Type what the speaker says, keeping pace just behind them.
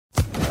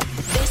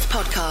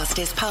podcast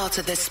is part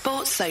of the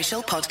Sports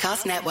Social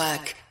Podcast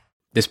Network.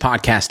 This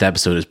podcast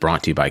episode is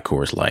brought to you by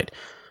Coors Light.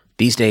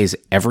 These days,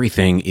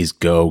 everything is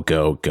go,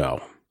 go,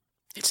 go.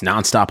 It's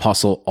nonstop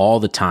hustle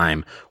all the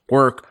time.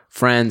 Work,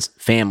 friends,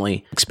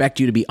 family expect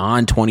you to be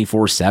on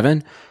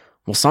 24/7.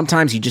 Well,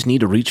 sometimes you just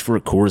need to reach for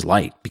a Coors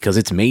Light because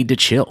it's made to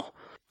chill.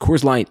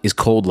 Coors Light is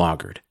cold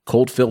lagered,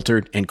 cold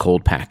filtered, and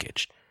cold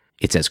packaged.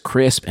 It's as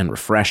crisp and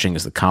refreshing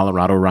as the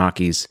Colorado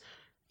Rockies.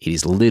 It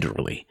is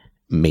literally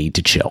made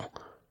to chill.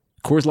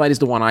 Coors Light is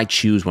the one I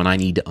choose when I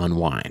need to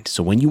unwind.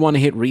 So when you want to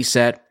hit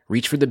reset,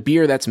 reach for the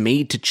beer that's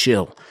made to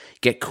chill.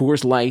 Get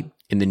Coors Light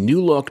in the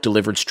new look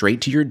delivered straight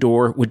to your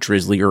door with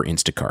Drizzly or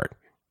Instacart.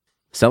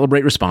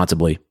 Celebrate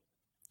responsibly.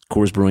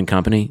 Coors Brewing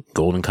Company,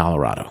 Golden,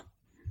 Colorado.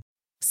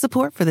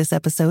 Support for this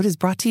episode is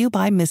brought to you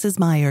by Mrs.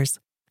 Meyer's.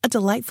 A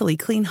delightfully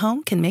clean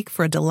home can make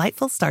for a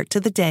delightful start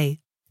to the day.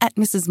 At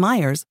Mrs.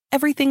 Meyer's,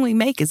 everything we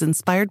make is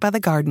inspired by the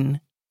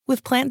garden.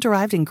 With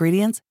plant-derived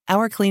ingredients,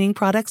 our cleaning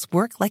products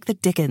work like the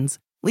dickens,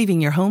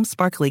 leaving your home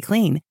sparkly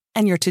clean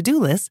and your to-do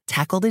list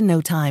tackled in no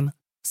time.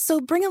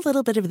 So bring a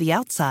little bit of the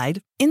outside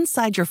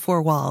inside your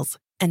four walls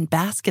and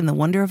bask in the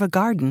wonder of a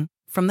garden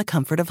from the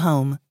comfort of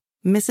home.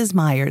 Mrs.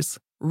 Meyer's,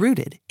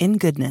 rooted in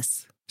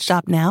goodness.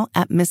 Shop now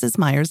at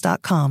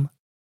mrsmeyers.com.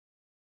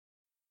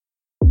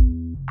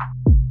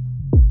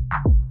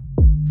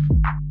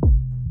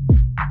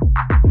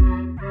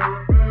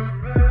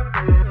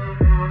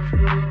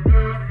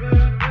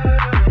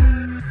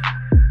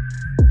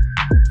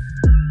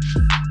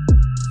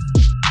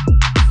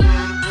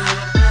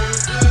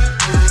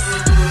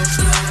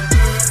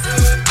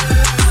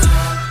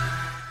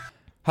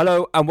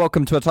 Hello and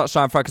welcome to a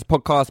Touchdown Fracas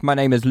podcast. My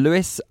name is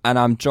Lewis and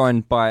I'm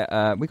joined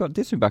by, we got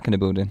Disu back in the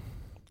building.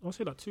 I was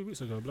here like 2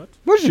 weeks ago, blood.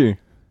 Was you?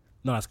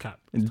 No, that's Cap.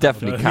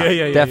 Definitely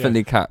Cap.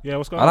 Definitely Cap. Yeah,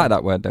 what's going on? on? I like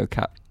that word though,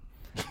 Cap.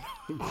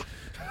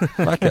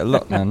 I like it a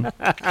lot, man.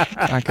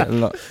 I like it a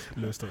lot.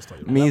 Lewis, don't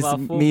start.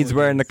 Me's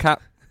wearing the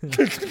cap.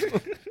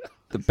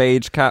 The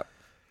beige cap.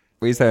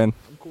 What are you saying?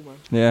 I'm cool, man.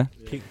 Yeah.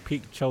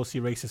 Peak Chelsea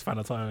racist fan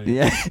attire.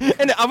 Yeah.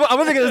 And I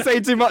wasn't going to say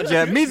too much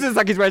yet. Me's looks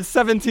like he's wearing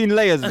 17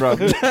 layers, bro.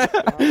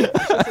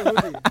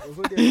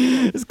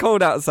 It's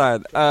cold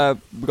outside.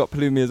 We got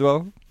Palumi as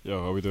well. Yo,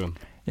 how are we doing?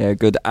 Yeah,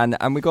 good. And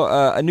we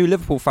got a new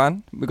Liverpool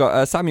fan. We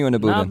got Samuel in the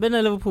building. I've been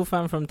a Liverpool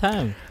fan from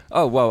time.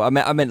 Oh, well, I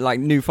meant like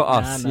new for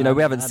us. Nah,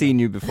 we haven't seen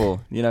you before.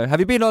 Have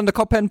you been on the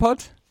Cop End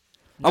pod?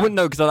 I wouldn't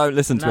know because I don't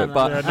listen to it,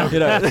 but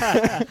You're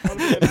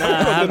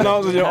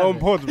announcing your own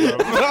pod, bro.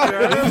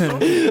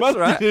 That's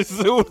right.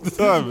 It's all the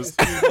time. It's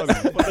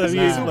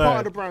part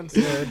of the brand.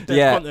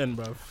 Yeah. Content,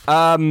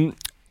 bro.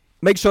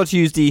 Make sure to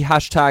use the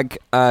hashtag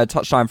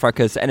Touchline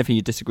Fracas. Anything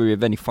you disagree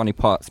with, any funny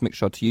parts, make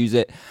sure to use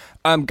it.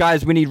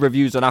 Guys, we need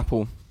reviews on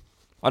Apple.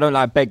 I don't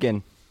like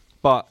begging,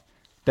 but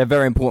they're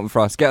very important for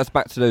us. Get us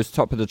back to those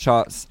top of the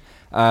charts.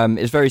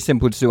 It's very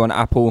simple to do on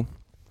Apple.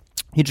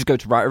 You just go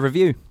to write a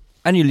review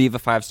and you leave a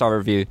 5-star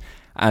review,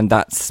 and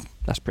that's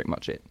pretty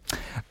much it.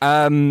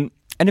 Anything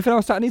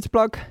else that I need to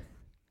plug?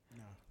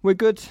 No. We're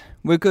good.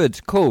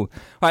 Cool. All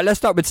right, let's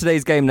start with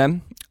today's game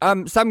then.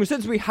 Samuel,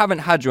 since we haven't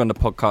had you on the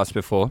podcast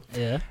before,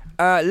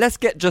 let's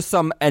get just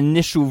some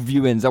initial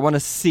viewings. I want to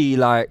see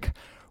like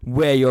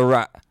where you're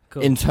at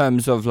in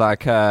terms of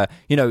like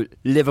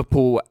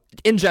Liverpool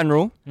in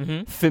general,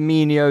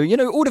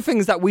 Firmino, all the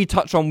things that we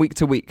touch on week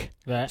to week.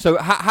 Right. So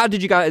how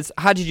did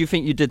you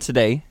think you did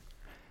today?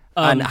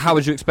 And how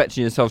was you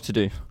expecting yourself to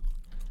do?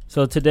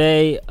 So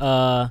today,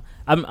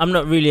 I'm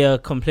not really a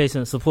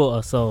complacent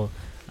supporter, so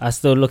I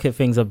still look at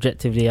things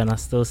objectively and I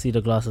still see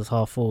the glass as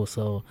half full.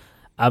 So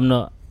I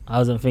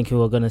wasn't thinking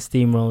we were going to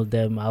steamroll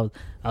them. I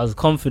was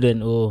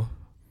confident we'll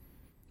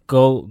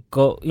go,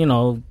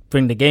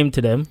 bring the game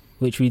to them,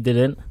 which we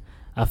didn't.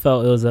 I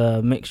felt it was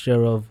a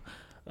mixture of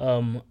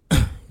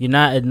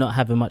United not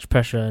having much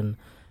pressure and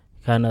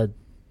kind of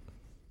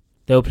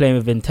they were playing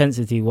with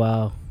intensity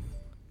while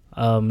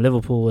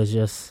Liverpool was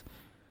just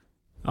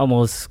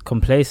almost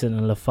complacent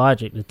and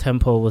lethargic. The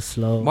tempo was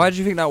slow. Why do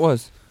you think that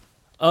was?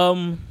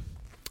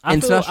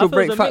 International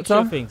break factor?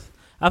 I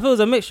feel it was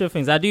a mixture of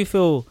things. I do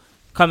feel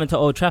coming to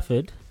Old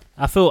Trafford,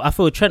 I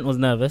feel Trent was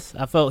nervous.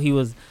 I feel he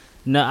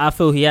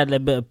had a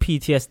bit of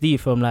PTSD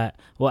from like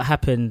what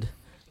happened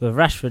with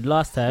Rashford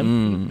last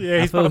time. Yeah,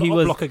 he's on the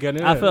block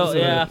again. I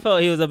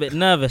felt he was a bit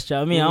nervous. Do you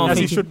know what I mean? I don't as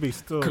he think should be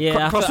still.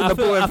 Yeah, crossing the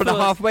ball for the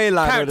halfway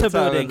line. Character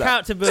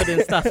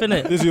building stuff,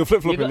 innit? This is your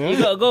flip flopping, yeah? You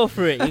gotta go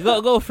for it. You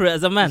gotta go for it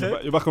as a man.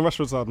 You're back on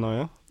Rashford's side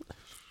now,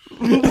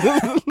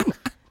 yeah?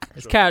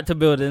 It's character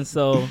building,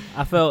 so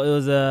I felt it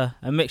was a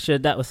mixture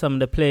of that with some of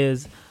the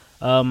players.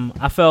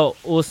 I felt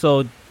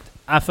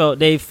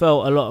they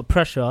felt a lot of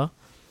pressure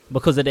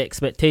because of the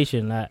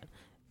expectation. Like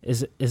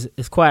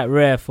it's quite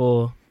rare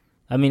for.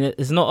 I mean,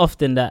 it's not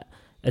often that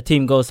a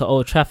team goes to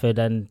Old Trafford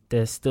and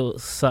there's still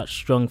such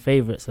strong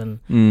favourites and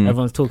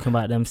everyone's talking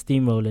about them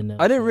steamrolling them.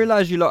 I didn't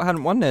realise you lot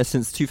hadn't won there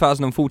since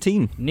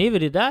 2014. Neither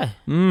did I.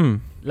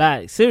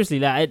 Like seriously,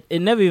 like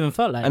it never even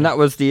felt like. And that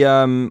was the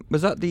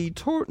was that the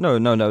tour? No,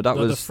 that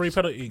was the free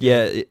penalty.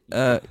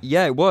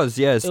 Yeah, it was.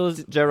 Yes, It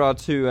was Gerrard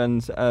 2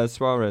 and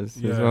Suarez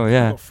as well. we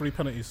Yeah. got 3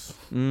 penalties.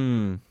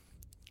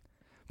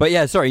 But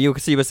yeah, sorry, you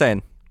were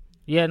saying.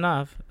 Yeah,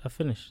 no, I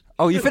finished.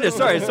 Oh, you finished.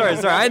 Sorry.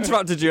 I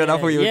interrupted you, and I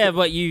thought you were. Yeah,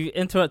 but you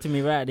interrupted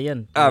me right at the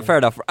end. Fair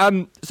enough.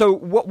 So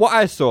what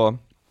I saw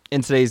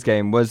in today's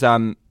game was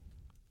an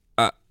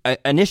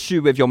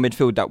issue with your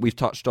midfield that we've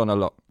touched on a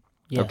lot.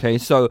 Yeah. Okay,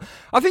 so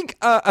I think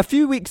a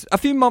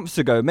few months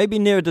ago, maybe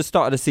near the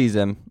start of the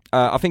season,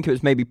 I think it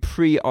was maybe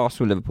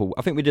pre-Arsenal Liverpool.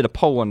 I think we did a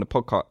poll on the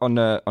podcast on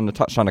the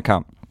Touchdown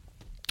account,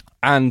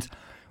 and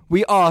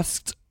we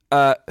asked,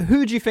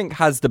 who do you think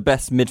has the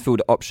best midfield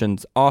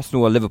options,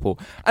 Arsenal or Liverpool?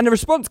 And the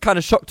response kind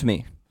of shocked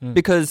me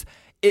because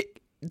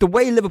the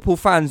way Liverpool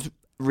fans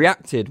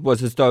reacted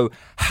was as though,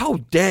 how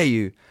dare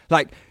you?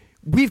 Like,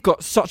 we've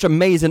got such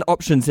amazing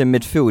options in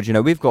midfield. You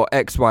know, we've got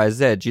X, Y,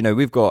 Z. You know,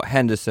 we've got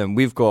Henderson,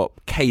 we've got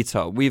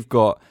Keita, we've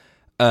got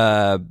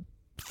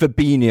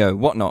Fabinho,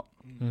 whatnot.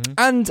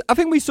 And I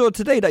think we saw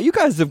today that you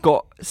guys have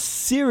got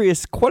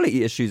serious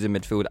quality issues in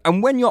midfield.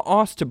 And when you're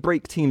asked to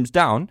break teams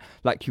down,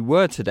 like you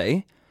were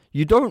today,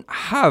 you don't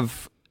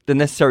have the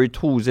necessary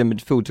tools in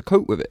midfield to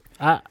cope with it.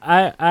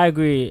 I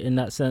agree in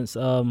that sense.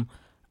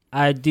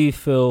 I do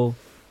feel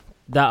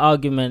that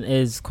argument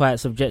is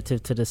quite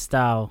subjective to the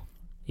style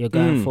you're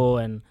going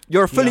for, and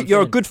you're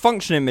a good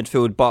functioning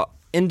midfield, but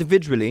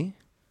individually,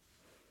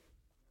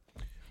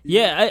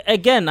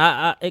 again,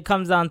 it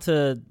comes down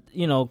to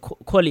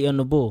quality on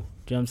the ball.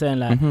 Do you know what I'm saying?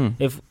 Like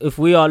if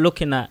we are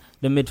looking at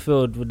the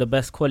midfield with the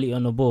best quality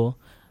on the ball,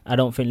 I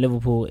don't think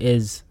Liverpool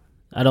has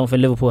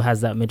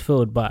that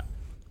midfield. But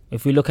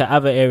if we look at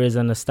other areas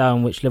and the style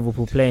in which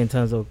Liverpool play in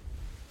terms of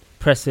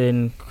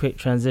pressing, quick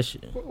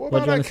transition, what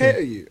about that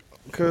cater you?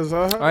 Because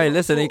all right,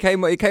 listen, he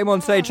came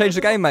on stage, changed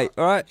the game, mate.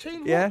 All right,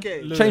 changed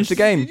the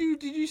game.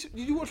 Did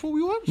you watch what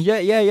we watched?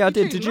 Yeah, I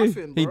did. Did you?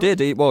 Nothing, he did.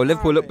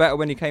 Liverpool looked better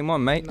when he came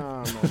on, mate.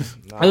 Nah.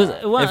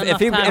 If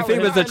he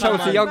was a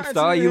Chelsea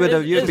youngster,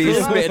 you'd be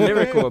spitting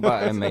lyrical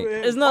about him, mate.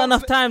 There's not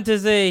enough time to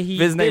say he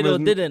did or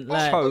didn't.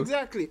 Like,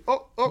 exactly.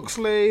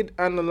 Oxlade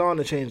and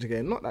Lallana changed the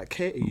game. Not that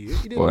cater you.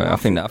 Boy, I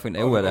think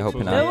they all were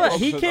helping out.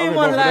 He came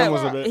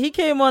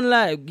on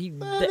like the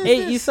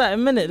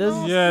 80-something minute.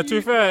 Yeah, to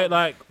be fair,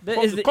 like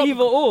is the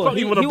either or.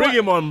 He want to bring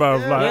him on, bro.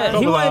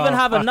 He won't even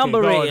have a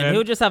number rating.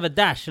 He'll just have a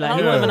dash. Like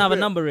he won't even have a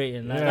number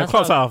rating. Yeah,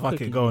 Klopp's out.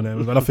 Fucking go on there.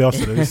 We've got nothing else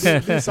to do.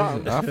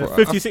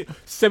 56,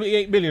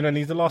 78 million, and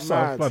he's the last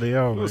side. Bloody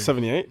hell,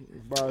 78.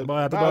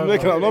 I'm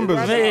making up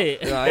numbers.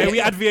 Yeah, we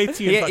add VAT.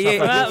 He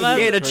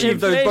ain't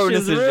achieved those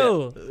bonuses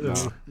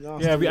yet.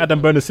 Yeah, we add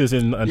them bonuses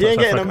in. You ain't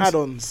getting them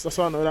add-ons. That's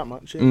why I know that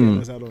much. You ain't getting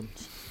those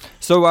add-ons.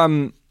 So,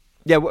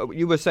 what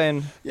you were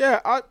saying?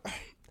 Yeah,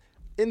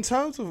 in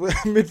terms of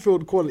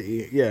midfield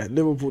quality,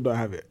 Liverpool don't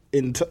have it.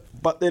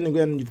 But then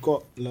again, you've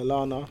got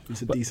Lallana,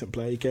 who's a decent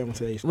player. He came on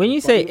today. When you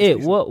say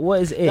it,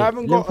 what is it? They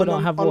haven't got Liverpool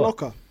don't have what?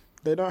 unlocker.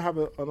 They don't have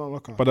an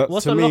unlocker. But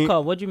what's a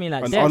locker? What do you mean,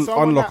 like an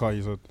unlocker?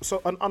 You said.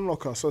 So an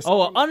unlocker. So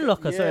an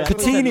unlocker. Sorry,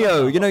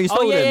 Coutinho, you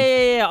sold him.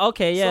 Yeah.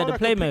 Okay, yeah, the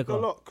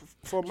playmaker.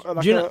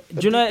 Do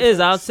you know what it is?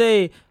 I'll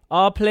say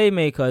our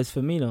playmaker is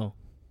Firmino.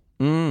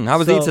 How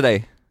was he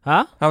today?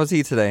 Huh? How was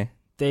he today?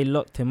 They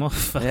locked him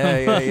off.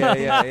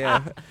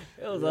 Yeah.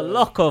 It was a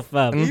lock off,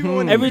 fam.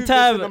 Every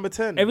time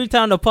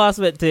the pass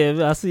went to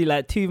him, I see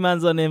like two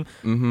mans on him.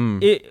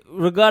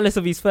 Regardless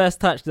of his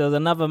first touch, there was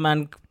another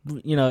man,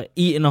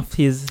 eating off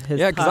his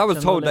yeah, because I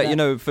was told that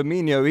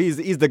Firmino,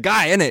 he's the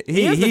guy, innit?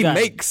 He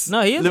makes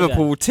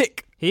Liverpool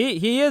tick.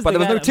 He is. But there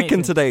was no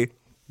ticking today.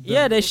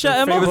 Yeah, they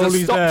shut him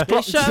off.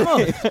 They shut him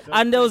off.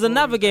 And there was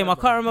another game, I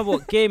can't remember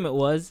what game it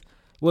was,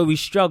 where we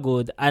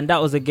struggled, and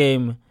that was a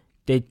game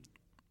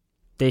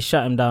they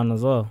shut him down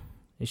as well.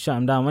 They shut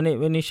him down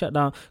when he shut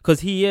down, because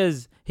he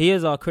is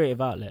our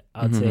creative outlet,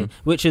 I'd say,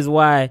 which is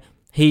why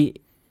he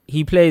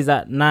plays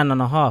at 9.5. Do you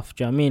know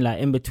what I mean? Like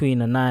in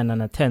between a 9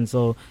 and a 10.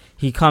 So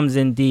he comes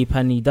in deep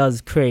and he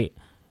does create.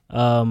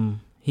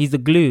 He's the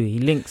glue. He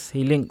links a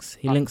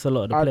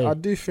lot of the play. I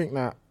do think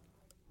that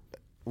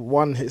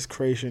his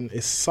creation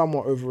is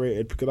somewhat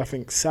overrated, because I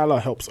think Salah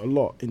helps a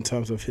lot in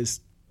terms of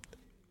his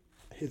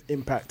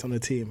impact on the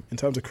team in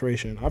terms of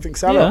creation. I think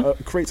Salah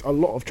creates a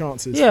lot of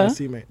chances for his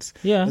teammates.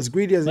 Yeah, as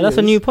greedy as he is. That's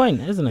a new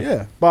point, isn't it?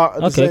 Yeah, but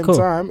at the same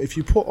time, if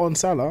you put on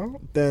Salah,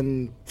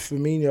 then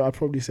Firmino, I'd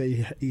probably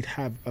say he'd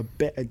have a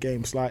better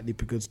game slightly,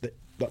 because the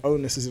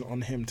onus isn't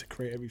on him to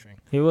create everything.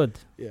 He would.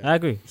 Yeah, I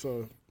agree.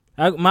 So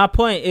my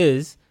point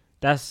is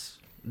that's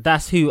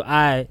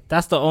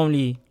the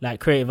only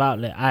like creative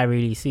outlet I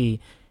really see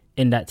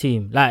in that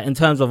team. Like in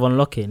terms of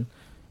unlocking,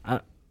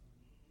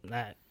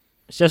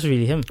 it's just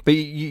really him. But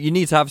you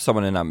need to have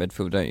someone in that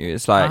midfield, don't you?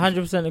 It's like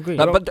 100% agree.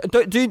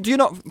 But do you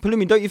not,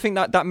 Palumi, don't you think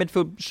that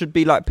midfield should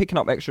be like picking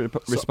up extra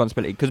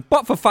responsibility?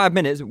 Because for 5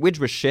 minutes, Widge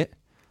was shit.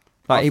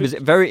 Like he was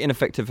very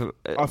ineffective.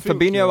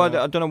 Fabinho,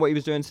 I don't know what he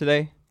was doing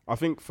today. I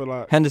think for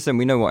like Henderson,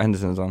 we know what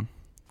Henderson's on.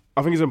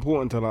 I think it's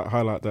important to like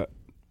highlight that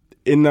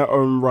in their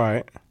own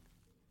right,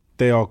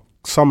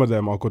 some of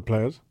them are good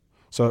players.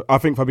 So I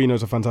think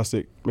Fabinho's a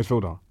fantastic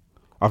midfielder.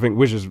 I think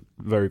Wish is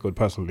very good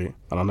personally,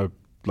 and I know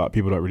like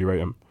people don't really rate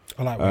him.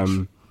 I like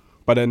Wish.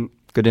 But then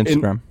Good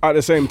Instagram. at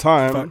the same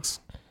time, Facts.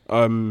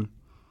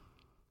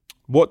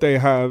 what they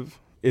have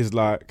is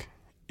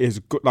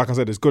good. Like I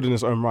said, it's good in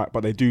its own right,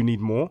 but they do need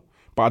more.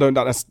 But I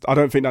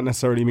don't think that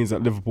necessarily means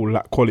that Liverpool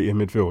lack quality in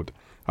midfield.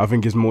 I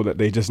think it's more that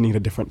they just need a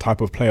different type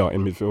of player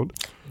in midfield.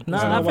 No,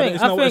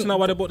 It's not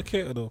why they bought the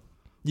Keita though.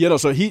 Yeah, no.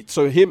 So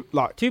him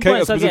like 2 Keita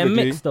points are getting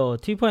specifically- mixed though.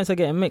 2 points are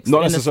getting mixed.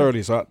 Not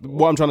necessarily. So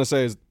what I'm trying to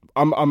say is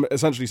I'm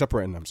essentially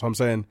separating them. So I'm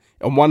saying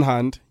on one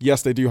hand,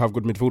 yes, they do have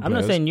good midfield I'm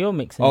players. not saying you're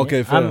mixing. Okay,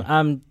 it. fair.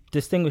 I'm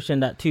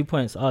distinguishing that 2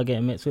 points are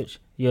getting mixed, which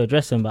you're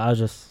addressing, but I was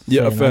just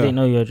Yeah, saying, fair. I didn't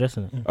know you were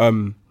addressing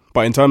it.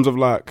 But in terms of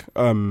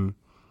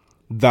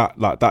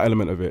that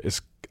element of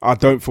it, I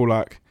don't feel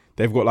like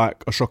they've got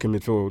like a shocking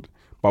midfield,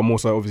 but more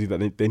so obviously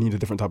that they need a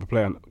different type of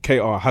player. And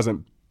KR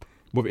hasn't,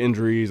 with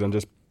injuries and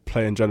just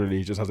playing generally,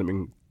 he just hasn't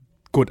been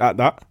good at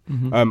that.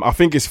 Mm-hmm. I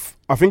think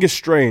it's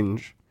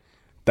strange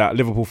that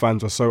Liverpool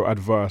fans were so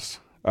adverse,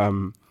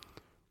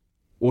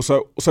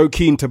 also so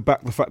keen to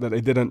back the fact that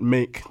they didn't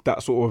make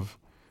that sort of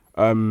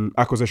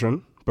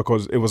acquisition,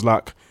 because it was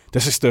like the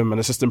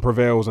system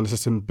prevails and the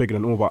system's bigger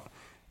than all. But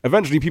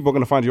eventually, people are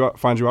going to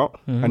find you out,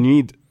 and you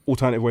need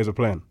alternative ways of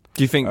playing.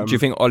 Do you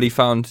think Ollie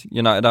found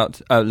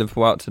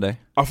Liverpool out today?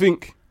 I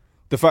think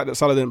the fact that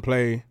Salah didn't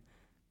play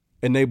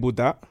enabled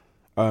that,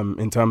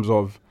 in terms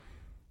of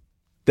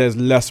there's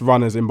less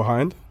runners in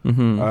behind.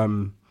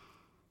 Mm-hmm.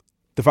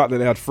 The fact that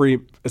they had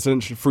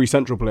essentially three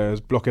central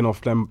players blocking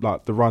off them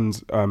like the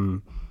runs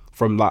from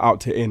like out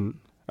to in,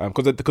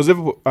 because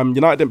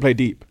United didn't play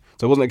deep,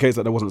 so it wasn't a case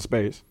that there wasn't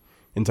space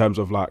in terms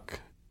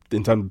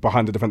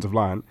behind the defensive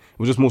line. It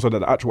was just more so that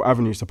the actual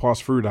avenues to pass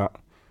through that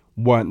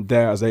weren't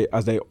there as they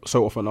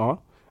so often are,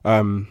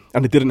 and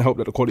it didn't help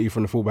that the quality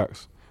from the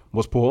fullbacks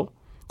was poor,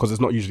 because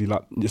it's not usually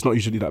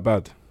that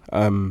bad.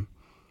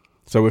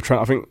 So with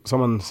Trent, I think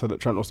someone said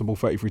that Trent lost the ball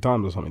 33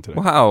 times or something today.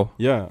 Wow.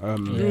 Yeah.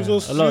 He was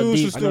just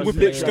doing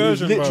whipping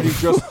excursion, bro.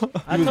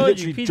 I told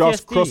you,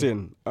 just PTSD.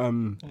 crossing.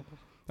 And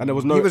there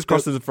was no. He was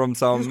crossing from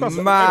some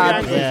crossing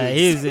mad. Yeah,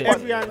 he's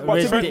But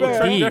Trent deep.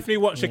 definitely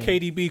watched a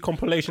KDB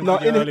compilation No,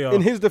 earlier.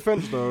 in his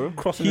defence though,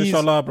 Crossing the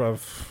Salah, bro.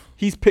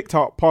 he's picked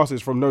out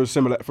passes from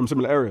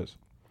similar areas.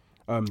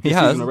 He this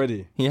has season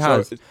already. He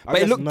has. So, I But it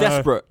guess- looked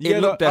desperate. Yeah,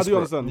 It looked I do desperate.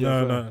 understand.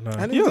 Yeah, No.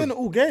 And he's doing it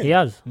all game. He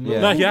has.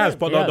 Yeah. No, he has,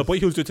 but He has. what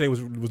he was doing today was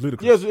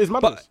ludicrous. Yeah, it's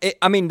madness.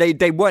 But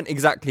they weren't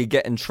exactly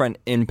getting Trent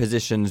in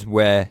positions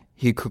where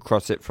he could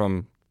cross it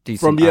from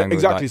decent angles.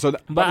 exactly. Like, So, But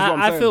that is what I'm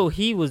I saying. feel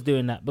he was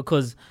doing that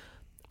because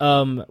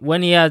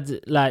when he had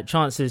like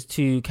chances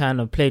to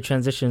kind of play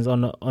transitions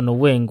on a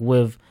wing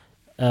with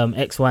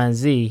X, Y, and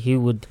Z, he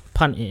would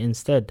punt it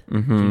instead. Do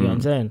you get what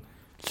I'm saying?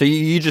 so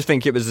you just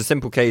think it was a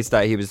simple case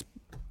that he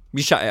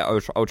shot it at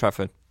Old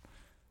Trafford?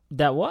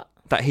 That what?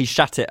 That he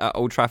shot it at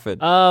Old Trafford?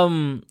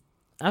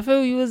 I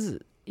feel he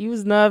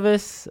was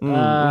nervous.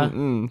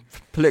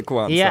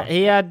 Political answer.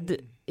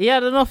 He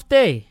had an off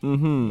day.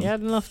 Mm-hmm. He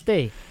had an off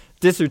day.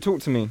 Disu,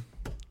 talk to me.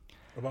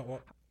 About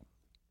what?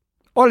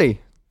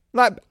 Ollie.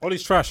 Like,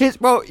 Ollie's trash. he's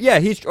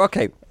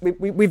okay.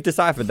 We've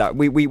deciphered that.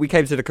 We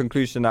came to the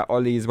conclusion that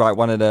Ollie's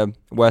one of the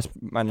worst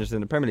managers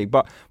in the Premier League.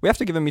 But we have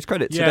to give him his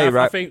credit today,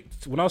 right? I think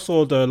when I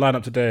saw the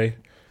lineup today,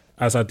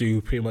 as I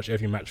do pretty much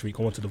every match week,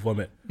 I wanted to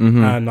vomit,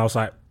 Mm-hmm. and I was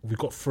like, we've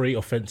got three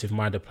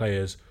offensive-minded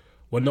players.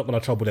 We're not going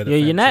to trouble their You're a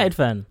defense. United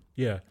fan.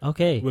 Yeah.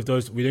 Okay. With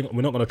those, we're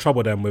not going to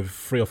trouble them with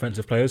three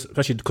offensive players,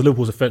 especially because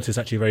Liverpool's offense is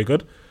actually very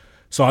good.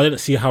 So I didn't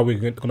see how we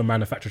were going to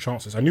manufacture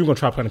chances. I knew we were going to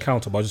try playing a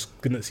counter, but I just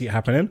didn't see it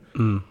happening.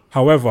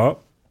 However,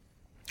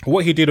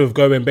 what he did with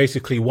going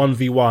basically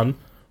 1v1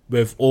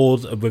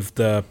 with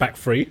the back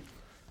three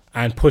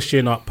and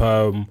pushing up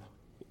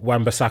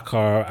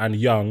Wan-Bissaka and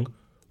Young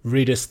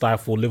really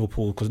stifled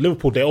Liverpool, because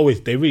Liverpool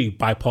they really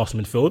bypass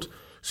midfield,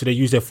 so they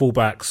use their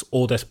fullbacks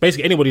or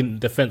basically anybody in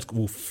defence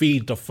will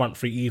feed the front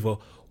three, either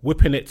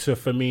whipping it to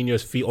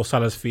Firmino's feet or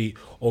Salah's feet,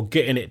 or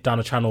getting it down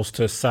the channels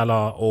to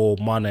Salah or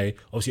Mane.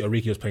 Obviously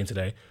Origi was playing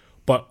today,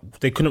 but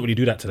they couldn't really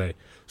do that today.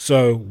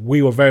 So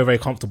we were very, very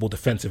comfortable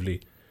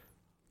defensively.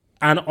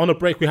 And on a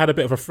break, we had a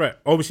bit of a threat.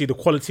 Obviously, the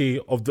quality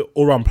of the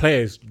all-round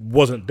players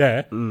wasn't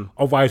there.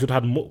 Otherwise, we'd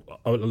had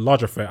a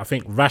larger threat. I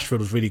think Rashford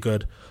was really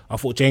good. I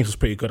thought James was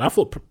pretty good. I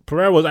thought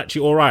Pereira was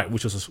actually all right,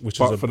 which was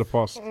for the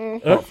past,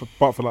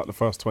 but for like the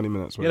first 20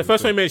 minutes. Yeah, the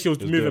first 20 minutes he was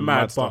moving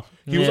mad, but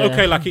he was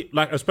okay.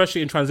 Like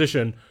especially in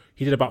transition,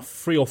 he did about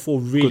 3 or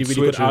 4 really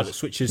good out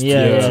switches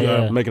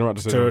to making the right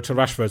decision to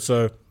Rashford.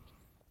 So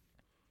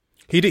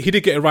he did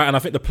get it right, and I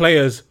think the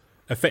players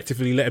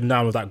effectively let him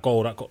down with that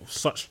goal. That got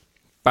such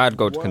Bad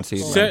goal to concede.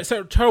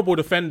 So terrible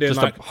defending.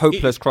 Just a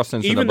hopeless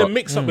crossing. Even the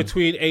mix-up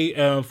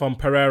between from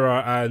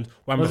Pereira and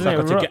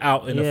Wan-Bissaka to get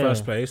out in the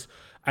first place,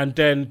 and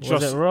then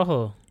Was it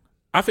Rojo?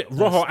 I think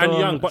Rojo and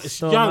Young, but it's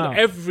Young.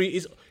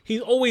 He's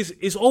always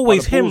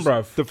him,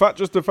 bruv. The fact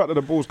that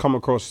the ball's come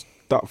across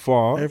that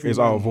far is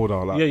out of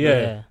order. Like,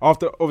 Yeah.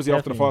 After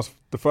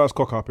the first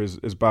cock up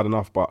is bad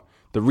enough, but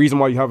the reason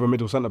why you have a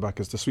middle centre back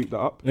is to sweep that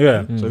up.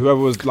 Yeah. So whoever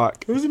was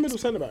like, Who's the middle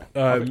centre back?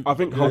 I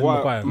think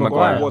Maguire.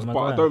 Maguire was, but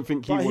I don't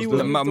think he But was. he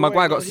was-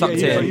 Maguire got sucked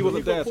So in. he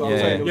wasn't there. So I'm Yeah.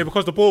 saying, Yeah,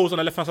 because the ball was on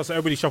the left hand side, so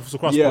everybody shuffles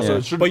across. Yeah, But- so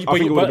it should- but, I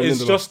think it would've been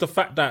it's Lindelof. just the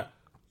fact that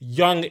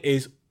Young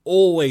is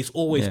always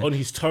Yeah. on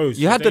his toes.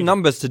 You had the They-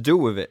 numbers to deal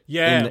with it.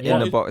 Yeah, in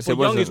the box. But It Young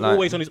wasn't is like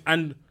always on his,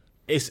 and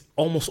it's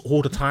almost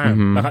all the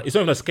time. Like, it's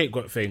not even a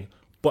scapegoat thing,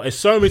 but it's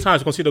so many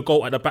times you can see the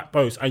goal at the back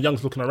post and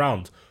Young's looking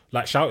around,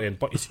 like shouting,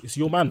 but it's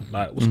your man.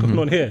 Like, what's going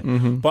on here?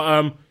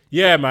 But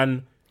yeah,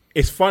 man,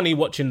 it's funny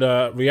watching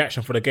the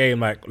reaction for the game.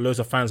 Like, loads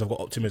of fans have got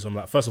optimism.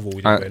 Like, first of all,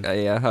 we didn't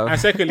win. yeah. And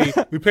secondly,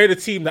 we played a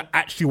team that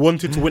actually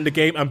wanted to win the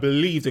game and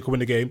believed they could win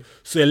the game,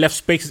 so they left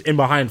spaces in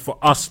behind for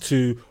us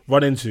to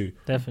run into.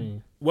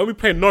 Definitely. When we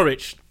played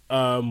Norwich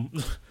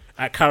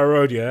at Carrow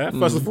Road, yeah,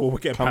 first of all, we're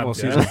getting Campbell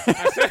pamped,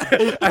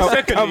 yeah? And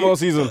secondly, Campbell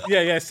season.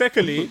 yeah.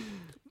 Secondly,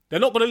 they're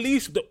not going to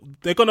leave.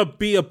 They're going to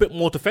be a bit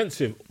more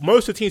defensive.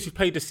 Most of the teams who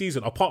played this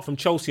season, apart from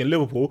Chelsea and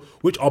Liverpool,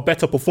 which are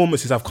better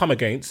performances I've come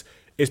against,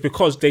 is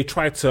because they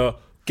try to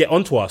get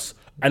onto us,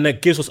 and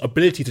that gives us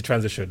ability to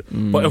transition.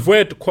 But if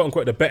we're quote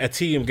unquote the better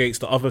team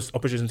against the other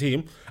opposition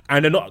team,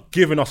 and they're not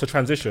giving us a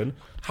transition,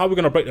 how are we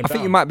going to break them I down?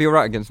 think you might be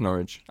alright against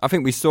Norwich. I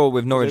think we saw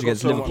with Norwich They've got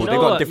against so much- Liverpool, You they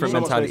know got a what? different So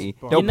much mentality.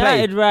 space. They'll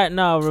United play. right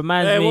now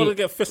reminds They want me. to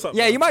get fists up.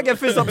 Yeah, you might get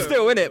fist up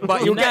still, innit?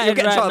 But you'll get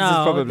United right chances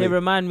now, probably. They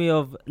remind me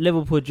of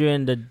Liverpool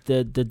during the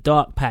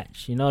dark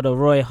patch. You know, the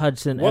Roy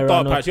Hodgson What era. dark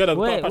and all- patch? You had a dark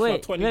wait, patch for wait.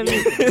 like 20 let me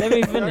years. let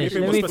me finish. Yeah,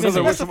 Let me what's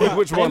finish. specific?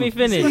 Which Let one? me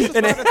finish.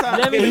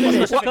 Let me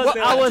finish. Because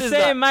I was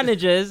saying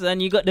managers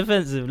and you got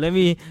defensive. Let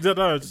me. No, I'm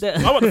not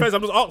defensive.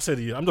 I'm just asking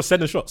you. I'm just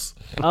sending shots.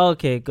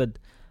 Okay, good.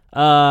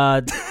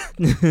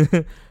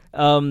 The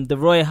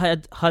Roy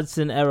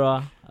Hudson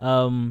era.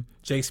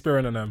 Jay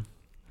Spearing and them.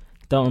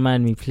 Don't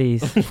remind me,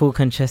 please. Paul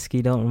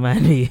Konchesky, don't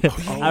remind me.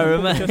 I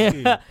remember.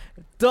 Konchesky.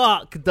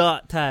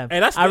 dark time. Hey,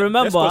 that's I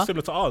remember that's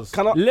similar to ours.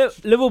 Can I?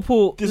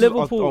 Liverpool. This is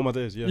Liverpool. oh my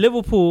days. Yeah.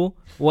 Liverpool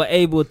were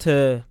able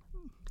to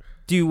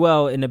do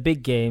well in the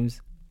big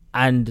games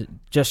and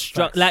just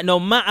Facts. like no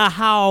matter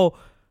how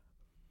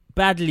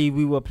badly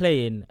we were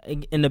playing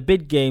in the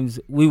big games,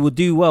 we would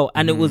do well,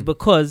 and it was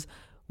because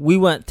we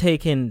weren't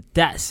taking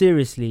that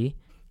seriously,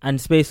 and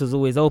space was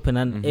always open.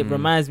 And it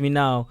reminds me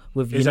now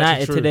with It's actually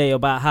United true. today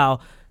about how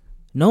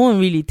no one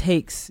really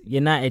takes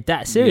United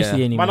that seriously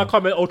Yeah. anymore. Man, I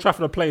come in Old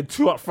Trafford and playing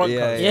two up front.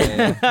 Yeah,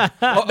 cunts.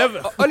 yeah.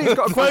 Never. Ollie's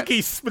got quite,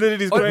 Quirky spinning in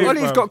his grave.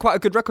 Ollie's man. got quite a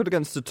good record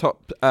against the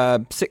top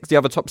six, the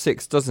other top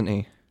six, doesn't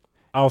he?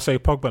 I'll say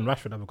Pogba and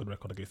Rashford have a good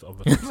record against the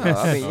other teams.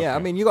 I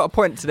mean, you got a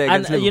point today And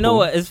against Liverpool. you know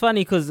what? It's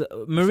funny because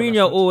Mourinho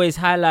Rashford. always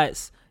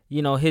highlights,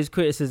 his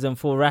criticism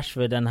for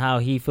Rashford and how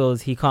he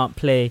feels he can't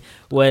play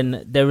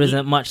when there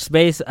isn't much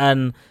space.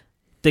 And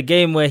the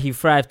game where he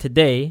thrived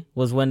today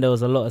was when there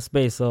was a lot of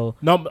space. So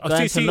No,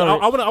 Going to see,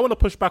 Norwich. I want to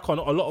push back on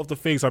a lot of the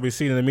things I've been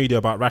seeing in the media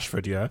about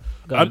Rashford, yeah,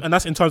 Go on. and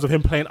that's in terms of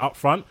him playing up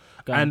front.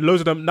 Go on. And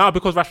loads of them now,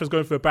 because Rashford's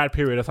going through a bad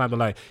period of time, they're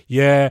like,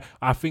 yeah,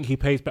 I think he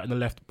plays better on the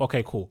left.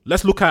 Okay, cool.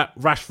 Let's look at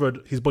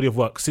Rashford, his body of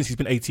work since he's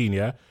been 18.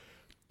 Yeah,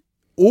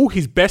 all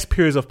his best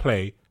periods of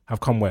play have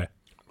come where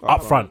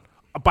up front.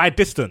 By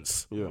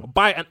distance,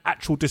 by an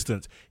actual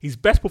distance. His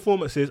best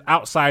performances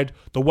outside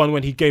the one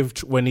when he gave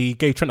Trent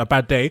a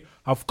bad day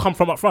have come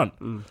from up front.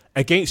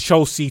 Against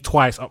Chelsea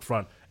twice up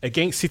front,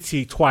 against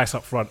City twice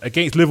up front,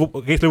 against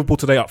Liverpool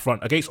today up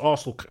front, against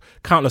Arsenal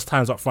countless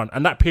times up front.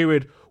 And that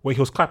period where he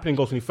was clapping in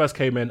goals when he first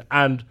came in,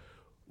 and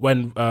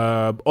when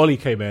Ollie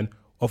came in,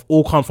 have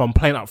all come from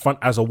playing up front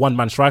as a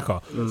one-man striker.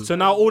 So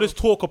now all this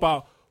talk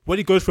about when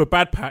he goes for a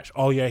bad patch,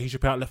 oh yeah, he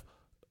should play out left.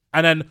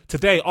 And then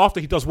today, after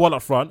he does well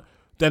up front,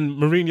 then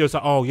Mourinho's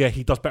like, oh yeah,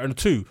 he does better than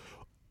two.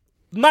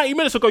 90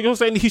 minutes ago, you're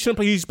saying he shouldn't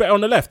play, he's better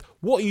on the left.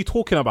 What are you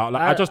talking about?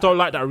 Like, I just don't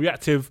like that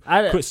reactive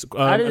I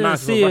didn't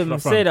analysis see of Rashford him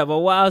up front. say that. But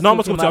what I was No, I'm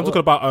talking talking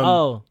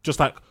about just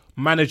like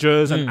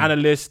managers and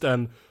analysts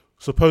and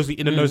supposedly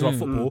in the nose about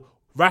football.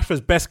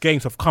 Rashford's best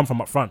games have come from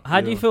up front. How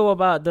do you feel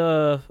about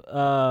the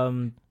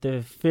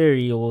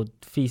theory or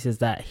thesis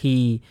that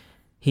he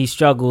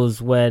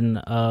struggles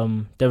when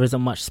there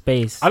isn't much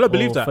space? I don't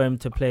believe that. For him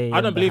to play. I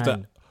don't believe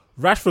behind? that.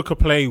 Rashford could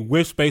play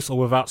with space or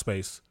without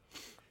space.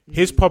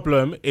 His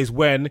problem is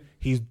when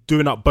he's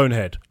doing up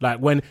bonehead. Like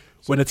when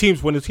the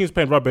team's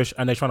playing rubbish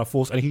and they're trying to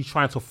force, and he's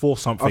trying to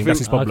force something. That's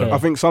his problem. Okay. I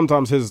think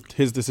sometimes his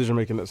decision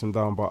making lets him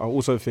down, but I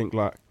also think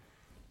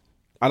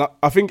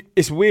I think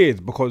it's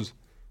weird because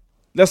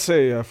let's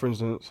say, for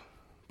instance,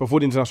 before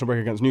the international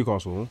break against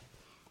Newcastle,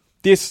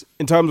 this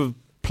in terms of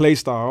play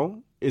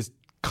style is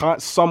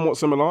somewhat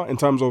similar in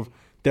terms of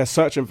they're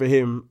searching for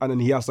him, and then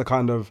he has to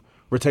kind of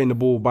retain the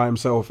ball by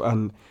himself,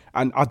 and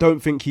I don't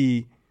think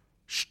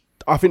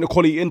I think the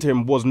quality into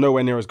him was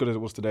nowhere near as good as it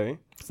was today.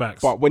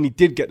 Facts. But when he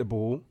did get the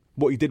ball,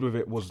 what he did with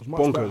it was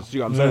bonkers. better. You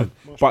know what I'm saying?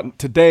 But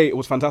today it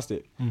was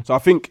fantastic. So I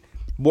think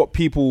what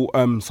people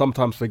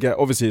sometimes forget,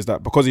 obviously, is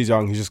that because he's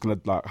young, he's just gonna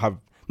have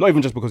not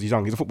even just because he's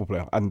young, he's a football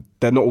player, and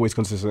they're not always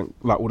consistent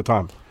all the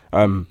time.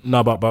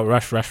 No, but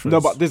Rashford. No,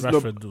 but this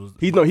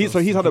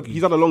he's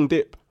had a long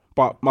dip.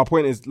 But my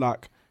point is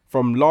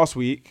from last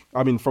week,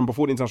 from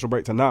before the international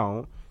break to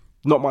now,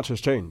 not much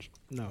has changed.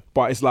 No.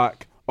 But it's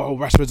like,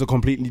 Rashford's a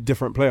completely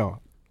different player.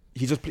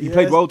 He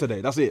played well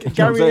today. That's it.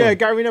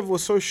 Gary Neville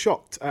was so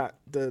shocked at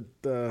the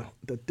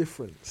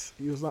difference.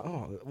 He was like,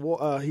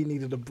 he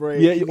needed a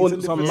break. Yeah,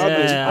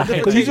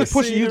 because he's just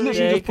pushing. He's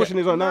literally just pushing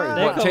his own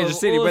narrative. What, change the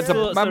city? Went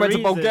to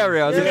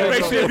Bulgaria. Came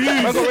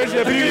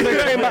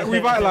back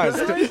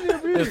revitalised.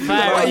 What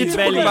are you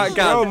talking about,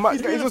 Gav?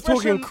 He's just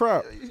talking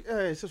crap.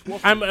 It's just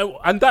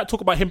and that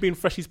talk about him being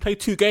fresh. He's played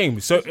 2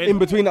 games, so in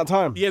between that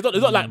time. Yeah, it's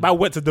not like I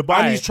went to Dubai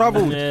and he's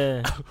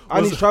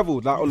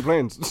travelled, like on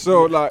planes.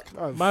 So like,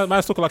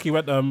 man's talking like he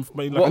went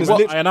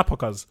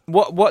Ayanapacas.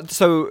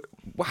 So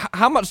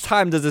how much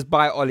time does this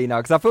buy Ollie now?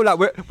 Because I feel like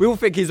we all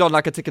think he's on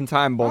like a ticking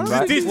time bomb,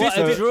 right? What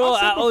a draw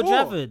at Old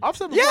Trafford. I've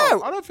said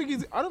before. I don't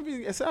think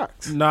it's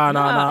axe. Nah.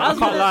 I can't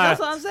lie.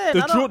 That's what I'm saying.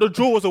 The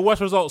draw was the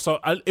worst result.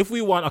 So if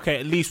we won, okay,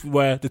 at least we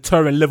were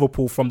deterring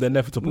Liverpool from the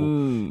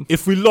inevitable.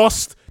 If we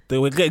lost, they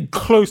were getting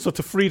closer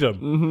to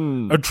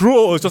freedom. A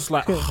draw was just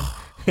like.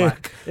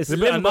 It's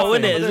limbo,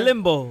 isn't it? It's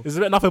limbo. It's a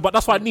bit of nothing, but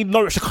that's why I need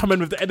Norwich to come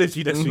in with the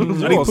energy next week.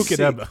 I need Pookie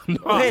them.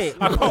 Wait,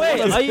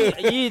 are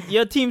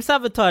your team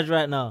sabotage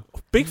right now?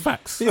 Big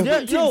facts. Have you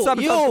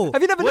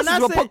never listened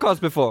to a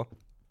podcast before?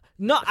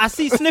 No, I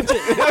see snippets.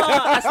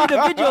 I see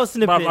the video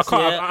snippets.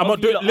 I'm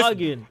not doing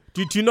arguing.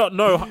 Do you not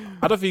know?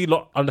 I don't think you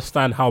lot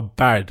understand how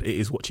bad it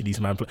is watching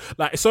these men play.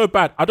 Like, it's so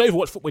bad. I don't even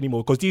watch football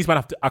anymore because these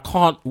men I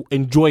can't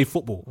enjoy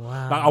football.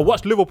 Wow. Like, I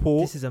watch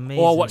Liverpool. This is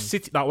amazing. Or I watch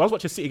City. Like, when I was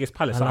watching City against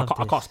Palace, I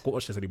can't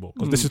watch this anymore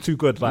because this is too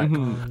good. Like,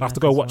 I have to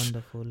go watch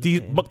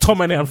these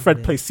McTominay and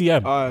Fred play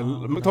CM.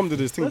 McTominay did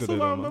his thing today.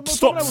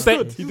 Stop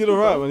saying he did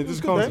alright when he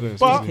just come today.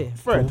 But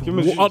Fred,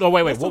 wait.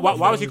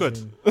 Why was he good?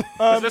 Let's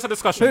have a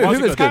discussion.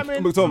 Who was good?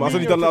 McTominay. I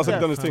said he done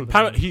his thing.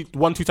 He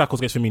won 2 tackles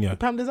against Firmino.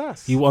 Pammed his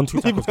ass. He won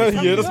 2 tackles.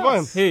 Yeah, that's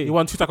fine. He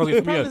won 2 tackles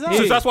against Firmino.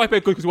 So that's why he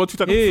played good because he won 2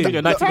 tackles against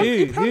Firmino.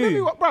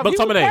 He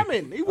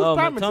was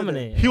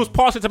pamming. He was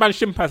passing to man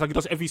Shimpas like he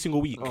does every single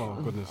week.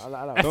 Oh goodness.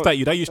 F that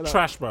you. That use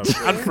trash, bro.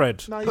 And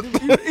Fred. No, he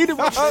didn't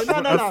watch it.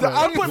 No.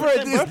 I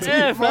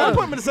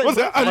put him in the same. You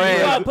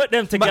can't put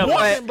them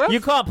together.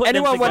 You can't put them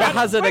Anyone together. want to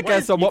hazard a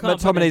guess on what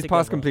McTominay's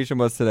pass completion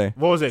was today?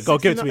 What was it? Go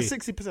give it to me.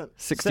 60%.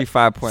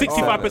 65 points.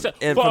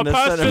 65%. For a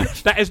person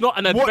that is not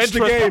an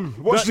adventurous.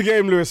 Watch the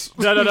game, Lewis.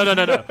 No.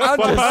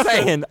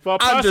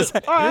 I'm just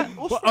saying.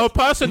 A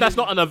person that's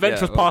not an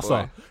adventurous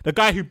passer. The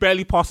guy who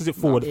barely passes it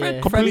forward.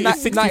 Completely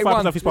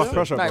 65% of his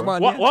passes.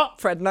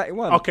 What? Fred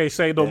 91. Okay,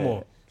 say no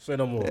more. Say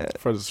no more.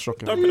 Fred is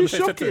shocking. He's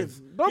shocking.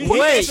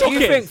 Wait, you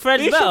think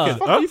Fred's better?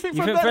 You think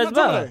Fred's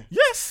better?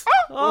 Yes.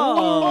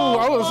 Oh,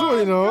 I wasn't sure,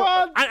 you know.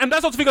 And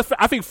that's not the thing.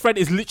 I think Fred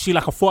is literally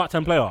like a 4 out of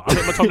 10 player. I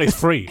think McTominay's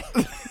 3.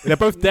 They're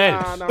both dead.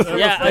 I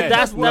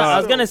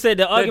was gonna say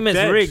the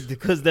argument's rigged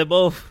because they're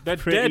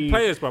dead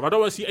players, bro. I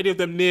don't want to see any of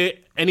them near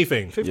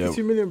anything.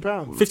 £52 million.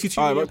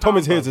 52 million.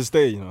 Tommy's here to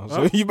stay, you know.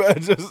 So you better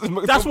just.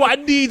 That's what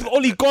I need.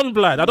 Ollie gone,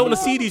 blood. I don't want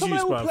to see these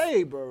youths, bro.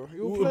 Play, bro.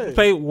 He'll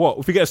play what?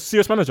 If we get a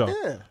serious manager?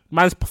 Yeah.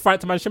 Man's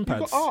fight to man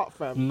Shimpads. He's got art,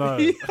 fam. No.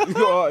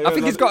 I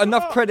think he's got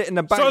enough credit in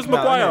the bank. So is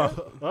Maguire.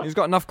 He's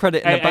got enough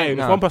credit in the bank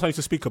now. There's one person I need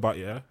to speak about,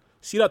 yeah?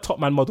 See that top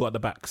man model at the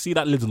back? See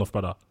that Lidzenhoff,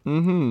 brother?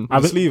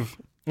 With his sleeve.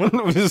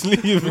 With his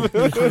sleeve. Do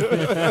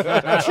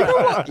you know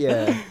what?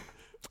 Yeah.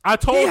 I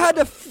told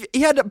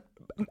he had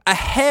a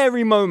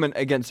hairy moment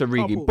against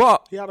Origi,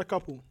 but he had a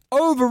couple.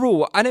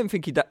 Overall, I didn't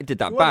think he did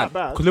that bad.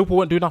 Because Liverpool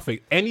won't do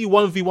nothing. Any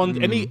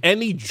 1v1,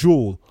 any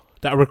duel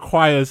that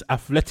requires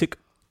athletic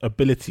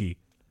ability,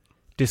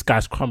 this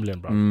guy's crumbling,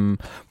 bro.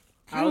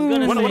 I was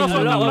gonna say when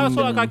I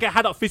saw that guy get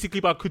had up physically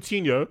by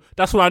Coutinho,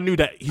 that's when I knew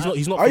that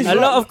he's not. A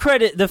lot of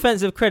credit,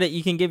 defensive credit,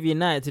 you can give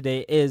United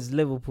today is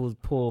Liverpool's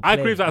poor play. I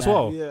agree with that as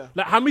well. Yeah.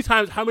 Like how many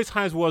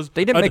times was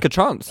they didn't make a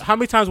chance? How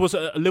many times was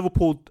a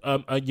Liverpool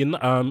a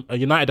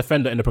United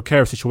defender in a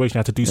precarious situation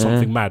had to do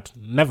something mad?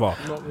 Never.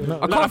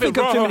 I can't think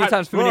of too many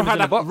times. Rowe had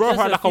like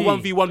a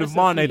 1v1 with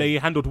Mane that he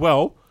handled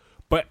well.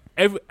 But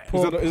is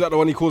that the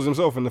one he calls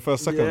himself in the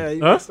first second?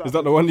 Yeah, Is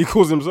that the one he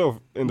calls himself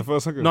in the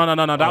first second? No.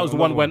 That was the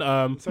one when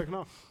second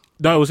half.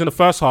 No, it was in the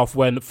first half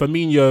when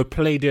Firmino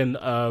played in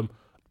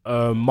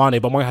Mane,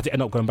 but Mane had to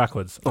end up going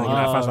backwards.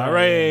 Fans like,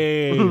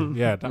 Ray.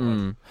 Yeah, that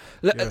one.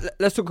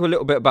 Let's talk a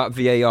little bit about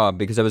VAR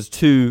because there was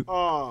 2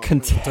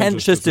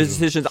 contentious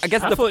decisions. I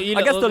guess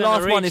the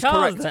last one is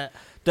correct.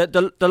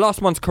 The last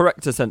one's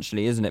correct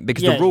essentially, isn't it?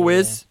 Because the rule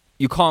is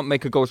you can't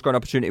make a goal scoring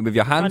opportunity with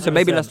your hand. 100%. So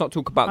maybe let's not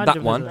talk about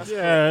that one.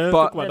 Yeah,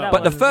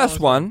 but the first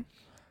one,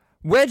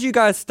 where do you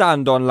guys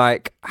stand on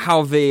like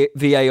how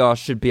VAR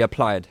should be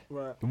applied?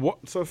 Right.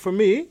 What? So for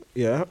me,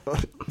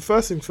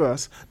 first things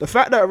first, the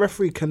fact that a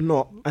referee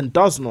cannot and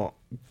does not,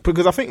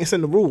 because I think it's in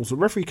the rules, a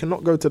referee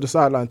cannot go to the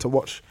sideline to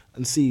watch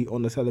and see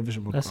on the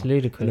television. That's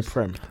ludicrous. In the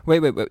Prem.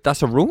 Wait,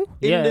 that's a rule?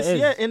 In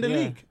the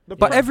league.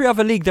 But every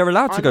other league, they're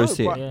allowed to go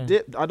see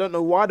it. I don't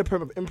know why the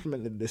Prem have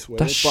implemented it this way.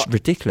 That's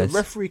ridiculous. The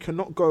referee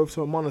cannot go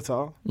to a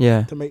monitor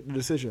to make the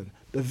decision.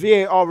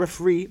 The VAR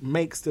referee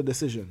makes the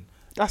decision.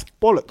 That's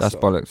bollocks. That's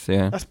bollocks,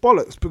 yeah. That's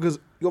bollocks because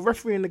you're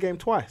refereeing the game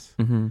twice.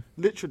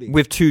 Literally.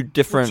 With two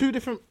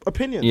different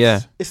opinions.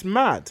 Yeah. It's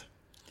mad.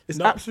 It's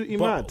absolutely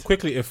mad.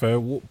 Quickly, if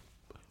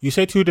you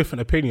say two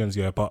different opinions,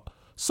 yeah, but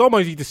some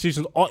of these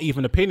decisions aren't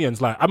even opinions.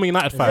 Like, I'm a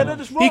United fan. they're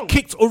just He wrong.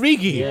 kicked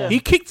Origi. Yeah. He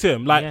kicked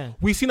him. Like, Yeah.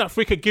 we've seen that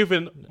free kick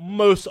given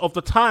most of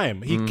the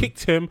time. He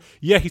kicked him.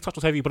 Yeah, his touch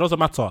was heavy, but it doesn't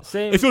matter.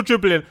 Same. If you're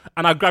dribbling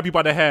and I grab you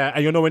by the hair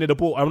and you're nowhere near the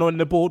ball, I'm nowhere near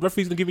the ball,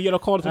 referee's going to give you a yellow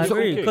card. I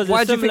agree. Because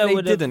Why do you think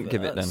they didn't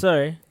give it then?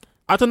 Sorry.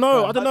 I don't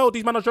know.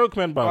 These men are joke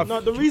men, bro. No,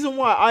 the reason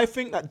why I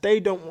think that they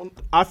don't want,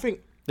 I think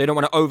They don't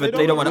want to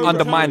They don't want to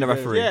undermine the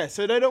referee. Yeah,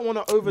 so they don't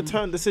want to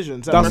overturn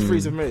decisions that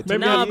referees have made.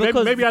 Maybe Nah,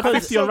 because- maybe I had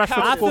because 50 on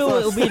Rashford. I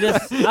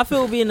feel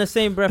it'll be in the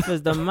same breath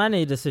as the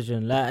Mane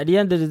decision. Like at the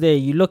end of the day,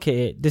 you look at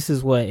it. This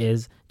is what it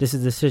is. This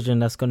is the decision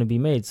that's going to be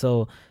made.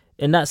 So,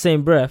 in that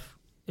same breath,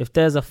 if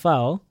there's a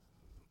foul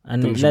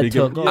and Then it it should be led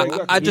to a given.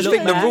 goal, I just you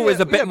think look the at rule it. is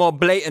a bit more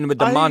blatant with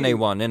the I hear Mane you.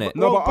 one, innit?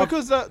 Well, No, but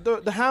because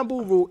the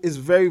handball rule is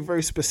very,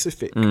 very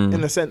specific in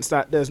the sense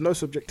that there's no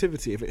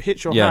subjectivity. If it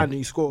hits your Yeah. hand and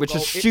you score, a Which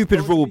goal, is it's stupid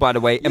going to rule, be- by the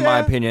way, in my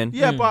opinion.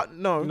 Yeah, but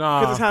no, Nah.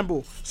 because it's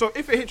handball. So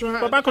if it hits your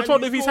hand, But man and controlled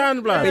you with his score-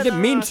 hand, blood. yeah, He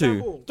didn't mean it's to.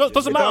 handball.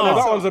 Doesn't No, matter.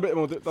 that one's a bit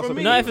more. That's a For bit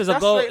me, No, if it's a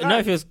That's goal, straight no, line.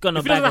 if it's gonna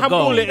If he bag doesn't a have goal,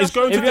 ball, it's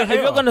going to if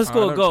you're gonna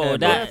score a don't goal, care,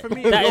 that for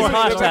me, that it's is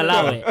hard straight to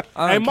allow line. it.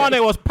 Hey,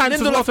 Mane was pants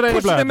as well Lindelof today,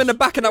 pushing blood. him in the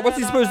back, and what's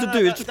he supposed to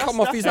do? It's just that's-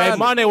 come off his that's-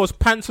 Hey, hand. Mane was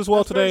pants as well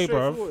That's very today,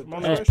 bro. straightforward.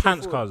 Mane That's was very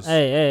pants, straightforward. cuz.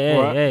 Hey,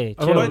 Alright. hey,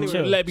 I don't know,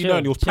 chill, let me chill,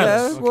 know he was chill.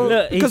 pants. Yeah, well,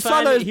 Look, he because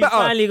Salah is he better.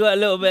 finally got a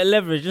little bit of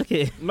leverage. Look at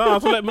it. No,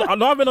 I've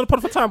been on the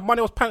pod for time. Mane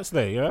was pants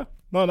today, yeah?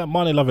 No, that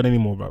Mane loving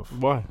anymore, bro.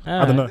 Why?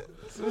 I don't know.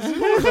 I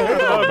don't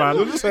know, man.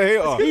 You're just a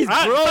hater. He's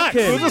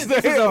broken. just a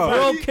hater.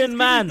 Broken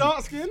man.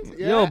 Dark skinned.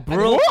 Yeah. You're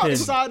broken.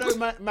 Sado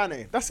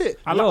Mane. That's it.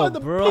 You're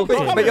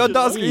broken. But you're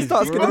dark skin. He's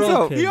dark skin broken.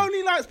 himself. He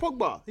only likes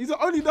Pogba. He's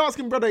the only dark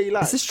skinned brother he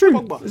likes. Is this true?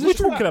 Pogba. Is this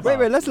true? talking about?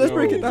 Wait, let's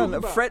break it down.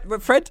 What are you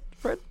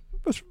Fred.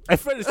 Hey,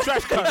 Fred is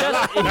trash, cuz.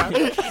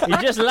 You're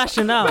just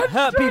lashing out.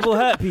 Hurt people.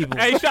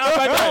 Hey, shout out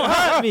Van Don't Dijk.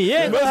 hurt me. You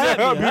ain't gonna hurt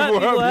me. Hurt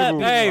people.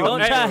 Hey, Don't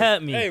hey, try to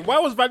hurt me. Hey, why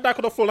was Van Dijk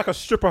on the floor like a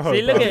stripper hoe?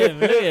 See, look at him.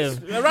 Look at him.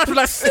 Rashford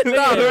like sit down.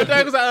 at him. Van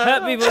Dijk was like,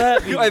 Hurt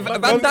people. Hey,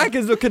 Van Dijk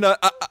is looking at.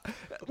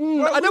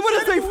 I don't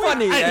want to say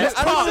funny, yeah.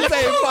 I don't want to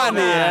say funny,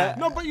 yeah.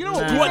 No, but you know Nah.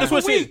 what? Do you want this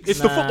one? See, it's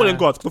the footballing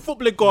gods. The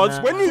footballing gods.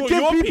 Nah. When you saw give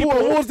your people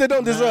awards they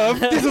don't deserve,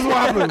 this is what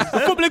happens. the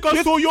footballing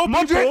gods saw your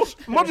people.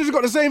 Modric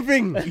got the same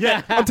thing.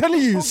 Yeah. I'm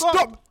telling you,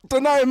 stop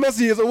denying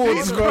Messi his awards.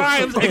 His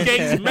crimes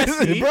against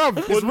Messi Bruv,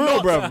 it's will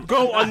real, not bruv.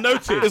 go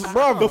unnoticed. It's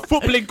bruv. The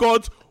footballing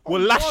gods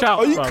will lash out.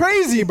 Are you bruv.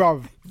 crazy,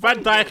 bruv?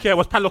 Van Dijk here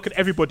was padlocking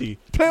everybody.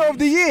 Player of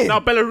the year.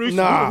 Now Belarus,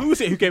 Nah. who was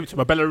it who gave it to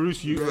him?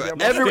 Belarus, you.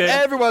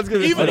 Everyone's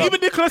gonna Even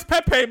Nicolas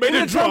Pepe made In a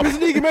the drop. Champions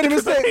League, he made a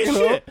mistake. You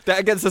know? that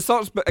against the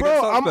Salzburg. Bro,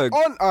 I'm Salzburg.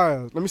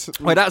 on. Let me see.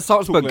 Wait, that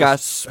Salzburg Talk guy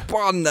less.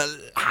 spun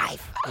the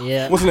life.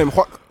 Yeah. What's his name?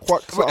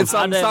 It's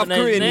I don't South even know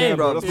his Korean name, name,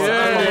 bro. That's my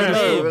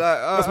brother.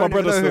 That's my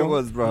brother Who still. it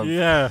was, bro.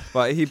 Yeah.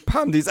 But he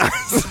pammed his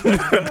ass.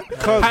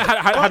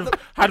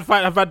 Had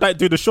Van Dijk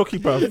do the shocky,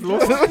 bro.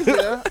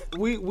 Yeah,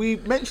 we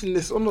mentioned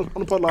this on the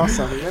pod last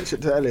time. We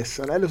mentioned it to Ellis,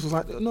 and Ellis was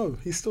like, "No,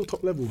 he's still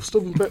top level,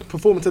 still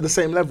performing to the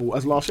same level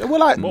as last year." And we're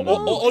like,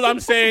 All I'm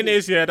saying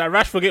is, yeah, that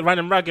Rashford ran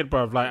him ragged,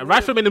 bro. Like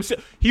Rashford made him sit.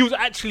 He was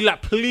actually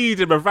like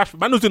pleading with Rashford.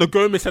 Man was doing a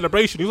Gomez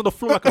celebration. He was on the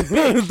floor like a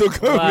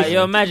bitch. Wow,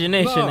 your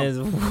imagination is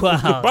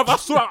wow. Bro, I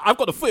saw. I've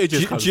got the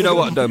footage. Do you know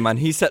what though, man?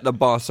 He set the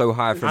bar so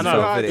high for I know.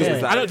 himself. It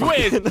is Yeah. I know. Do you know what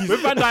it is?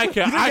 With Van Dijk, He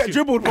didn't get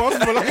dribbled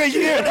past for like a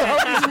year.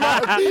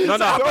 no.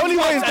 The only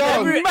way is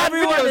down.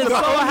 Everyone is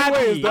so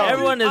happy. down.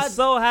 Everyone is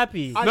so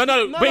happy. No,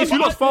 but it's your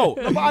lot's fault.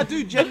 No, but I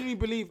do genuinely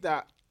believe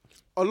that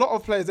a lot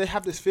of players, they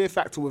have this fear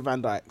factor with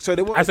Van Dijk, so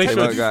they won't As they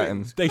attempt should. to do They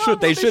things. They No, should.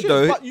 but They should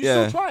though, But you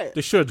yeah. still try it.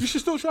 They should. You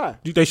should still try.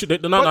 They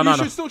should. No. But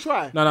you should still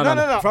try.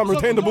 No. Fam,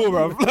 retain the ball,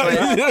 bro.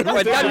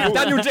 Wait,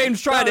 Daniel James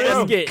tried it.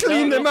 Risk it.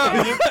 Cleaned him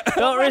out.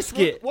 Don't risk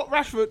it. What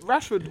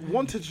Rashford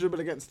wanted to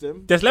dribble against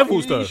him. There's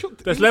levels He though. shook-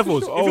 There's he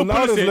levels. shook- If you're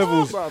now there's Pulisic,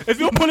 levels. if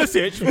you're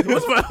Pulisic,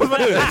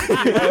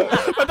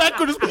 Van Dijk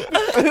could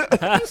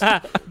just.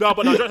 No,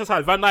 but no, jokes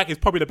aside, Van Dijk is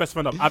probably the best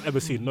defender I've ever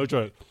seen. No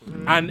joke,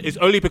 and it's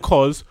only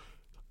because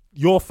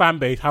your fan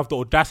base have the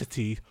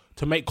audacity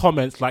to make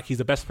comments like he's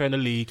the best player in the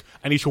league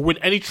and he should win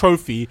any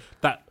trophy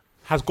that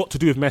has got to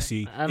do with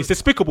Messi. It's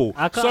despicable.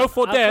 I can't- So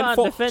for I them,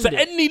 can't defend it.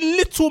 any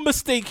little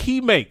mistake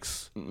he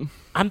makes,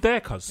 I'm there,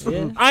 cuz.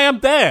 Yeah. I am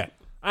there.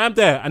 And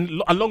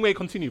a long way to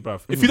continue,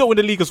 bruv. If you don't win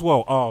the league as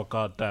well, oh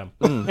god damn.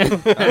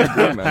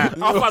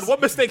 I'll find one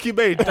mistake he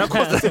made. That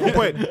cost a single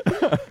point.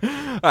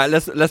 All right,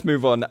 let's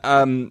move on.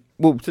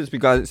 Well, since you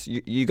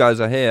guys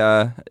are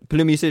here,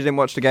 Palumi said you didn't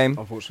watch the game,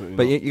 Unfortunately,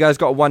 but you guys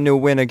got a 1-0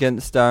 win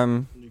against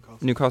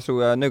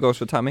Newcastle. No goals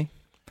for Tammy,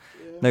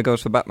 no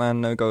goals for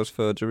Batman, no goals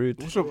for Giroud.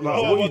 what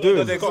are you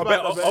doing? They got a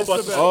bet.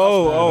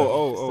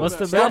 Oh. What's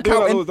the Stop bet? doing that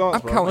counting. little dance,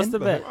 I'm bro. counting. What's the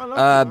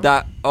bet?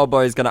 That Obo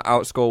is gonna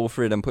outscore all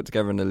three of them put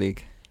together in the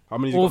league. How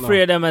many? All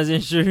three of them, as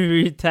in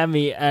Giroud,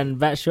 Tammy, and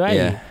Batshuayi.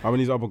 Yeah, How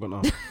many's Alba got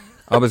now?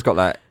 Obo's got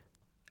like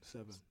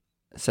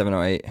 7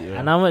 or 8.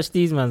 And how much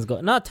these man's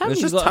got? No, Tammy's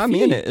It's just got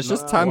Tammy a in few. it. It's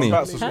just Tammy.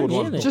 Bats have Tammy,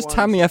 scored one. innit? It's just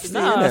Tammy FC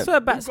No, I in swear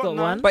it. Bat's got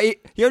one. But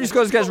he only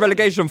scores against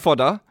relegation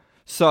fodder.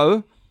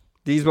 So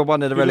these were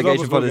one of the Who does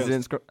relegation Obo score fodders. He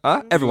didn't score.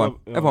 Everyone,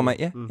 Yeah. everyone, mate.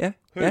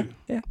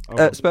 Yeah.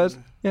 Oh. Spurs.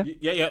 Yeah.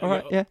 Yeah. All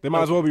right. Yeah. They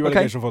might as well be Okay.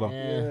 relegation for them.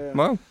 Yeah.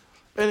 Well,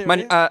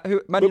 Anyway.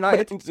 Man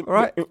United. All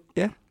right.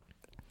 Yeah.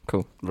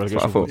 Cool. That's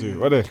what I thought.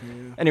 Right.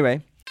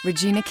 Anyway.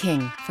 Regina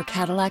King for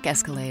Cadillac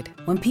Escalade.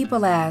 When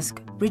people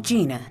ask,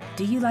 Regina,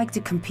 do you like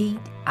to compete?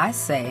 I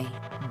say,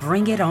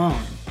 bring it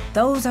on.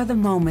 Those are the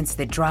moments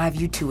that drive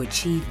you to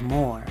achieve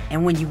more.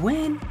 And when you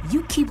win,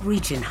 you keep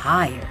reaching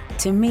higher.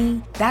 To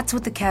me, that's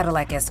what the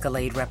Cadillac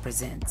Escalade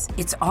represents.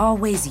 It's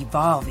always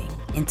evolving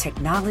in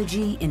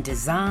technology, in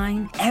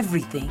design,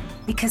 everything.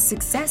 Because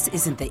success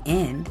isn't the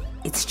end,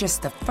 it's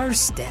just the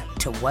first step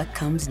to what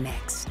comes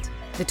next.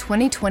 The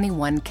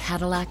 2021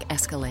 Cadillac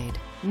Escalade.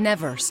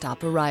 Never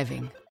stop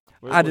arriving.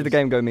 How did the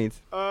game go, Meads?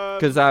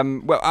 Because I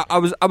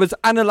was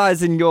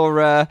analysing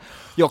your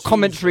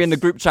commentary in the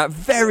group chat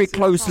very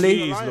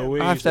closely.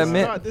 I have to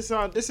admit. This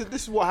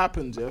is what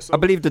happens. Yeah. So I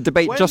believe the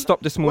debate just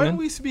stopped this morning. When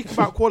we speak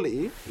about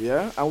quality,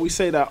 yeah, and we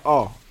say that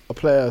a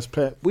player's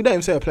player, we don't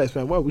even say a player's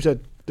playing well. We said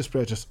this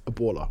player's just a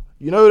baller.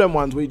 You know them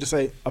ones where you just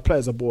say a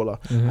player's a baller,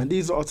 and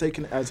these are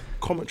taken as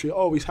commentary.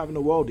 Oh, he's having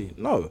a worldie.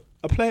 No,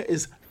 a player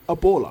is a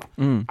baller,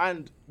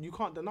 and you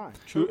can't deny.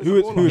 Who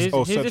is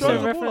No,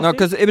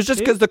 because it was just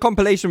because the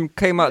compilation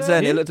came out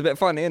then. It looked a bit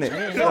funny, innit?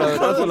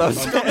 That's all I was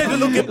saying.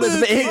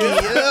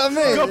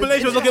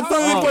 Compilation was looking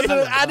booky.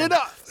 Add it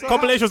up.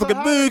 Compilation was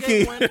looking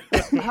booky.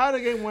 How the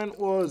game went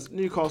was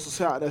Newcastle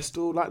sat out there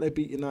still like they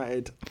beat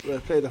United. They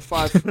played a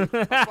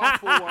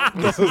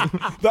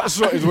 5-4-1. That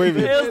shot is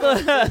waving. Who's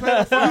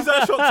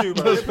that shot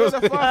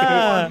to,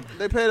 man?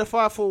 They played a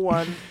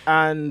 5-4-1,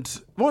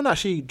 and more than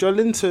actually, Joe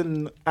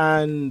Linton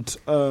and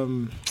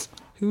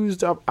who's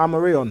the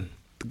Amarion?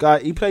 The guy,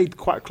 he played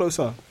quite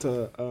closer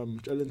to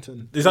Joe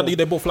Linton. Is that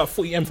they bought for like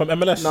 40M from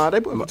MLS? Nah, they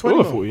bought for 20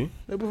 mil. 40?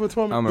 They bought for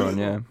 20 mil. Amaron,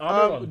 yeah.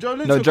 Joe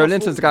Linton No, Joe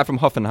Linton's the guy from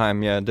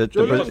Hoffenheim, yeah.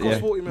 Joe Linton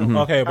cost 40 mil.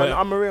 Okay, but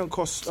and Amarion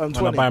cost 20.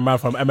 I buy a man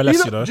from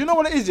MLS, you know. Do you know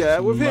what it is, yeah?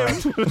 With him,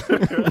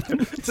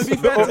 to be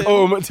fair to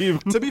him, team.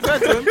 to be fair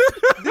to him,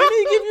 didn't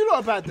he give you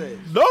lot a bad day?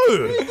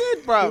 No. He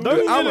did, bro. No, he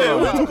didn't. What are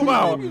you talking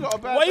about?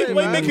 Why you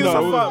making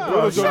yourself up,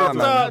 bro? Shut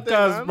up,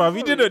 cuz, bro.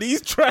 He didn't.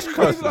 He's trash,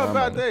 cuz.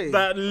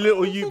 That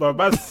little you, bro.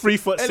 Man's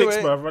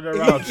 3'6", bro, running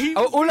around.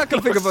 All I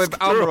can think of with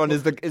Almiron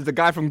is the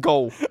guy from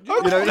Goal.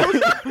 You know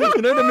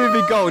the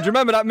movie Goal. Do you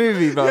remember that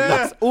movie, bro?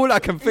 That's all I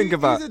can think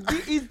about.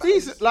 He's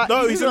decent. Like,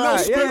 No, he's a little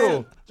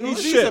squirrel. He's He's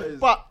decent, shit.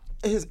 but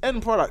his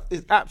end product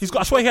is absolutely.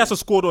 I swear he hasn't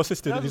scored or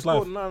assisted in his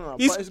life. No,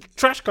 He's but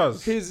trash,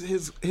 cuz.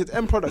 his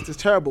end product is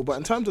terrible. But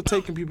in terms of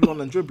taking people on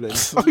and dribbling,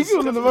 Are you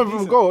on the moment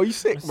from goal? Are you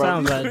sick,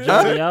 man? Sounds like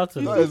Johnny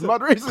Alton. That is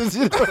mad racist,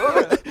 you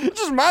know. It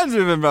just reminds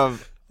me of him, bro.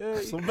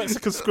 Some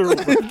Mexican squirrel.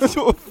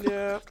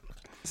 yeah.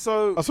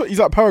 So I swear he's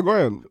like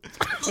Paraguayan.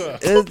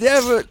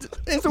 Yeah, but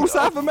it's all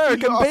South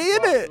American,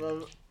 isn't it?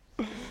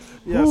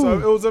 yeah, so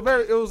it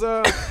was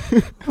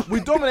we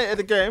dominated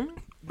the game.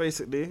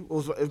 Basically, it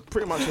was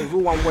pretty much it was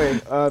all one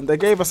way. They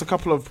gave us a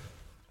couple of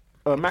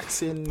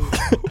Maxin.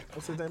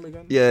 What's his name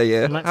again?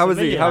 Yeah. How was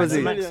he? Yeah.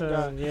 He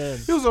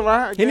was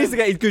alright. He needs to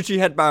get his Gucci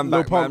headband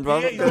back, man,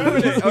 bro. He's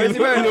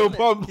wearing a little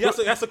pump. He has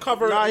to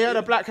cover it. Nah, he had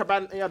a black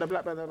band. He had a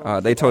black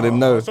band. They told him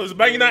no. So it's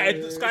Man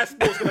United. Sky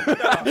Sports gonna put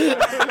that up.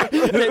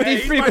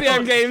 These 3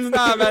 p.m. games,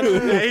 nah, man.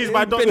 Yeah, he's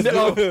my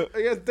doctor.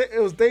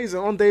 It was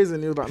Dazen on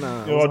Dazen. He was like,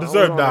 nah. Yo,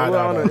 deserved that.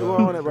 We're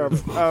on it, bro.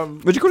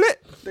 What'd you call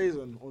it?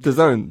 Dazen. The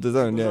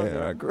Zone.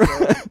 Yeah.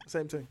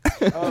 Same thing.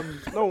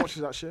 No one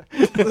watches that shit.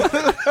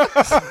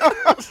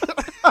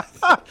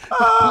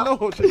 No one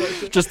watches that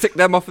shit. Just tick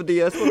them off of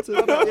the sponsors.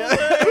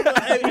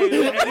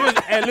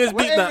 Hey, Lewis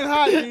beat that.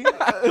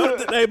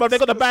 Hey, but they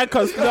got the bad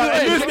cuz. Do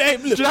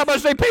you know how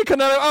much they pay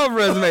Canelo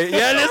Alvarez, mate?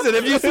 Yeah, listen,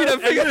 if you see them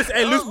figures.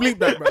 Hey, Lewis bleep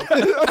that, bro.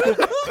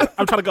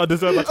 I'm trying to get a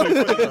deserve by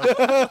 2020, bro.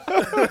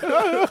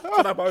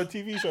 Trying to have my own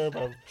TV show,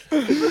 bro.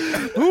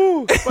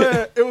 But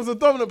yeah, it was a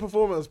dominant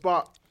performance,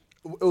 but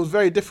it was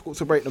very difficult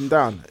to break them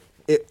down.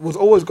 It was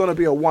always going to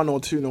be a 1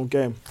 or 2-0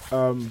 game.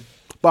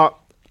 But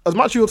as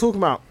much as you were talking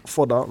about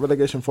fodder,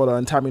 relegation fodder,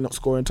 and Tammy not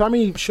scoring,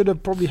 Tammy should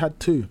have probably had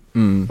 2.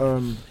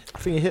 I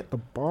think he hit the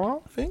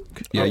bar, I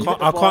think. Yeah,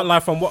 I can't lie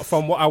from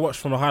what I watched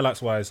from the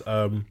highlights wise.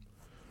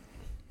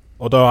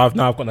 Although I've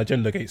got an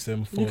agenda against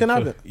him. You can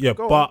have it. Yeah,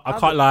 Go but on, I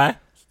can't lie.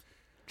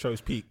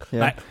 Cho's peak.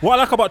 Yeah. Like what I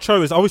like about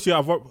Cho is obviously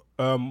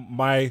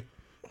my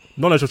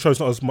knowledge of Cho's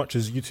not as much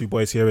as you two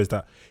boys here is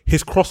that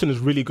his crossing is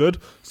really good.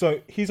 So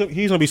he's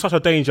gonna be such a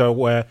danger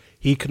where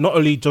he can not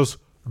only just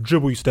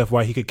dribble you Steph,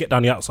 where he could get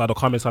down the outside or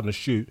come inside and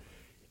shoot.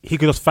 He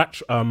could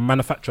just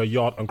manufacture a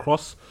yard and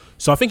cross.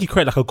 So I think he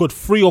created like a good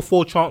 3 or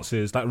 4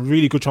 chances, like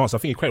really good chances. I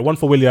think he created one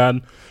for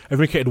Willian,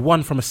 and he created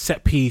one from a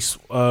set piece,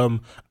 and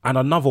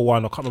another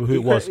one. I can't remember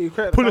who it was.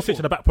 Pulisic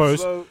to the back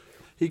post. So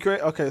he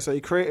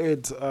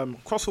created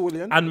cross for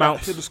Willian and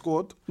Mount should have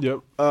scored.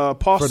 Yep.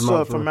 Pass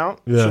for Mount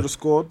should have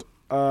scored.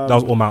 That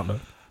was all Mount though.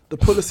 The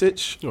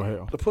Pulisic, all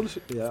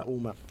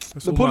Mount.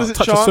 The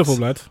Pulisic chance,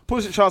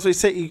 Pulisic chance. Where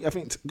he I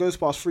think goes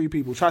past 3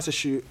 people, tries to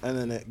shoot, and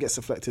then it gets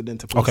deflected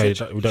into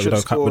Pulisic. Okay, we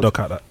don't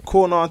count that.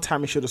 Corner,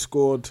 Tammy should have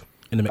scored.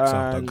 In the mixer,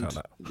 And don't count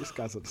that. This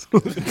guy's That's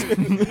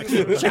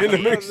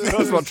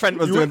what Trent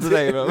was doing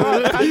today,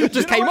 bro.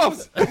 Just came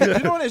off. You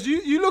know what it is?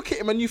 You look at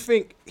him and you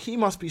think he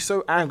must be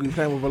so angry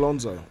playing with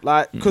Alonso.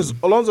 Like, because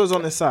Alonso's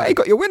on his side. Hey,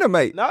 got your winner,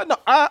 mate. No,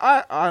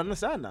 I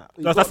understand that.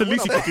 That's the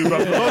least he could do, bro.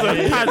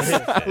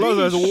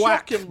 Alonso's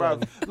whacking, bro.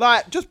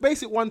 Like, just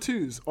basic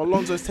 1-2s.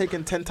 Alonso's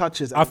taking 10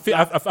 touches. I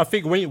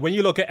think when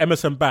you look at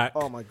Emerson back,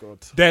 oh my god,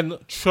 then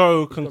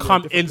Cho can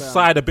come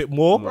inside a bit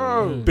more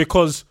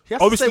because he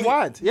has obviously to stay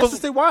wide. He has to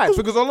stay wide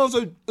because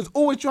Alonso is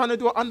always trying to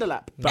do an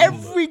underlap.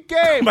 Every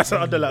game. That's an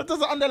underlap.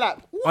 Does an underlap.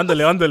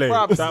 Underlay.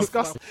 Bruh, that's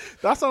disgusting.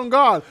 That's on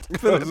guard.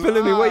 Believe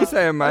what are you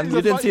saying, man? You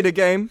didn't see the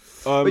game,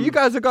 but you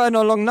guys are going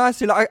along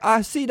nicely. Like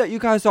I see that you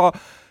guys are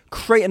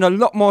creating a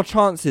lot more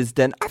chances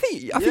than I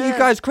think you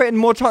guys creating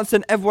more chances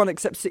than everyone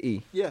except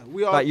City. Yeah,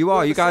 we are. Like you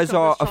are. You guys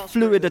are a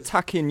fluid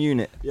attacking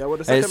unit. Yeah, we're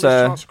the second best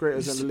chance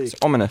creators in the league.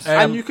 It's ominous.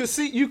 And you can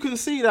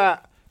see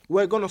that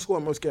we're gonna score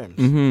in most games.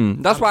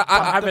 That's why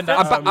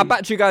I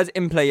backed you guys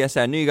in play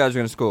yesterday. I knew you guys were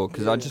gonna score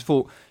because I just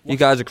thought you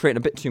guys are creating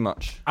a bit too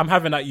much. I'm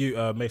having that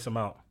Mason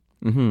Mount.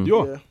 You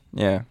are.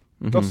 Yeah.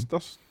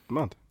 That's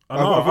mad.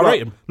 I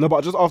rate him. No,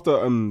 but just after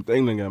the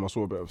England game, I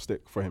saw a bit of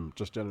stick for him,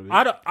 just generally.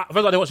 First I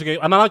didn't watch the game,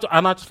 and I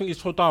just think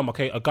it's so dumb.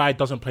 Okay, a guy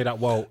doesn't play that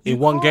well in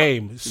one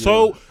game.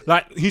 So,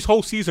 like, his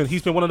whole season,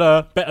 he's been one of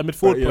the better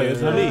midfield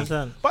players in the league.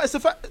 But it's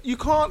the fact you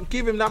can't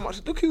give him that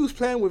much. Look who's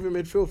playing with him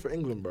midfield for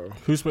England, bro.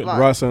 Who's playing? Like,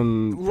 Rice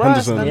and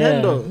Henderson.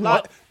 Hendo.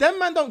 Like, them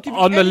man don't give you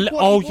any we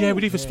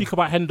didn't even speak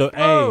about Hendo.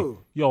 Hey,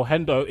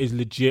 Hendo is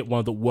legit one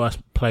of the worst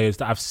players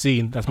that I've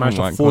seen that's managed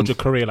to forge a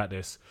career like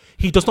this.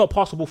 He does not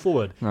pass the ball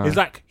forward. No. It's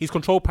like his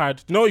control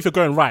pad. You know, if you're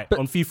going right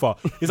on FIFA,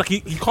 it's like he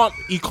can't.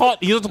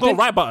 He doesn't go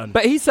right button.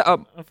 But he set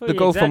up the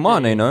goal for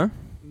Mane, no?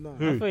 No.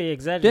 I thought he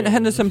exaggerated. Didn't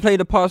Henderson play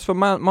the pass for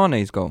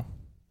Mane's goal?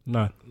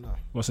 No.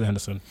 What's it,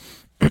 Henderson?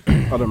 I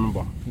don't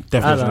remember.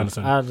 Definitely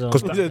Henderson.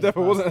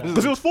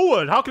 Because it was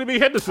forward. How can it be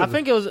Henderson? I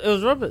think it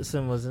was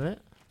Robertson, wasn't it?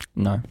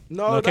 No.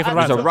 No, it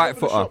was a right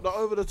footer.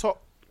 Over the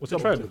top. What's it,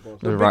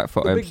 Trent? The right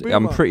foot.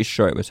 I'm pretty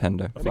sure it was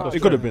Hendo.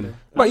 It could have been.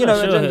 But you know,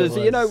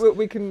 agendas.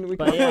 We can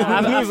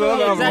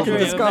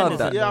discard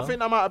that. Yeah, I think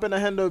that might have been a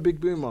Hendo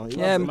big boomer.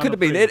 Yeah, it could have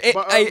been.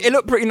 It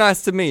looked pretty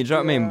nice to me. Do you know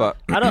what I mean? But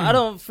I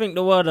don't think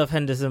the world of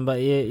Henderson.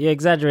 But you're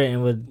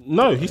exaggerating with.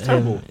 No, he's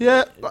terrible.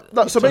 Yeah.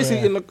 So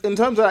basically, in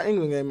terms of that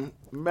England game,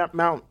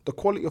 Mount, the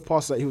quality of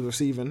passes that he was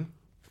receiving,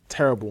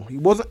 terrible. He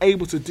wasn't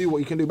able to do what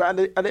he can do. But at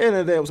the end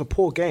of the day, it was a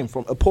poor game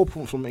from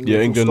England. Yeah,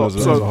 England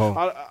as a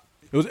whole.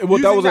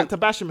 That wasn't to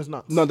bash him as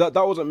nuts. No, that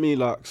wasn't me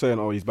like saying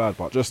he's bad,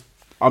 but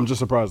I'm just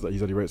surprised that he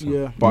said he rates him.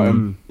 Yeah. But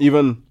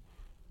even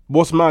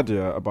what's mad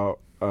about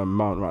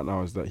Mount right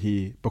now is that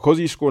because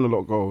he's scoring a lot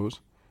of goals,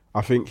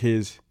 I think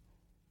his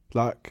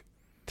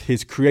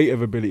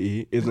creative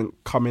ability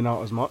isn't coming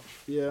out as much.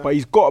 Yeah. But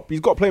he's got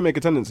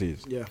playmaker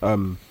tendencies. Yeah.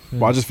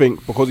 But I just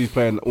think because he's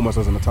playing almost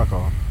as an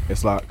attacker,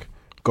 it's like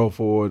go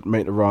forward,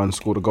 make the run,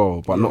 score the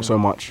goal, but not so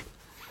much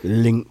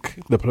link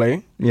the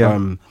play.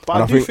 Yeah.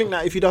 But I do think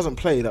that if he doesn't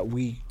play, that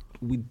we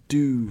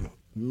do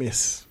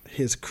miss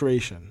his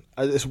creation.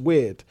 It's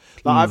weird.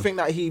 Like I think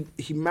that he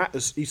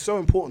matters. He's so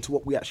important to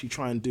what we actually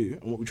try and do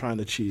and what we try and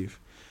achieve.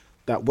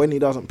 That when he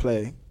doesn't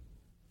play,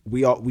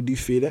 we do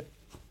feel it.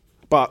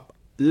 But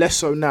less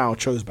so now.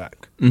 Cho's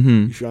back.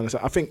 If you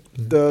understand, I think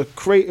the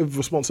creative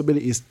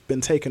responsibility has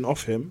been taken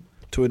off him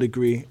to a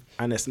degree,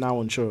 and it's now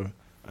on Cho.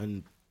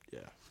 And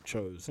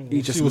chose.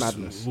 He's just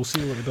madness. We'll see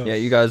what he does. Yeah,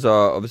 you guys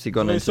are obviously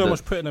gone into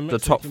the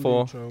top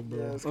four.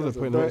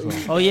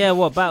 Oh yeah,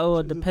 what Battle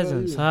of the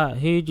Peasants?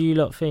 Who do you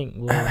lot think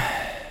will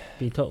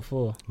be top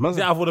four? Is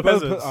it out of the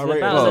Peasants?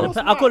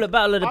 I call it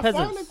Battle of the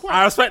Peasants.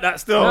 I respect that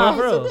still. Nah,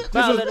 bro.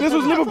 This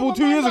was Liverpool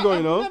 2 years ago,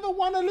 you know. Never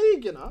won a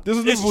league, you know. This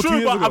is It's Liverpool 2 true,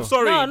 years but ago. I'm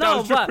sorry. That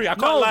was trickery. I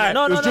can't lie.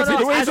 No. Wait,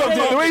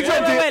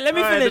 let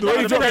me finish.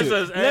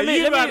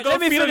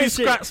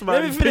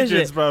 Let me finish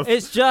it.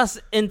 It's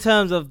just in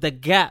terms of the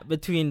gap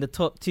between the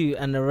top two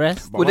and the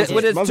rest.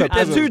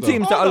 There's two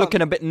teams that are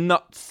looking a bit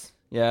nuts.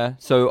 Yeah,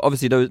 so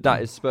obviously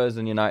that is Spurs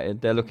and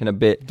United. They're looking a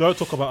bit. Don't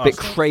talk about bit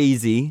us.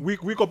 Crazy. We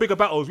got bigger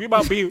battles. We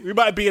might be in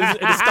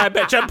the Sky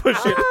Bet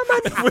Championship.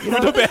 We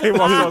don't bet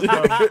anyone else,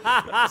 bro.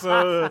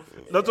 So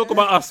don't talk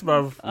about us,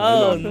 bro.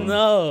 Oh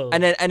no.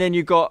 And then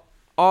you got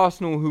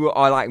Arsenal, who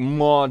are like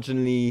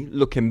marginally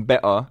looking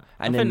better,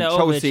 and then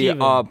Chelsea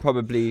are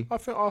probably. I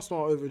think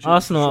Arsenal are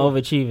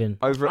overachieving.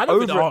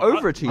 Overachieving.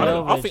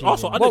 Overachieving. I think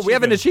Arsenal. What, we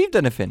haven't achieved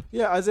anything?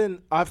 Yeah, as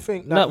in I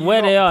think that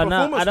where they are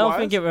now. I don't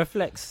think it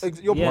reflects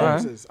your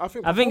performances. I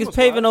think it's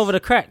paving over the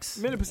cracks.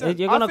 100%.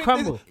 You're gonna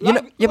crumble.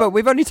 But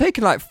we've only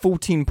taken like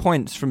 14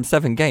 points from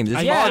 7 games.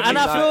 And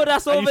I feel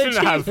that's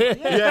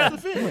overachieving. Yeah,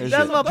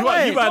 that's my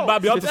point. You might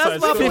be onto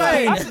something.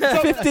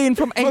 15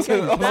 from 8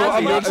 games.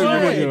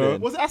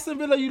 Was it Aston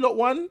Villa you lot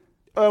won?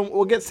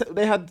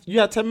 You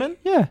had 10 men?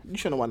 Yeah. You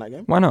shouldn't have won that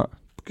game. Why not?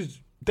 Because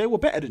They were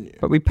better than you.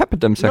 But we peppered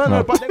them second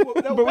half. But they were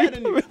better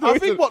than you. I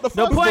think what the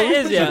first point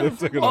is, the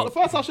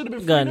first half should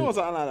have been 3-0 or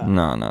something like that.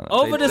 No.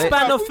 Over the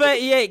span of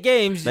 38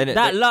 games,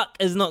 that luck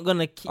is not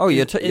gonna keep. Oh,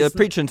 you're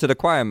preaching to the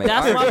choir, mate.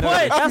 That's my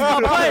point.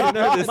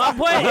 My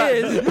point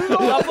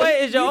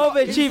is you're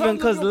overachieving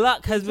because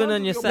luck has been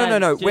on your side.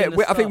 No.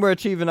 I think we're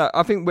achieving.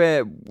 I think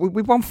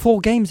we won 4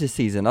 games this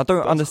season. I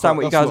don't understand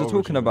what you guys are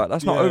talking about.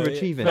 That's not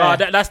overachieving. No,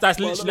 that's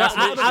literally.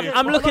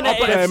 I'm looking at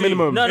it.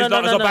 minimum. No.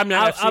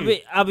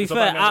 I'll be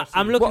fair.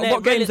 I'm looking at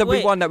what games have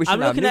we won that we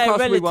shouldn't have?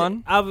 Newcastle we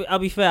won. I'll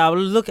be fair. I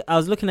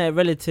was looking at it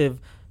relative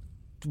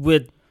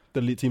with The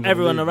elite teams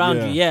everyone of the league,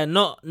 around you. Yeah,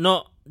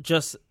 not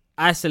just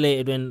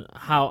isolated in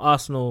how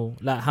Arsenal,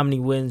 like how many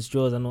wins,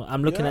 draws, and all.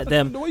 I'm looking at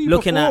them,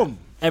 looking at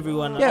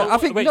everyone. Yeah, I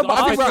think we're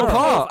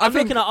apart. I'm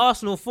looking at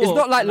Arsenal. It's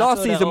not like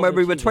last season where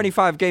we were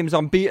 25 games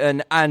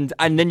unbeaten, and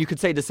then you could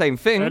say the same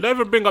thing. Don't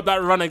even bring up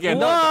that run again.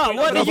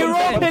 What the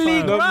Europa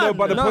League run? No,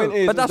 but the point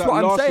is, but that's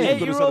what I'm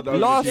saying.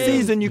 Last season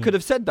season you could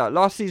have said that.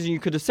 Last season you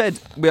could have said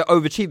we're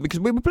overachieved because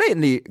we were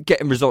blatantly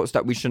getting results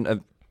that we shouldn't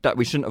have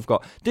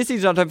got. This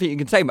season I don't think you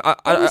can say.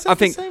 I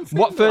think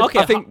Watford. Okay,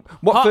 I think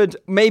Watford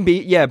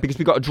maybe because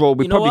we got a draw.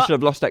 We probably should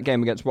have lost that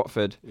game against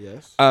Watford.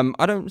 Yes.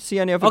 I don't see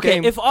any other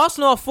game. If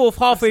Arsenal are fourth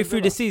halfway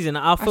through the season,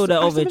 I feel they're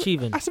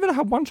overachieving. Aston Villa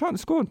had one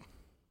chance scored.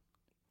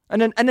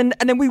 And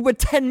then we were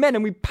 10 men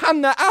and we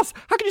panned their ass.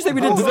 How can you say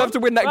we didn't deserve to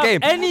win that game?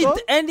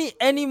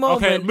 Any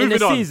moment in the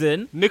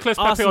season, Nicholas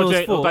Pepe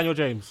or Daniel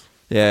James?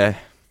 Yeah.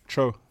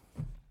 Tro.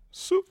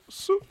 This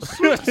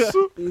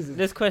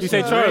question. You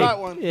say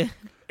Tro? Yeah.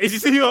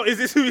 Is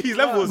this who his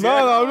levels?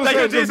 No, I'm just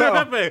saying James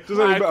better. Pepe.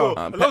 Alright, cool.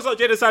 Alongside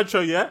Jadon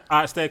Sancho, yeah?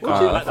 Alright, stay cool.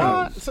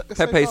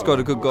 Pepe scored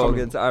a good goal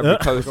against Ivory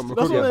Coast.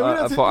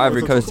 For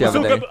Ivory Coast the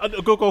other day.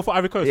 A good goal for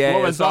Ivory Coast. Yeah,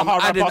 What when so I'm Zaha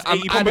ran adding- past I'm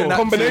 80 adding people?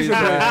 Combination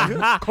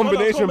play.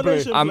 Combination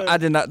play. I'm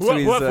adding that to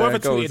his Whoever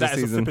goals tweeted this that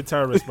is a season. flipping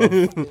terrorist, bro.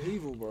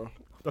 Evil, bro.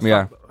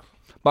 Yeah.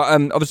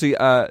 But obviously,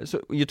 so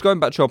you're going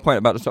back to your point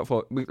about the top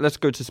 4. Let's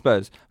go to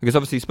Spurs. Because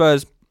obviously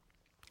Spurs,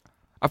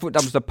 I thought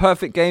that was the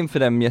perfect game for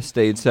them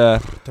yesterday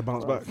to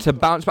bounce back.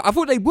 I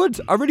thought they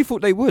would. I really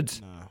thought they would.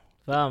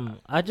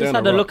 I just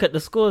had a look at the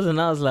scores and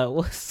I was like,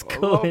 what's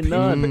going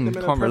on?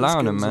 Can't rely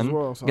on them, man.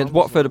 Against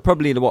Watford,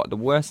 probably the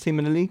worst team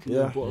in the league.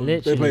 Yeah. Literally.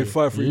 They played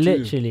 5-3-2.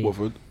 Literally.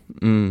 Watford.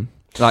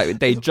 Like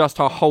they just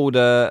held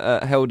a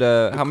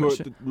how much?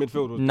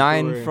 Midfield was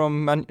 9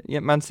 from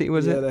Man City,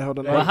 was Yeah, it? they held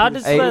on. Well, how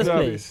did Spurs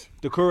play?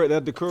 They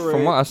had Decore.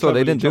 From what I saw,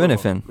 they didn't do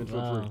anything.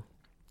 Wow.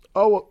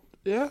 Oh, well,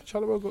 yeah,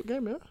 Charleroi got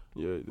game, yeah.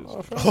 Yeah, it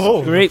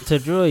is. Great to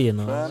draw, you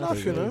know. Fair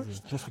enough, you know.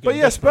 But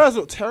yeah, Spurs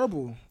look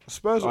terrible.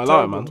 Spurs look I like it,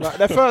 terrible. man. Like,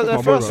 their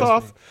first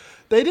half,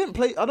 they didn't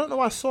play. I don't know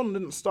why Son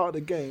didn't start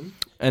the game.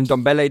 And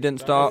Dombele didn't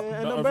start.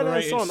 Yeah, and Dombele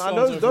and Son. And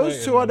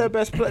those two are their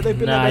best players. They've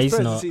been Nah, their he's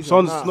best not. players this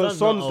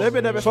season. They've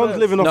been their best Son's players.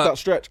 living off No, that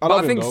stretch. I But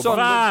love I think him, though. Son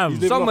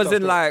living was off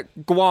in that like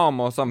Guam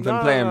or something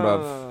playing,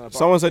 bruv.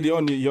 Someone said he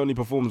only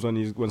performs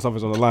when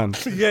something's on the line.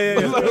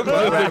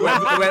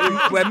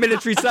 Where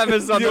military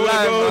service on the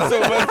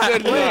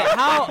line. Wait,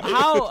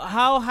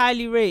 how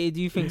highly rated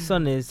do you think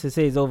Son is to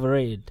say he's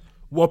overrated?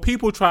 Well,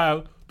 people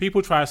try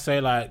to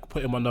say like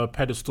put him on the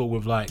pedestal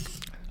with like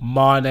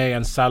Mane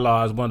and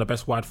Salah as one of the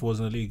best wide forwards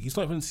in the league. He's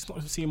not even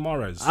seeing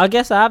Mahrez. I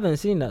guess I haven't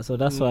seen that, so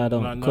that's why I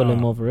don't call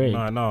him overrated.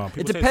 No.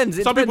 It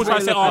depends. Some people try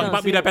to say, how he you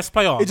might be their best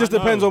player. It just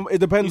depends on. It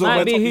depends He on.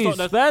 might be he's who's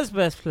not Spurs'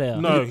 best player.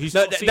 No, he's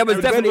No, not there was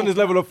Depends definitely on his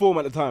level of form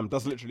at the time.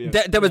 That's literally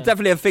it. There was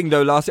definitely a thing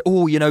though last year.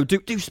 Oh, you know,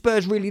 do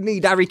Spurs really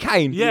need Harry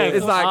Kane? Yeah.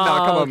 It's like,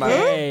 nah, come on, man.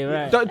 Okay,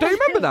 right. Don't you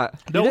remember that?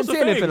 You was didn't a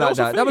see anything thing. like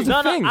that. That was a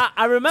No, thing.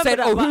 I remember Said,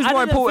 that. oh, but who's I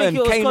more didn't think important, it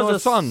was Kane 'cause or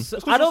of Son?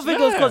 I don't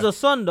think it was because of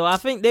Son, though. I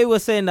think they were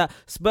saying that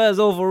Spurs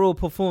overall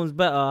performs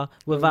better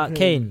without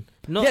Kane.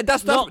 Yeah,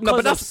 that's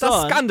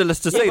scandalous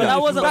to say but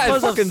that wasn't that is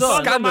because of fucking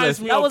Son. scandalous.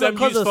 That That was wasn't them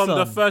because youths of from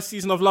the Son. first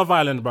season of Love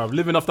Island, bro.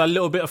 Living off that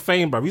little bit of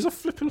fame, bro. He's a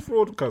flipping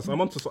fraud, cuz. I'm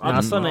onto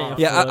Son ain't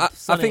a Yeah, fraud. I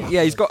Son think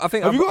ain't he's got. I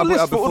think Have you got a I put it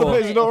list up for all the before.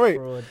 players you don't rate?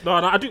 No,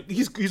 I do.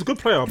 He's a good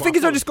player. I think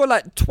he's only scored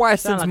like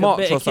twice Sound since like a March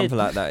bitter or something kid.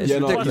 like that. It's Yeah,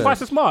 no, ridiculous.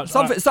 Twice as much.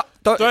 Something.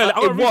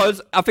 It was.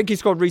 I think he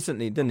scored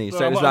recently, didn't he?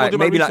 So it was like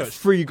maybe like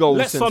 3 goals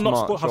Let since Son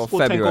not March have or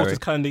scored 10 goals February. this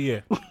calendar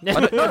year. I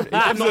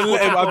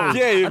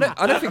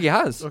don't think he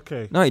has.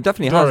 Okay. No, he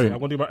definitely Sorry, hasn't. I'm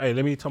gonna do my. Hey,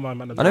 let me tell my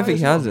man. I don't think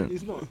he hasn't.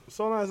 He's not.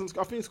 Son hasn't.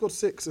 I think he scored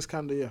 6 this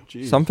calendar year.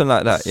 Something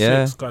like that.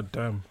 Yeah. God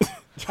damn.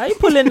 How you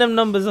pulling them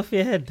numbers off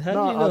your head? How do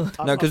you know?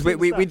 No, because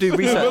we do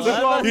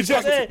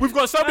research. We've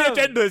got so many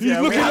agendas.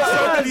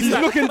 He's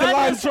looking to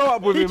line show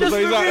up with him. So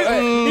he's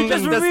like, He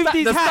just removed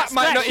these the hats. stat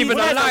might not even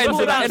align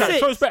to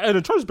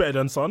that. Troy's better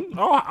than Son.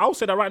 I'll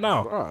say that right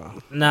now.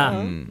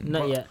 Nah,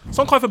 not yet.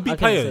 Son can't even beat I can't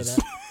say players.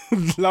 that.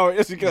 No,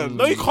 yes, you can.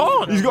 No, you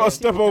can't. He's got to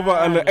step over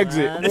and the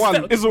exit.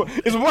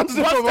 It's one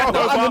step over and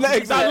then the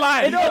exit. That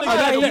line. And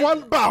then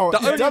one bow. The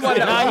only one Nah, he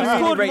that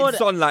scored really more rates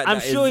Son like I'm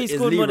that sure he is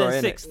scored more than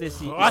Leroy, 6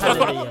 this year.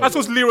 That's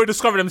what Leroy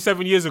discovered him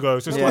 7 years ago.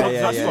 So Yeah.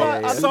 There's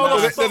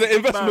an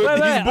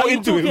investment. He's bought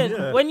into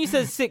him. When you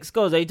said 6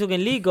 goals, are you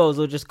talking league goals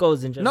or just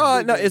goals in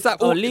general? No, it's that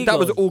Oh, all, league that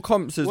was goals. all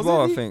comps as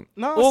well, I think.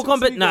 All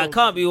Nah, it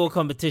can't be all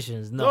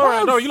competitions. No, All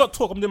right, no, you lot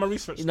talk. I'm doing my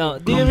research. no,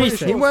 do your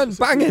research. He weren't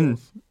banging.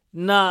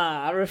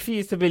 Nah, I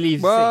refuse to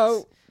believe Well,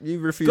 6. you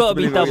refuse Gotta to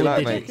be believe what you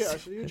double like, digits. mate. Yeah,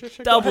 actually, you just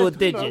check Double it.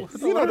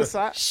 digits. You know the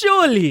site.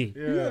 Surely.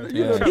 Yeah.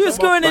 He was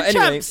scoring in But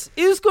anyway, champs.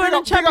 He was scoring in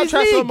Big up Champions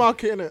transfer League.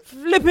 market, innit?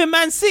 Flipping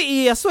Man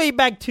City. I swear he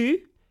bagged 2.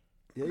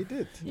 Yeah, he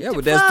did. Yeah,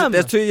 well,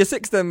 there's 2 of your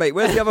 6 then, mate.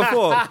 Where's the other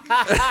 4?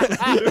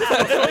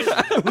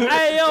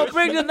 Hey, yo,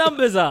 bring the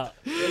numbers up.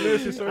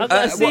 I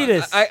gotta see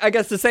this. I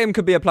guess the same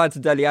could be applied to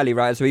Dele Alli,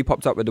 right? So he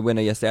popped up with the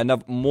winner yesterday.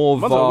 Another more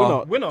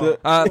VAR. Winner.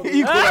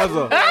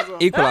 Equalizer.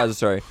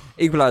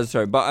 Equalizer,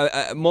 sorry.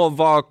 But more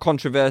VAR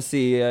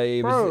controversy.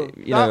 I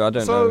don't know.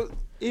 So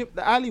if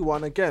the Ali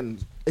one again,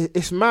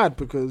 it's mad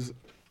because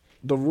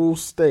the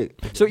rules state.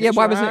 So yeah,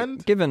 why was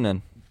hand, it given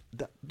then?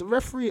 The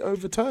referee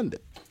overturned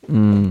it.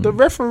 The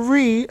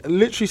referee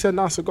literally said,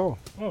 "That's a goal."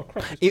 Oh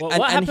crap! What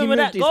And happened he with moved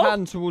that his goal?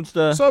 hand towards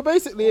the. So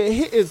basically, it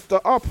hit the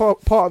upper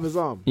part of his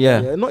arm.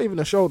 Yeah. Not even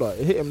the shoulder.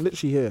 It hit him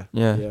literally here.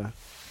 Yeah.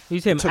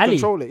 Who's him? To Ali.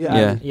 control it. Yeah.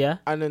 Yeah. Ali. Yeah.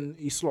 And then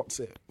he slots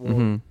it.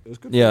 Well, it was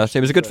good. Yeah, finish, so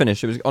it was a good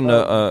finish. It was on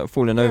the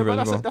falling Yeah, over but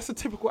as well. that's a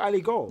typical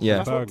Ali goal. Yeah.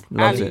 That's what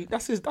Loves Ali. it.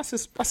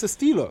 That's a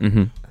stealer.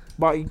 Mhm.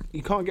 But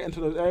he can't get into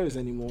those areas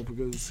anymore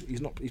because he's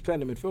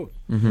playing in midfield.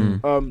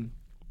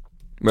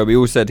 Well, we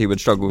all said he would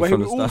struggle But from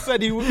we the all start.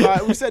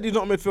 said we said he's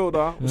not a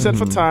midfielder. We said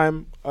for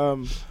time.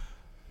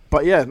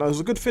 But yeah, no, it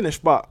was a good finish.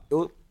 But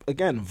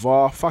again,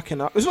 VAR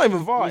fucking up. It's not even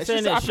VAR. You're It's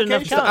saying just it shouldn't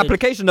have application. counted?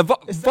 Application. The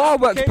It's the VAR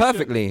works application.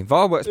 perfectly.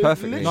 VAR works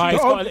perfectly. No, he's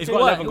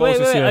got 11 goals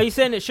this year. Are you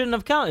saying it shouldn't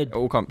have counted?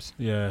 All comps.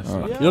 Yeah. So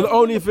Yeah. You know the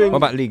only thing. What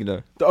about league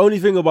though? The only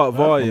thing about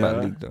VAR, What yeah.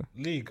 about league though?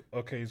 league.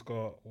 Okay, he's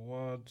got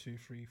 1, 2,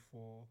 3, 4,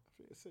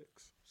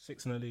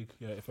 6 in the league.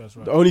 Yeah, if that's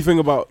right. The only thing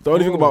about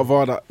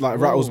VAR that like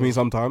rattles me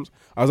sometimes.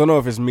 I don't know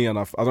if it's me and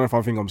I don't know if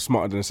I think I'm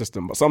smarter than the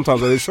system, but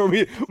sometimes when they show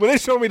me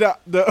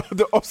that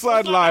the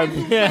offside line,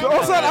 the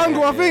offside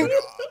angle, I think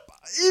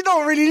you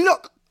don't really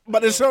look,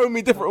 but they're showing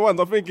me different ones.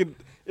 I'm thinking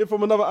if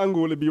from another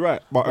angle it'd be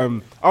right. But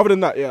other than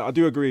that, yeah, I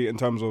do agree in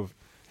terms of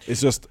it's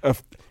just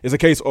it's a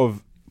case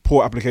of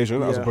poor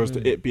application as opposed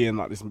to it being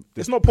like this.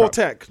 It's not poor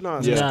crap. tech. No,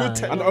 it's just good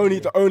tech. And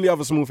the only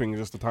other small thing is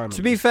just the timing.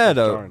 To be fair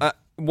though,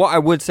 what I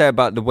would say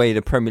about the way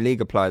the Premier League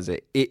applies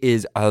it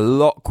is a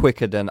lot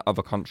quicker than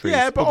other countries.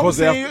 Yeah, but Because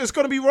obviously it's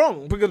going to be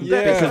wrong because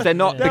because they're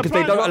not because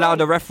they don't allow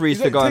the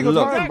referees to go and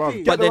look.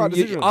 Exactly. But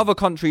then other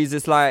countries,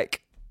 it's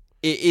like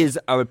it is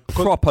a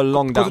proper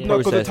long down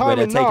because the process where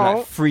they're timing taking now-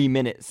 like 3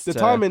 minutes. The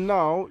timing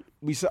now,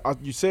 you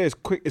say it's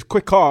quick. It's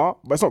quicker,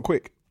 but it's not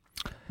quick.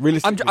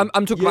 Realistically,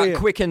 I'm talking about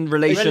quick in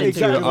relation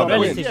Exactly, to other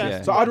relative, things. yeah.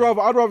 Yeah. So I'd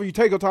rather you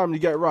take your time and you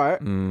get it right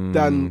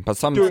than. But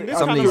some do it-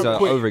 leagues are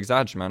quick. over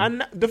exaggerated, man.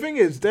 And the thing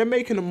is, they're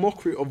making a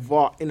mockery of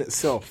VAR in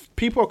itself.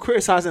 People are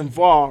criticizing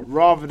VAR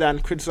rather than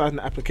criticizing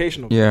the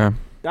application of Yeah. VAR.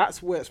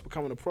 That's where it's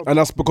becoming a problem. And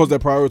that's because they're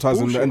prioritizing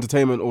Bullshit. the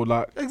entertainment or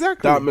like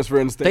Exactly. the atmosphere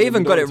and They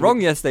even got it wrong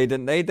yesterday,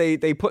 didn't they?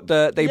 They put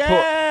but they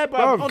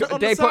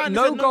put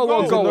no goal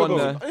on goal on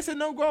the. They said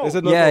no goal. They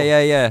said no Yeah,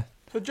 goal. yeah.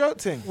 It's a joke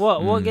thing.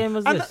 What game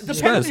was And this? the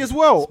penalty as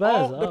well.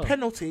 Spurs, The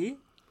penalty.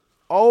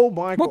 Oh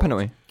my god. What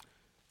penalty?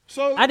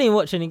 So I didn't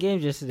watch any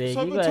games yesterday.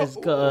 You guys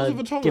gotta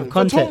give Vertonghen.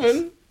 context.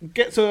 Vertonghen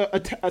gets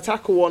a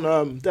tackle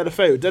on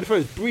Delafeu.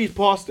 Delafeu's breathed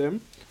past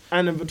him,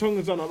 and then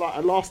Vertonghen's on a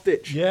last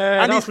ditch.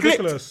 Yeah, and that's he's clipped.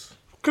 ridiculous.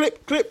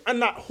 Clip,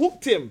 and that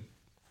hooked him.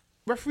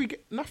 Referee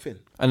get nothing.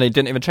 And they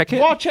didn't even check it.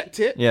 VAR checked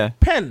it. Yeah.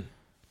 Pen,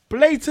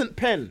 blatant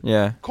pen.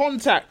 Yeah.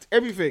 Contact,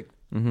 everything.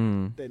 They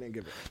didn't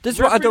give it. This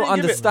is what I Referee don't didn't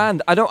give it.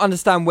 understand. I don't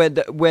understand where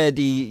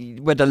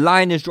the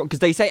line is drawn because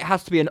they say it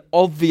has to be an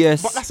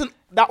obvious. But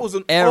that was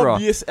an error.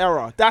 obvious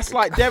error. That's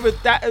like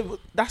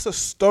that's a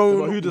stone.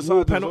 But who wall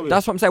decides penalty.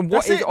 That's what I'm saying. What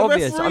That's is it, the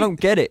obvious? referee- I don't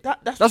get it.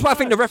 That's That's why I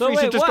think the fine. referee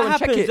should just what go and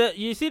check happens? it.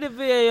 You see the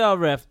VAR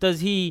ref? Does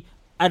he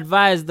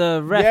advise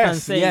the ref and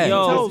Yes, say, yeah.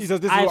 "Yo, He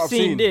says, "This is I've what I've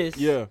seen this,"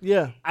 Yeah.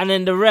 Yeah. and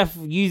then the ref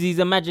uses his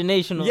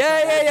imagination? Or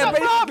Yeah.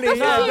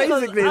 Basically,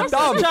 Basically, it's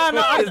dumb.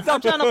 I'm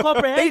trying to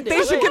comprehend.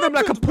 They should give him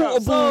like a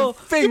portable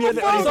thing. in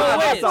it.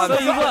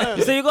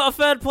 So you got a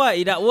third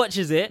party that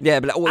watches it, Yeah,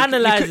 but like, well,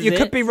 analyzes you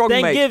could be wrong,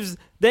 then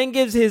mate.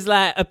 gives his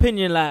like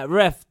opinion, like,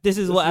 ref, this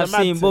is what is I've a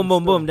mad seen. Boom, thing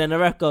boom, still. boom. Then the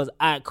ref goes,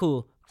 "Alright,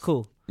 cool."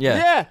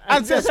 Yeah.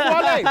 And says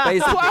Suarez.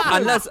 Basically,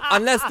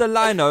 unless the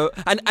lino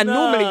and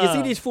normally you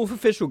see these fourth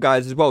official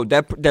guys as well.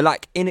 They're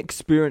like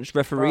inexperienced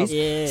referees,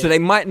 Yeah. so they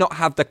might not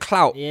have the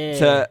clout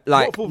to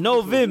like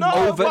No vim.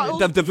 over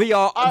the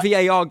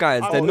VAR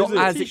guys. They're not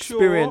as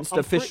experienced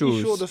officials.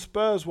 I'm pretty sure the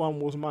Spurs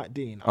one was Mike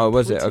Dean. Oh,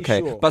 was it? pretty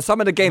Okay, sure. but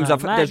some of the games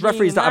there's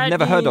referees that I've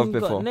never heard of Got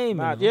a before. name,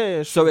 Mad, you know.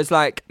 yeah. So it's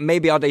like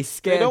maybe are they They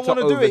scared don't to want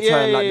to do it.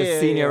 overturn Yeah, like the yeah,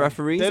 senior yeah.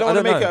 referees? They don't I want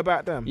to don't make know. it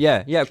about them.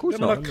 Yeah, of course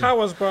They're not. like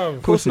cowards, bro.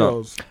 Of course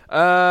not.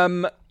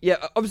 Yeah,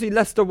 obviously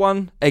Leicester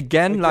won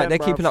again. Like they're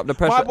bruv. keeping up the My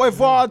pressure. boy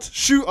Vard,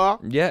 shooter.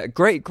 Yeah,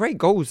 great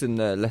goals in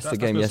the Leicester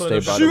game that's yesterday.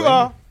 the By the way.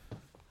 Shooter.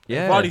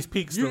 Yeah, Vardy's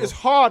peak You still. is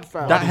hard,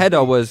 fam. that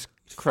header was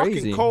fucking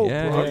crazy. cold,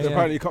 yeah, bro. yeah, yeah.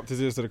 Apparently, he cupped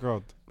his ears to the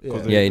crowd.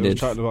 Yeah, he did.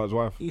 Chatting about his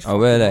wife. He's Oh,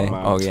 were they?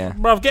 man. Oh, yeah.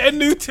 Bruv, get a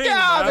new team. Get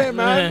out of here,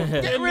 man.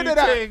 Get Get a rid new of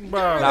that. thing,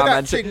 bro. Nah,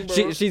 man, thing,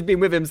 bro. she's been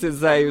with him since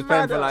he was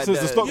playing for like Since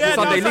the stock- Yeah,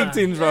 Sunday no, League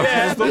teams, bro.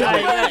 Yeah, You gotta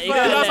let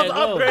that's it an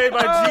go. upgrade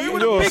by G.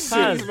 With the big Cuz.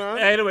 teams, man.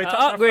 Anyway,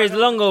 Upgrade's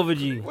long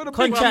overdue.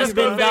 Contract's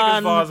been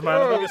done.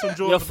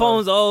 Your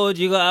phone's old.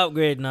 You got to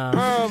upgrade now.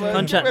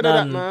 Contract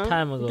done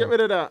time ago. Get rid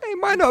of that. It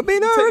might not have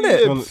been her,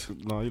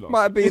 innit? No, you lot.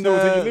 Might have been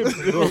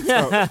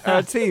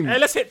her team. Hey,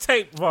 let's hit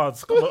tape,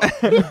 Vaz. Come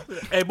on.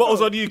 Hey,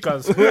 bottles on you,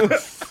 cuz.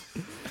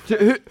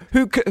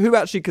 Who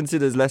actually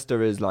considers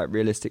Leicester as like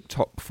realistic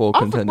top 4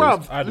 contenders?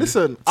 Bruv,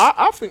 listen,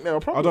 I think they're a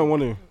problem. I don't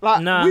want to.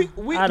 Like, Nah,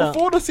 we I don't.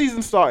 before the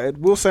season started,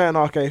 we were saying,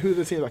 okay, who's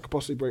the team that could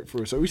possibly break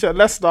through? So we said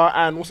Leicester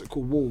and what's it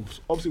called,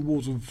 Wolves. Obviously,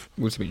 Wolves have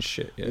Wolves have been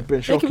shit. Yeah. been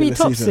They shocking could be this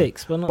top season.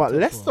 6, but not top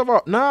Leicester,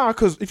 4.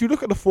 because if you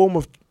look at the form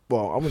of,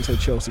 well, I wouldn't say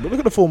Chelsea, but look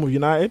at the form of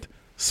United,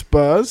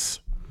 Spurs,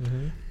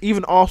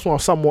 even Arsenal are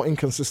somewhat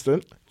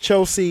inconsistent.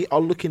 Chelsea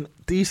are looking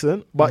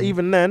decent, but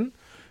even then,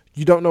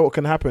 you don't know what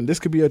can happen. This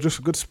could be just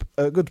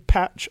a good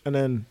patch, and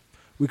then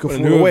we could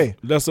fall away.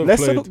 Leicester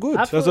Look good.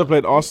 Leicester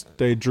played us.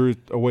 They drew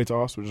away to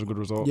us, which is a good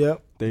result. Yeah,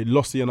 They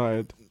lost to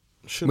United.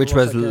 Which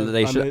was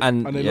they should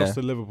and they yeah. lost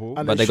to Liverpool.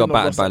 And But they got shouldn't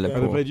have battered by lost that game. And they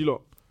Liverpool. played you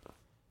lot.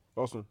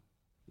 Arsenal.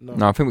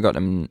 No, I think we got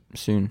them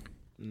soon.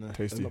 No,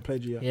 Tasty. they've not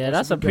played you yet. Yeah,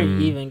 that's a pretty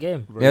even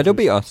game. Yeah, they'll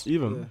beat us.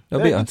 Even. They'll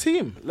They're beat a good us.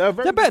 team. They're a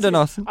very They're good better than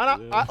team. us. And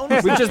I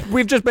honestly,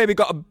 We've just maybe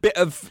got a bit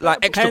of like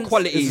extra Hence-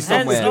 quality hence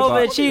somewhere.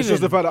 but- It's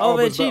just the overachieving. fact that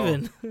Alba's better.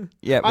 Overachieving.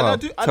 Yeah, And I well,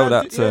 do- and tell I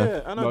that do- to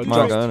yeah, and I do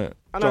Margo, just- innit?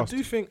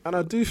 and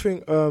I do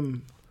think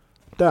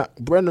that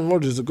Brendan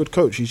Rodgers is a good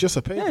coach. He's just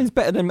a pagan. Yeah, he's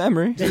better than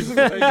Emery. He's a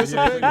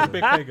pagan.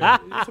 Big pagan.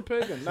 He's a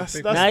pagan. That's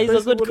Nah, he's a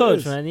basically good what it coach,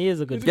 is. man. He is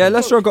a good He's coach. Yeah, good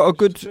Leicester coach. got a He's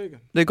good. just pagan.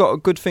 They got a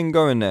good thing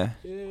going there.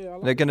 Yeah, I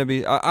like They're gonna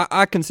be.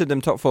 I consider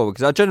them top 4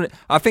 because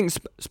I think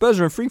Spurs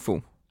are in free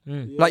fall.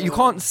 Like you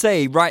can't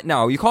say right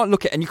now, you can't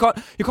look at and you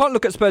can't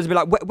look at Spurs and be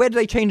like, where do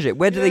they change it?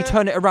 Where do they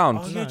turn it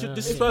around?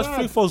 This first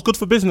free fall is good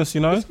for business,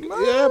 you know.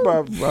 Yeah,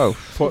 bro. Well,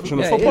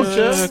 Fortunate. yeah,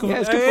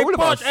 it's good for all of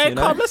us. Hey, you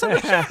know? come, let's have a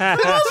chat.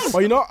 But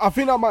you know, I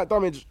think that might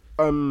damage.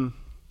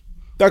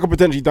 That could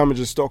potentially damage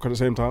his stock at the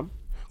same time.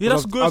 Yeah,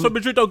 that's good. So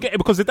Madrid don't get it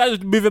because that is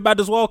moving bad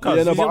as well, cuz.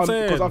 Yeah, no, You see what I'm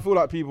but because I saying? feel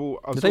like people.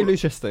 Did they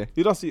lose yesterday?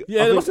 You don't see.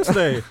 Yeah, what's this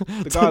day?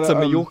 The guy To that,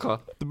 Mallorca.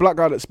 the black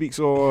guy that speaks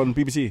on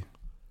BBC.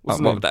 What's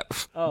his name?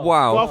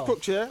 Wow. Garth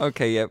Crooks, yeah.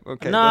 Okay, yeah,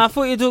 okay. Nah, I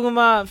thought you were talking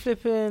about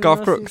flipping Garth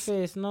what's Crooks. his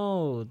face?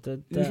 No,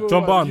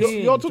 John Barnes.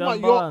 You're talking John about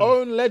your Barnes.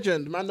 own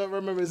legend, man. Don't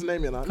remember his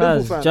name, you know. Liverpool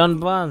Cuz fan. John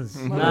Barnes.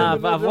 Nah,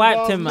 but I've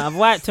wiped him. I've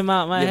wiped him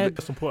out my head.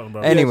 That's important,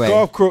 bro. Anyway. Yeah,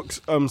 Garth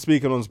Crooks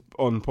speaking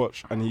on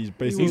Poch, and he's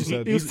basically He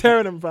said was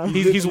tearing him, fam.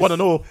 He's one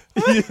and all.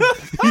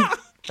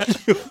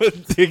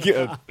 take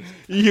it.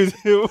 He was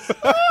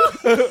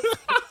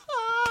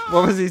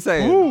What was he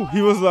saying? Ooh,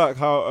 he was like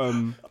how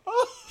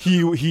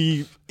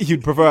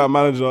he'd prefer a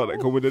manager that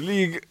can win the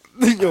league.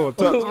 Yo,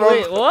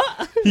 Wait,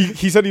 what?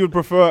 he said he would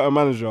prefer a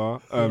manager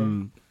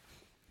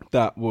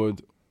that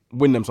would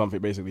win them something.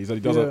 Basically, he said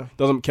he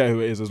doesn't care who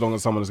it is as long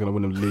as someone is going to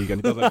win them the league,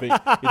 and he doesn't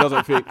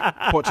think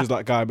Poch is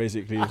that guy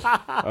basically.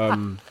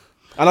 And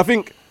I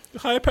think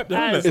Higher Pep than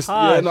That him. is it's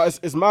harsh.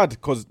 it's mad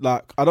because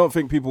like I don't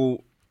think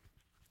people.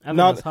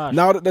 Everyone's harsh.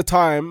 Now that the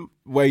time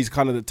where he's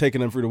kind of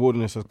taking them through the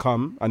wilderness has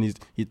come, and he's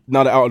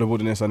now they're out of the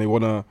wilderness and they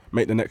want to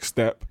make the next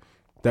step,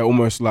 they're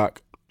almost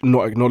like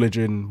not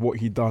acknowledging what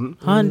he done,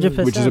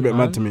 100%, which is a bit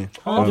man. mad to me.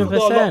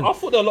 100%. I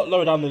thought they're a lot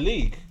lower down the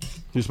league.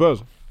 You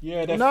Spurs?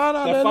 Yeah, they're, No,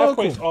 they're they're 5 local.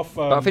 points off.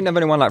 But I think they've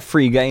only won like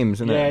 3 games,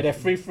 isn't yeah, it? they're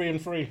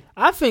 3-3-3.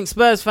 I think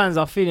Spurs fans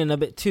are feeling a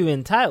bit too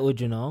entitled,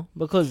 you know,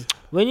 because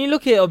when you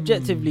look at it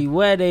objectively,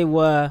 where they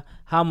were,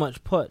 how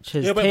much Poch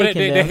has Yeah, but taken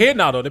they're them. here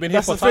now though. They've been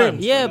That's here for the thing. time.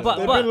 Yeah, They've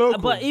been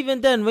local. but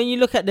even then, when you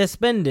look at their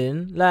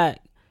spending, like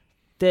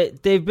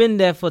they've been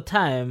there for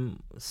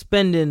time,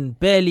 spending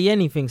barely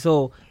anything.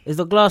 So is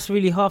the glass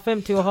really half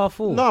empty or half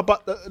full? No,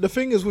 but the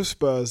thing is with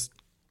Spurs,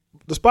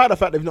 despite the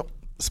fact they've not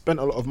spent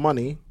a lot of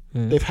money,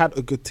 they've had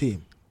a good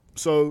team.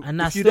 So And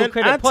that's if you still then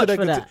credit add Poch to their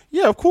for good that.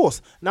 yeah, of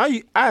course. Now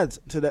you add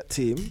to that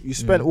team, you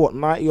spent what,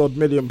 90 odd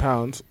million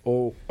pounds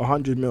or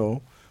 100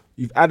 mil.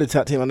 You've added to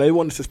that team, and they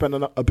wanted to spend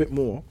a bit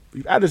more.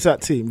 You've added to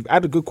that team. You've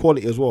added good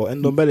quality as well.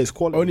 And Ndombele's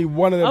quality. Only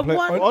one of them I've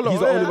played. won- He's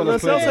the only one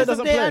that's Lo Celso played.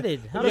 doesn't They play.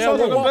 added. How Lo does Celso that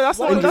doesn't work? play. That's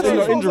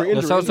not Injury.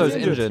 Lo Celso's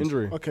injured.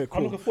 Injury. Okay, I'm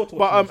cool. looking forward to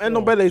But watching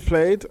this Ndombele's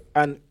played,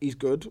 and he's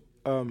good.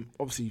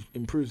 Obviously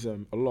improves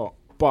them a lot.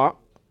 But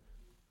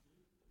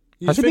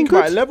you Has he think been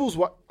about good? it, levels.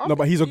 What? No,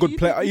 but he's a good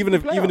player. Even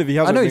if he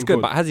hasn't I know he's been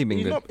good, but has he been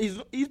He's good?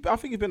 not. I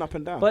think he's been up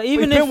and down. But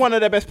even he's if- been one of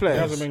their best He players.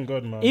 hasn't been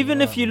good, man.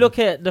 Even if you look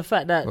at the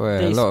fact that Well,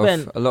 they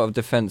spent a lot of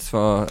defense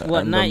for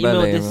what 90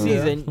 mil Ndombele, this man.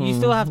 season, you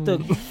still have to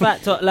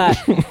factor like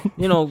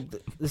you know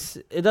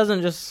it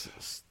doesn't just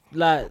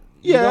like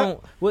you Yeah.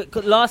 don't-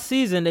 'cause last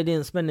season they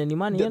didn't spend any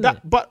money.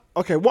 innit? But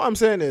okay, what I'm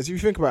saying is, if you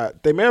think about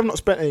it, they may have not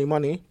spent any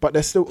money, but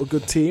they're still a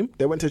good team.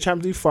 They went to the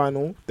Champions League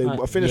final. They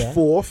finished yeah.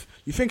 4th.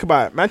 You think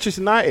about it,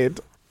 Manchester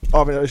United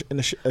Oh, I mean, in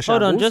a shambles.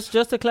 Hold on, just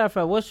to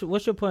clarify, what's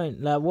your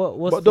point? Like,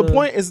 what's But the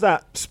point is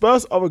that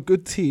Spurs are a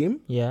good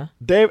team. Yeah,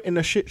 they're in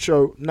a shit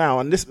show now,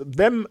 and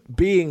them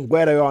being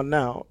where they are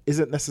now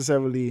isn't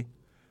necessarily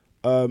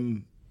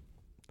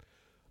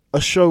a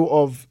show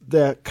of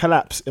their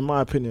collapse, in my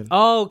opinion.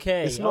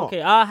 Okay, it's not.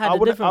 Okay, I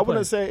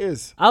wouldn't say it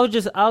is. I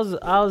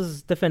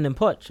was defending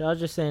Poch. I was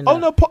just saying. Oh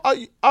no,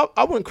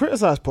 I wouldn't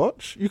criticize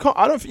Poch. You can't.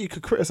 I don't think you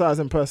could criticize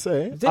him per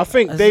se. I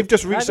think they've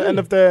just reached the end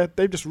of their.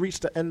 They've just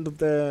reached the end of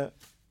their.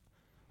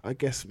 I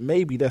guess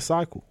maybe their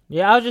cycle.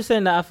 Yeah, I was just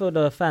saying that I feel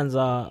the fans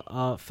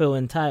feel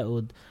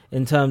entitled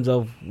in terms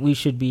of we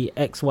should be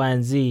X, Y,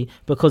 and Z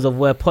because of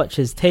where Poch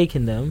has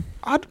taken them.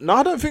 I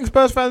don't think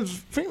Spurs fans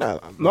think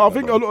that. No, I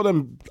think a lot of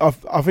them.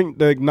 I think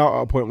they're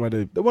now at a point where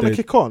they want to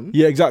kick on.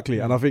 Yeah, exactly.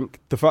 And I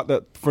think the fact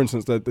that, for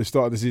instance, that they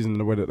started the season in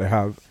the way that they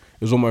have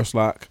is almost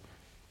like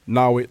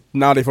now they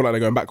feel like they're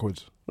going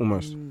backwards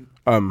almost.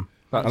 That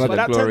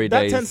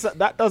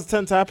does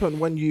tend to happen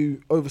when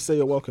you overstay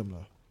your welcome,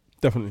 though.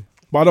 Definitely.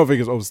 But I don't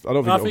think it's.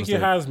 I think he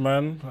has,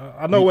 man.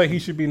 I know where he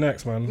should be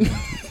next, man.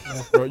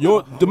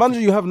 The manager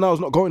you have now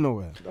is not going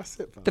nowhere. That's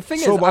it, man. The thing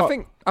is,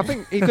 I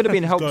think he could have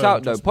been helped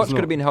out though. Poch could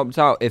have been helped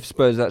out if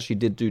Spurs actually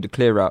did do the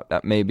clear out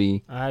that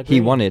maybe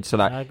he wanted. So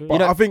like,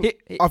 I think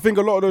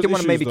a lot of those didn't issues.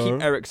 Want to maybe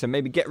keep Eriksen,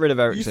 maybe get rid of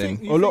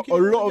Eriksen. A lot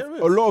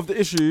of the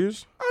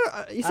issues.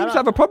 He seems to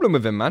have a problem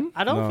with him, man.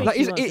 I don't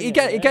think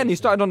he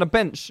started on the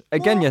bench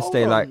again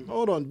yesterday.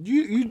 Hold on,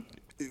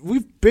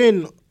 we've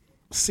been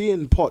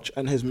seeing Poch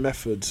and his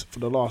methods for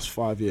the last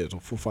 5 years or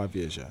 4 or 5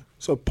 years, yeah.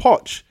 So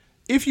Poch,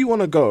 if you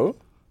want to go,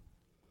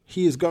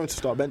 he is going to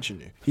start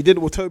benching you. He did it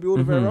with Toby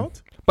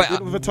Alderweireld. But he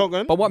did it with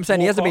Vertonghen. But what I'm saying,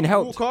 he hasn't been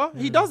helped. Walker,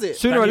 he does it.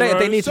 Sooner or later,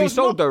 they need to be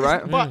sold, though,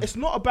 right? But it's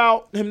not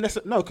about him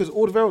necessarily. No, because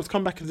Alderweireld's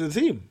come back into the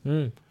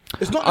team.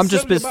 It's not. I'm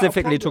just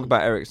specifically talking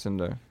about Eriksen,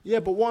 though. Yeah,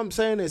 but what I'm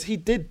saying is he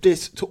did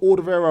this to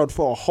Alderweireld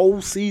for a whole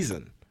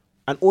season.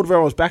 And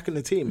Alderweireld's back in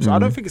the team. So I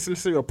don't think it's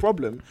necessarily a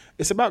problem.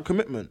 It's about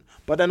commitment.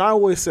 But then I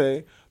always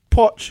say,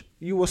 Poch,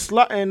 you were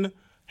slutting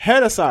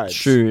header sides.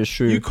 True.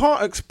 You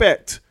can't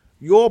expect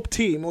your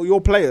team or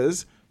your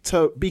players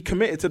to be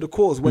committed to the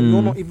cause when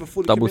you're not even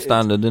fully double committed.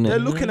 Standard, isn't it? They're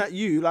looking at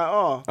you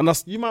like,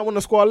 and you might want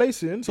to score a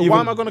lace in, so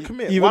why am I going to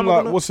commit? Even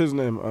like, what's his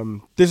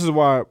name? This is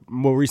why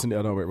more recently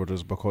I don't rate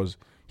Rodgers, because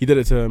he did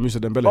it to Moussa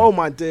Dembele. Oh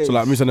my days. So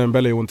like Moussa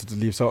Dembele wanted to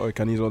leave Celtic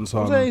and he's on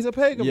some. I'm saying he's a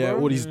pagan, yeah,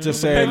 bro. all he's just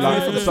saying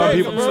like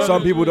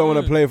some people don't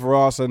want to play for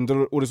us and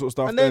all this sort of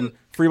stuff. And then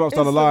 3 months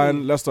down the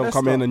line, Leicester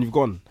come in and you've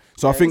gone.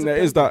 So I think there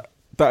is that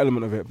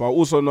element of it, but I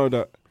also know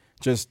that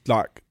just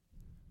like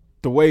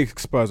the way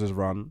Spurs is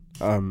run,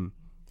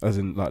 as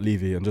in like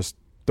Levy, and just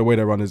the way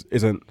they run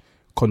isn't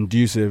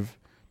conducive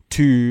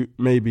to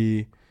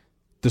maybe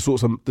the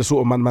sort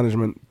of man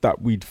management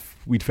that we'd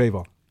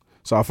favour.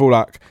 So I feel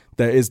like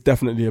there is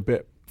definitely a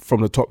bit from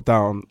the top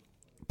down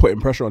putting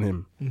pressure on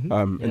him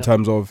in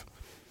terms of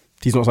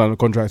he's not signing a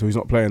contract or he's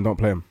not playing, don't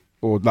play him,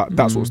 or like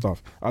that sort of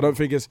stuff. I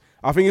think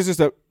it's just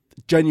that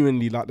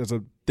genuinely like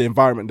the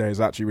environment there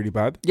is actually really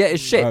bad. Yeah,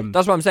 it's shit.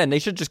 That's what I'm saying. They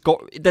should just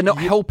go. They're not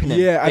helping him.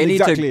 Yeah, they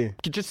need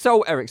to just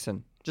sell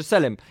Eriksen. Just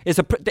sell him. It's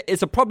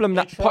a problem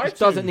that Poch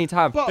doesn't need to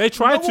have. They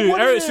tried to.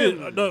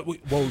 Eriksen.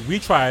 We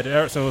tried.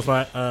 Eriksen was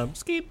like,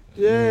 skip.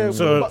 Yeah.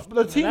 So but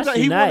the teams that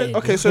he wanted.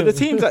 Okay, so the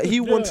teams that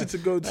he wanted to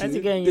go to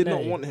did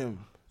not want him.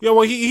 Yeah,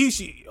 well,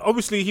 he's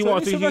obviously he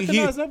wanted to.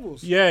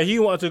 He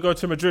wanted to go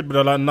to Madrid, but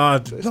they're like, nah,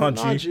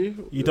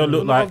 Sanchi, you don't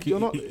look like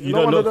you're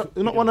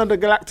not one of the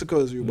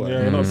Galacticos, you boy.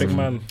 Yeah, you're not a big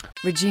man.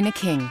 Regina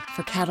King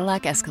for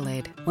Cadillac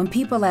Escalade. When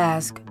people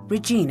ask,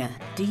 Regina,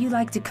 do you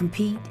like to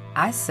compete?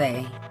 I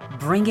say,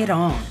 bring it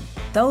on.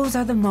 Those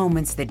are the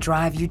moments that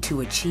drive you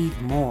to achieve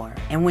more.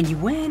 And when you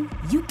win,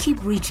 you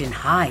keep reaching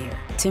higher.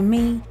 To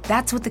me,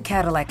 that's what the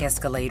Cadillac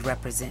Escalade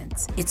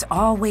represents. It's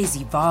always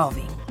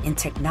evolving in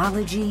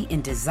technology,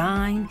 in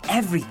design,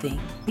 everything.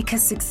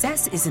 Because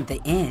success isn't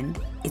the end,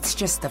 it's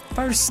just the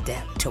first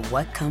step to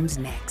what comes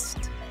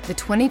next. The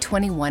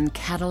 2021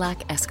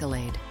 Cadillac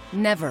Escalade.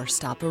 Never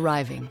stop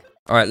arriving.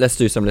 All right, let's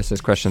do some listeners'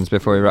 questions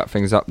before we wrap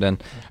things up then.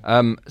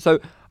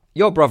 So,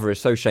 your brother is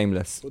so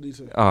shameless. What do you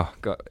say? Oh,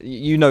 God.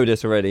 You know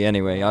this already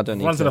anyway. I don't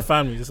need to. Runs in the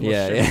family.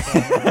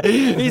 Yeah.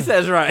 He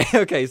says, right.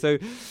 Okay, so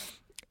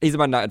he's a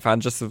Man United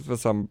fan, just for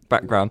some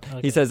background.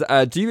 Okay. He says,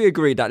 do you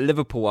agree that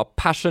Liverpool are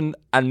passion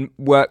and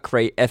work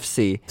rate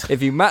FC?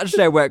 If you match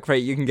their work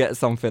rate, you can get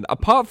something.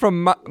 Apart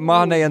from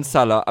Mane and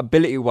Salah,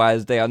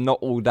 ability-wise, they are not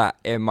all that,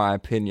 in my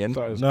opinion.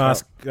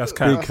 That's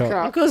cap.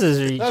 Of course it's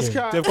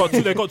reaching. They've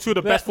got two of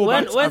the best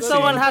fullbacks. When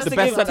someone has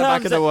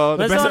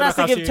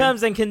to give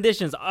terms and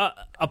conditions,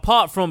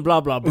 apart from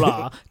blah blah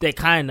blah, they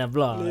kind of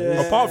blah.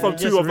 Yeah. Apart from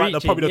two of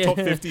like probably the top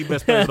 15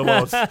 best players in the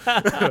world.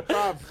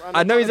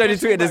 I know he's only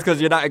tweeted this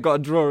because United got a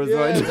draw as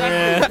well.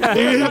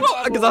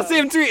 Because I see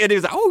him tweeting, he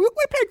was like, "Oh,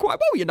 we're playing quite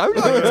well, you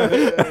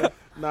know."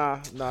 Nah,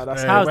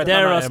 that's how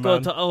dare us go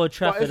to Old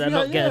Trafford and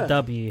not get a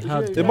W?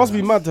 It must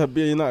be mad to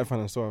be a United fan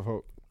and still have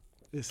hope.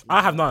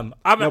 I have none.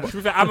 I haven't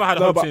had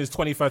a hope since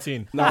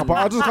 2013. Nah, but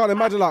I just can't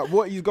imagine like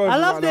what he's going I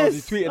through love right now. this.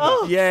 He's tweeting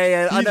Oh. that.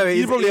 Yeah, I know.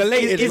 He's probably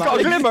elated. He's got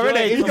a glimmer,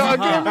 innit? He's got a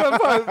glimmer of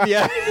hope.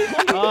 Yeah.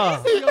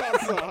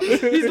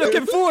 He's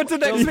looking forward to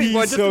next week.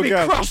 Just to be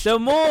crushed. The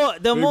more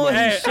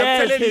he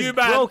shares his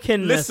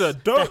brokenness, listen,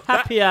 the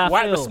happier I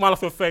wipe feel. the smile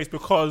off your face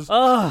because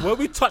when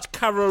we touch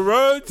Carrow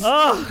Road,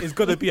 it's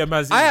gonna be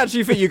amazing. I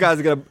actually think you guys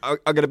are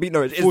gonna beat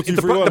Norwich.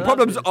 The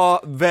problems are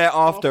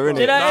thereafter,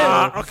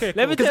 innit? Okay.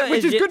 Let me tell you,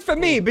 Which is good for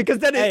me because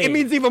then it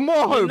means even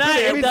more hope.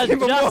 United does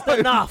just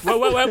enough. When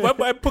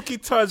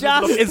Pookie turns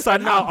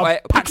inside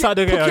out, packs out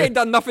the game. Pookie ain't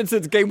done nothing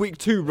since game week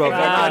 2, bro.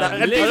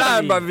 And these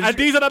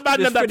are the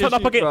men that turn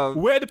up again.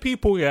 We're the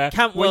people, when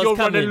you're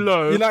running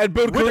low. United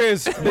build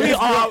careers. We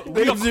are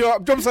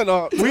jump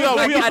centre. We are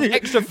an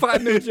extra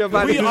 5 minutes. we are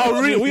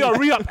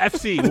re-up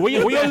FC. We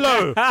are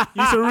low.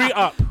 You should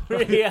re-up.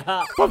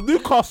 From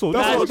Newcastle.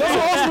 That's what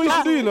Arsenal used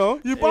to do, you know.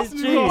 You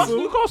busted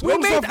Newcastle.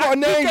 Longstaff got a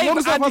name.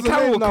 Longstaff has a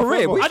name now.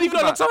 career. I didn't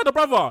even know the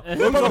brother.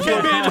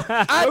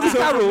 Andy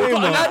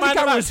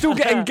Carroll is still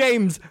getting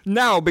games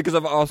now because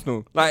of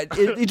Arsenal. Like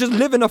he's just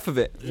living off of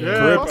it.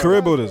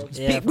 Career builders.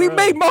 We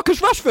made Marcus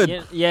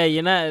Rashford. Yeah,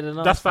 United. And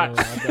That's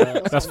Arsenal,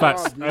 facts. That's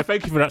facts.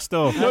 Thank you for that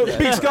still. No,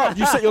 Big Scout,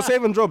 you're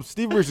saving jobs.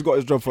 Steve Bruce has got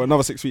his job for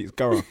another 6 weeks.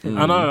 Gara.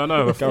 I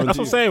know. That's what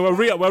I'm saying.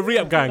 We're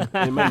re-up gang.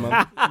 Amen,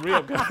 man.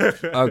 Re-up gang.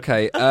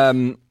 Okay.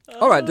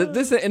 All right.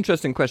 This is an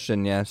interesting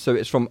question. Yeah. So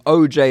it's from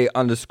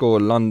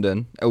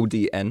OJ_London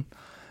LDN.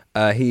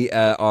 He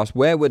asked,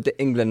 where would the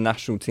England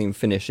national team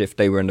finish if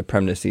they were in the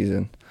Premier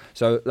season?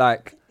 So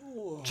like,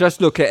 just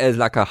look at it as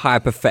like a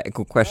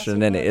hypothetical question,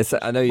 innit?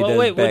 I know you But there's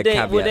wait, bare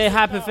caveats. would they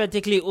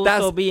hypothetically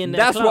also be in their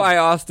That's club? what I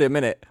asked him,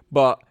 innit?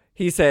 But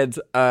he said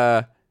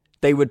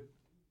they would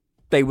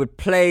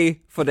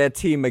play for their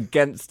team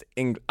against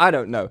England. I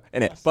don't know,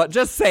 innit? But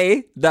just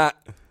say that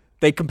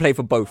they can play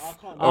for both.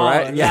 All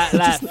right? Yeah,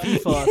 like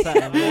FIFA or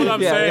something. All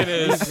I'm saying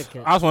is,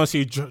 I just want to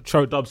see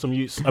Cho dub some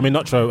youths. I mean,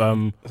 not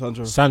Cho,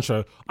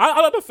 Sancho.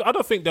 I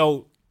don't think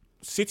they'll.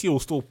 City will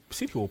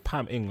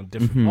pam England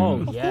differently.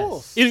 Oh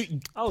yes. You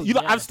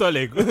don't have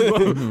Sterling.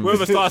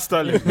 Whoever starts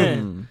Sterling,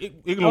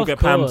 England will get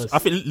pammed. I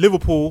think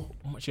Liverpool.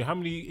 Actually, how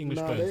many English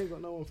players? They ain't got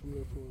no one from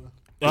Liverpool.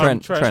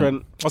 Trent.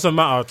 Doesn't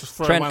matter. Just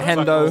throw Trent, him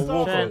out.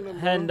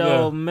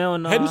 Hendo,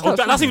 Milner.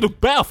 That's even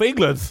better for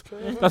England.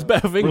 That's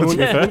better for England.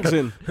 Winks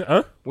in.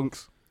 Huh?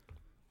 Winks.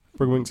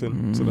 Bring Winks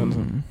in.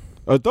 Southampton.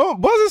 Don't.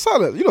 Why is it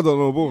silent? You don't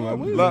know the ball,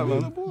 man.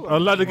 I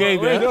love the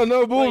game, You don't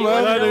know the ball,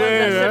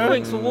 man.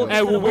 Winks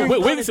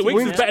is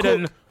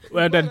better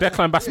than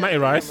Declan Basmati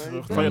Rice.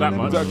 I'll tell you that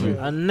much. Exactly.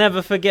 I'll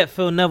never forget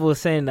Phil Neville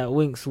saying that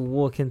Winks will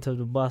walk into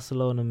the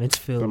Barcelona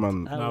midfield.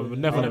 I've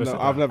never.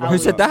 Who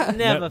said that?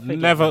 Never forget.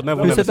 Never.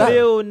 Who said that?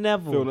 Phil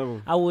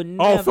Neville. I would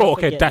never. Oh, Phil.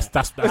 Okay, forget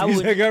that's. I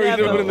would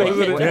never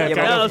forget.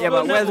 Yeah,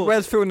 but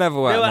where's Phil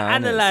Neville at They were now?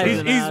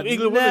 analysing. He's I'd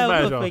England women's never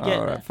manager. forget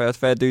All that. right,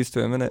 fair dues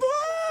to him, innit?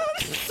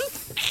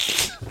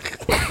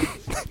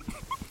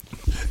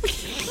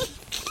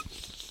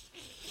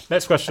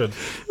 Next question.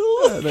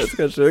 Next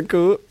question,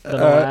 cool. Don't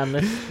know why I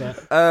missed that.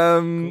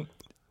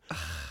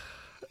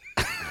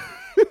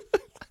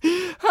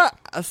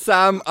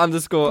 Sam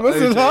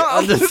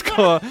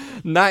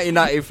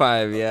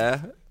 _OJ_1995,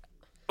 yeah.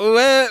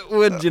 Where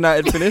would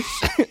United finish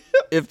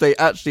if they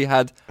actually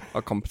had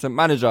a competent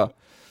manager?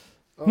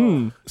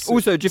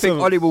 Also, do you think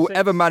Ollie will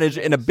ever manage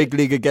in a big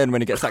league again when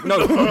he gets sacked?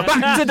 No,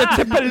 back to the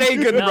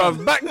Tippelagan,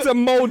 bruv. Back to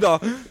Mulder.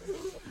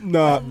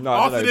 No.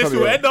 After this,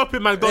 we'll end up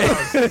in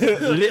McDonald's.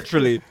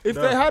 Literally. If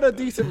they had a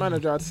decent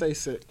manager, I'd say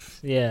 6th.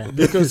 Yeah.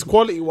 Because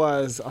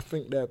quality-wise, I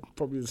think they're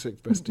probably the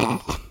 6th best team.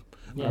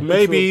 Yeah.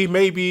 Maybe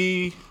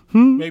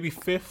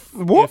 5th.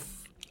 What?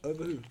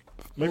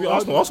 Maybe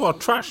Arsenal are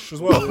trash as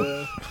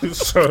well.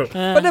 So.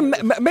 But then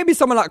maybe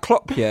someone like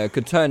Klopp here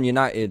could turn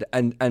United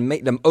and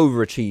make them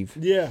overachieve.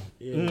 Yeah.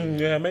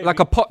 Maybe. Like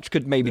a Poch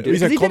could maybe do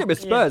it. He did it with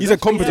Spurs. He's a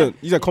competent.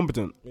 Yeah.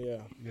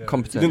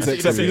 Competent. He didn't say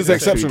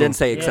exceptional. He didn't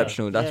say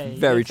exceptional. That's he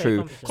very didn't say true.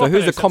 competent. So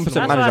who's a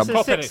competent That's why I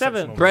manager? said 6,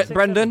 7.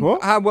 Brendan?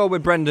 What? How well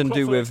would Brendan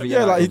do with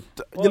Yeah, United?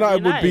 like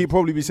United would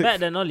probably be 6th. Better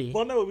than Ollie.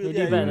 Well, no, He'll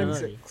do better than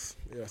Ollie. 6.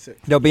 Yeah,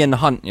 6. They'll be in the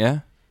hunt, yeah?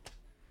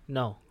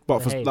 No.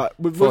 But Hey.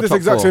 with For this top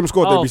exact 4. same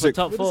squad, they'd be for 6th.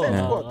 top 4. Same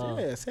Oh, squad. oh.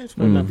 Yeah, same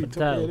squad. They'd be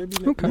top. Okay. Yeah, they'd be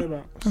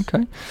nearabouts.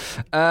 Okay.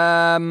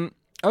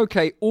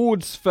 Okay,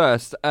 Ords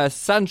first.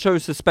 Sancho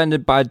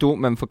suspended by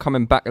Dortmund for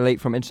coming back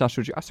late from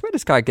international duty. I swear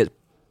this guy gets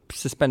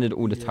suspended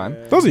all the time.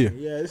 Does he?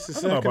 Yeah, this is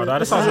I don't know about that.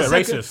 That sounds a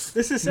bit racist.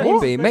 This is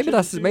Maybe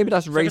that's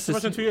racist.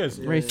 Suspension 2 years.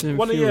 Racist.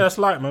 One a year, that's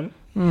light, man.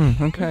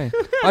 Okay.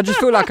 I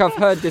just feel like I've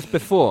heard this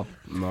before.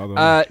 No,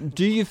 I don't know.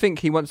 Do you think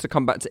he wants to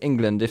come back to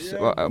England?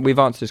 We've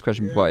answered this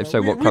question before. If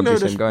so, what club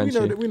is he going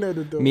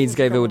to? Meads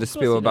gave all the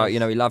spiel about, he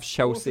loves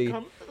Chelsea.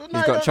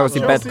 He's got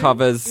Chelsea bed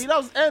covers. He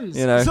loves ends.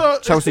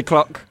 Chelsea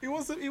clock. He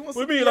wants What do you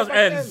mean he loves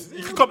ends?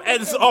 You can come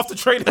ends after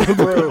training.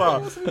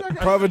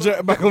 Private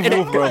jet back and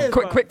forth, bro.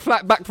 Quick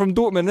flight back from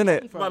Dortmund,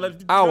 innit?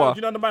 Hour.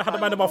 You know the man had the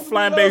man about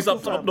flying bays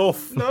up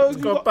north. No,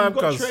 you've got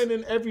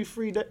training every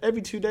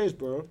 2 days,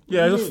 bro.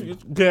 Yeah, you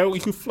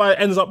can fly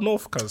ends up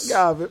north, cuz.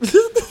 Yeah, but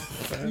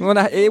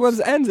It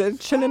was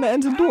chilling at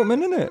ends in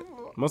Dortmund, isn't it?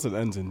 Must have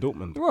ends in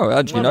Dortmund. Well,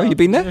 how do you know? You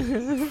been there?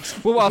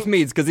 We'll ask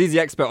Meads because he's the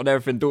expert on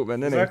everything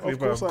Dortmund, isn't Exactly, he?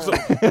 bro. We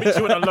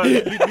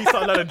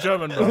started learning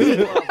German, bro.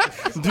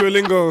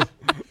 Duolingo.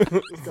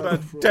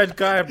 Dead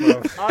guy,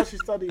 bro. I actually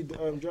studied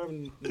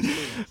German in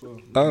school. So.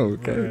 Oh,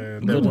 okay.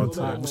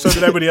 So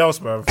did everybody else,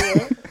 bro.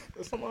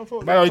 It's not my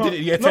fault. Man, you did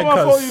it, yeah, Not 10 my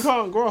fault cuz. you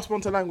can't grasp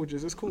onto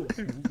languages. It's cool.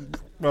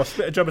 Bro,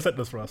 split a German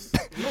sentence for us.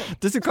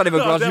 This is kind of a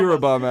glass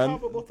Yoruba, man.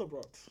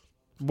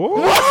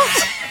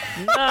 What?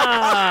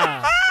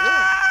 Nah.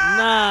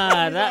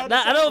 That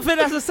I don't think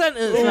that's a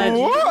sentence, man.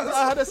 What?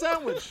 I had a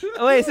sandwich.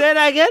 Wait, say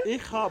that again.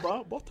 Ich habe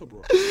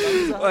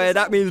Butterbrot. Wait,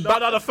 that means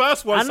No, the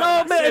first one. I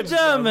know a bit of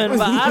German,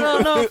 but I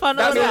don't know if I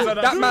know that.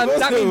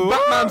 that means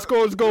Batman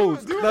scores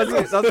goals.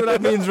 That's what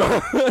that means,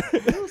 bro.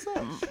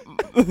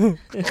 Oh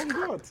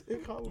God.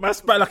 Ich habe Man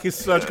spat like he's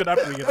surgical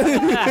African.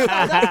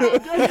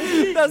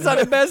 That's not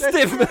the best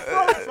tip.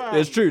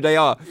 It's true, they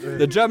are.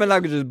 The German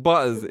language is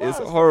butters. It's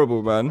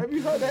horrible, man. Have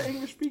you heard that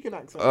English speaking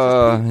accent?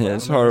 Yeah,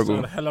 it's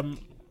horrible.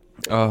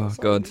 Oh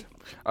God.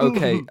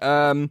 Okay.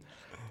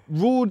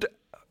 Ruled.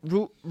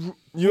 You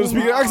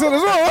speak an accent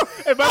as well?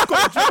 Hey, man,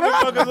 got the German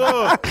bug as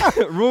well.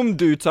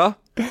 Roomduter.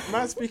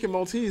 Man speaking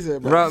Maltese here,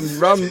 bro.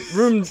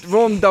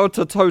 Room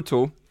Delta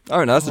Total.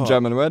 Oh no, that's a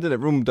German word, isn't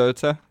it?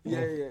 Roomduter.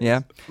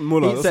 Yeah.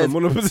 Muller, He that's a says,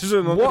 Muller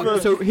position.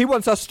 So he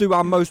wants us to do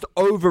our most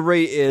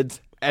overrated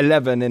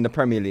 11 in the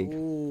Premier League.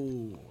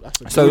 Ooh,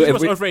 that's a So Who's if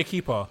most we, overrated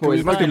keeper? well,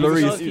 it must be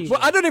Lloris. Lloris. Well,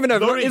 I don't even know.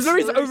 Lloris. Is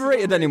Lloris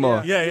overrated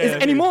anymore? Yeah. Is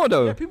anymore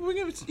though? Yeah, people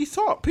think he's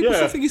top. People Yeah.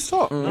 still think he's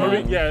top.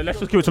 Yeah, let's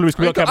just give it to Luis.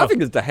 I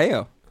think it's De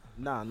Gea.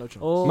 Nah, no chance.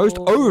 Oh, Most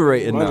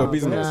overrated Mind now. your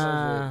business.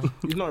 Nah.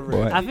 He's not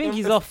really. I think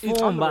he's off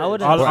form, but I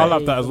wouldn't. I'll say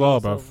love that as well,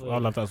 he's bro. off I'll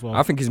love that as well.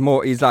 I think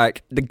he's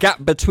like the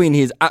gap between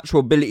his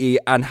actual ability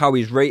and how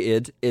he's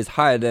rated is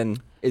higher than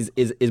is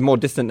more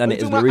distant than Are it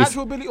you is talking about Lloris.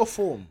 actual ability or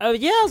form? Oh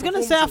yeah, I was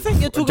gonna say. I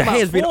think you're talking De about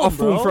Gea's been off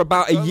form bro. for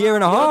about a year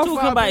and a You're half.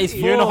 talking about his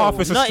form, Year and a half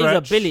is a not his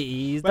stretch.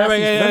 abilities. Wait, That's wait,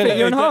 his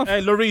year and a half.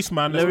 Hey, Lloris,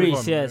 man. let's move Lloris,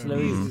 on. yes,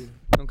 Lloris.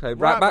 Okay,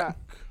 right back.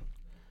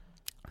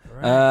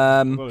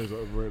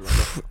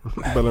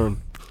 Bellerin.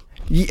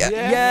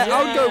 Yeah,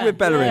 I would go with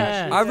Bellerin.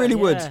 Yeah, I really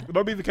would.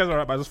 Don't be the case,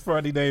 alright, but just throw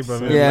any name, bro.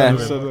 Yeah.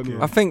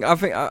 Bellerin. I think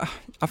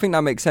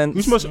that makes sense.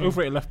 Who's most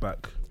overrated left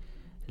back?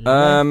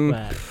 Um,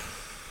 Left back.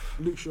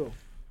 Luke Shaw.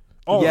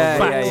 Oh, Yeah,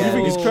 back. yeah, You yeah.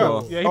 think he's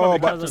crap? Yeah, he might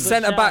be That was a good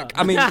centre shout. back.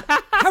 I mean,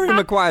 Harry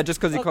Maguire just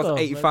because he Fuck cost off,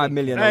 85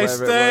 million. Or Hey,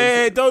 whatever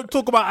stay! it Don't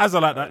talk about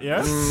Azza like that,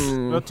 yeah?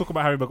 Don't talk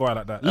about Harry Maguire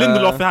like that.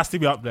 Lindelof has to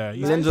be up there.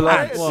 He's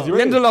was.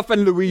 Lindelof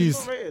and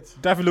Louise.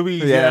 David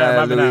Luiz, Yeah,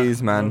 remember that.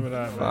 Louise, man. Remember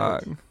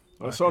that, Fuck.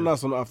 It's so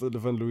nice not after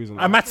defend Louise. And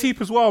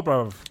Matip as well,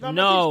 bro.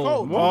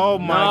 No. Oh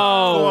my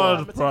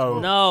god, bro.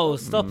 No,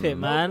 stop it,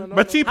 man.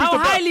 Matip is How the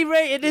highly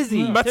rated is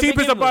he? to Matip is begin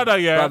the with? brother,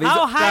 yeah. Bruv,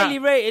 How He's highly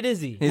rated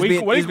is he? He's When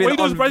been he on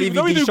does when he do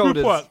DVD group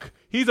shoulders. work,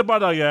 he's a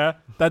brother, yeah,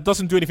 that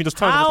doesn't do anything, just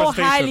turns on the How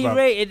presentation, highly bro.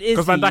 rated is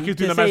 'Cause Van he Dijk is doing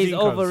to the say he's magazine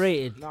covers.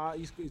 overrated? Nah,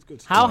 he's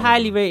good. How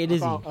highly rated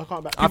is he? I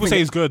can't back. People say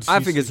he's good. I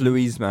think it's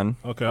Louise, man.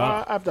 Okay,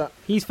 I have that.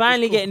 He's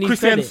finally getting his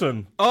credit.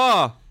 Christiansen.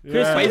 Oh,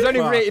 Yeah. but he's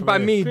only Fuck rated by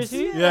me. Meads.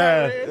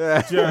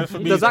 Yeah, for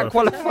me, Does that bro.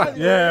 qualify?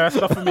 Yeah, that's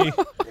enough for me.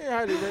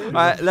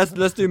 Alright, let's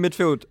do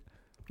midfield.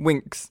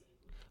 Winks.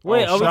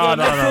 Wait, are we no, going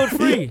no, no. midfield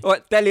free?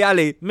 What Dele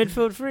Alli?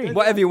 Midfield free.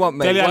 Whatever you want,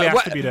 mate. Dele Alli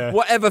has to be there.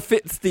 Whatever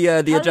fits the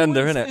agenda,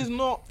 Is innit?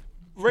 not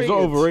rated. He's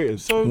not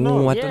overrated. So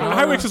no. I don't know.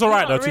 Harry Winks is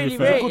alright though, Not to be really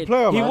fair. rated. Good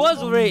player, He man.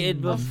 was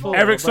rated before.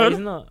 Eriksson? But he's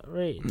not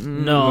rated.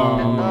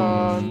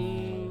 No.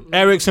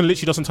 Ericsson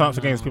literally doesn't turn up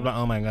for games. People are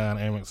like, oh my god,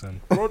 Ericsson.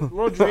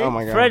 Rodri. Oh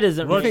my god. Fred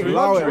isn't Rodri. rated.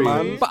 Allow it,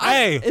 man. But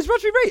Hey. is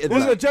Rodri rated? This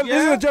is though?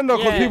 this is agenda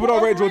because Yeah. people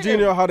don't rate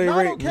Jorginho how they No, I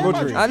rate don't care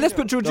about Rodri. Let's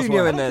put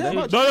Jorginho in there then.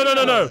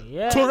 No.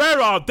 Yeah.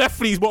 Torreira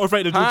definitely is more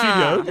rated than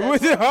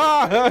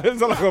Jorginho.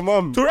 It's like a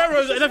mum.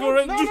 Torreira is definitely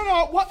rated.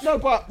 No. What? No,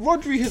 but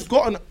Rodri has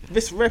gotten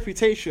this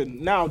reputation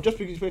now just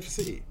because he played for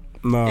City.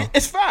 No.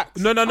 It's facts.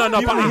 No. But He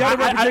had a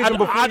reputation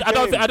before he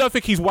I don't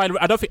think he's wide.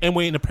 I don't think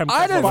anyone in the Premier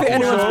I don't cares think about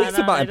him. anyone speaks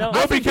about him. I don't.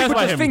 I think Nobody cares people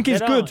about just him. think he's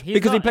They don't. good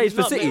because he not- plays he's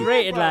for not City. been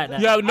rated like that.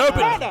 Yeah, no,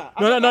 like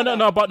that.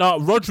 no, but no,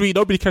 Rodri,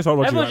 nobody cares about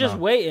Rodri. Everyone's right just now.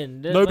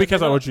 waiting. Nobody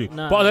cares about Rodri.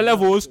 Nah. But on the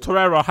levels,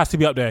 Torreira has to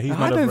be up there. He's I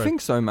not don't over think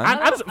so, man.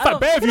 And in fact,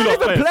 bare of He you don't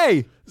lot even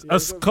play. play.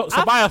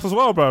 Ceballos as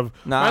well, bro.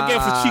 Man,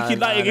 getting for cheeky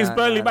light against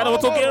Burnley. Man, we're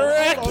talking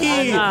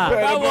Recky. Nah.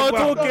 Man, we're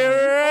talking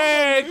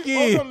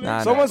Recky.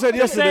 Nah, Someone said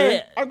Just say yesterday.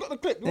 it. I got the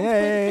clip.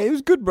 Yeah, he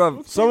was good,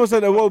 bruv. Someone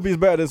said that Wobie is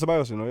better than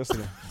Ceballos,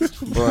 yesterday.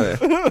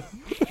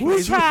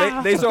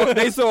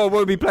 They saw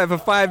Iwobi play for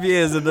 5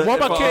 years. And What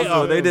about for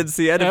Arsenal. Keita? They didn't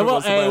see anything.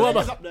 What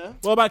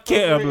about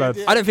Keita, blood?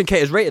 I don't think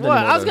Keita is rated What?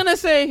 anymore. I was though. gonna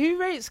say who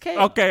rates Kate?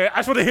 Okay, I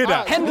just want to hear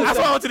that. That's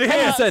what I wanted to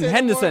hear.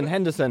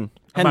 Henderson.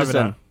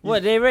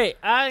 What they rate?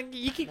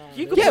 You can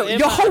Yeah, put him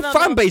your at whole another-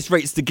 fan base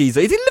rates the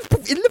geezer. He's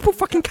in Liverpool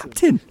fucking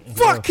captain.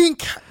 fucking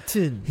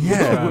captain.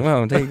 Yeah,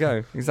 well, there you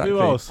go. Exactly. Who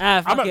else?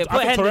 Fuck it.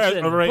 Put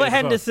Henderson. Put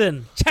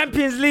Henderson.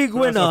 Champions League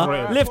winner.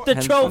 overrated. Lift the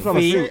Henderson.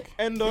 trophy.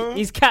 Endo.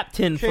 He's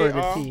captain for the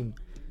Keita. team.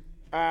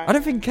 I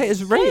don't think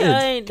Keita's Keita rated.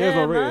 ain't Keita's there,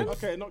 not rated. man.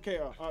 Okay, not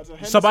Keita. So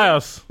Henderson.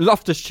 Ceballos.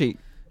 Loftus-Cheek.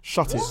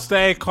 Shut it.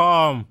 Stay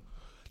calm.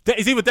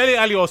 It's either Dele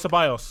Alli or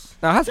Ceballos.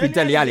 No, it has to be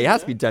Dele Alli. It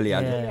has to be Dele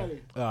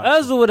Alli.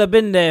 Ozil would have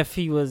been there if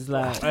he was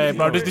like. Hey,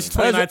 bro, this is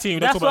 2019.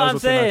 That's what I'm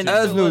saying.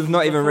 Ozil is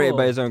not even rated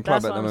by his own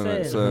club That's at the what I'm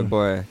moment. saying. So,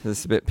 boy, this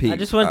is a bit peak. I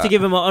just wanted to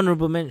give him an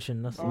honourable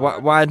mention. That's all.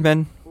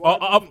 Weidman.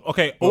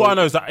 Okay, all I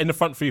know is that in the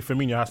front three,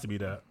 Firmino has to be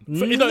there. It's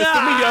Firmino,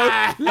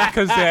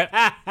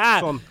 Lacazette,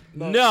 Son.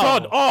 No.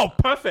 Son. Oh,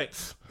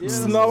 perfect.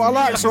 No, I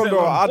like Son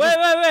though.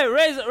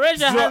 Wait.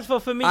 Raise your hands for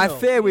Firmino. I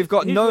fear we've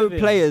got no Who's with him?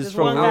 players There's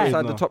from one guy.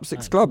 outside the top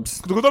 6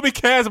 clubs. Because nobody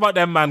cares about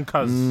them, man,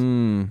 cuz.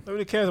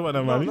 Nobody cares about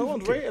them, man. No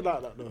one's rated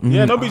like that though.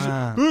 Yeah, nobody's.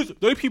 Who's the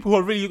only people who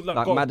are really Like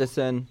got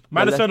Maddison.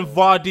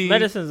 Vardy,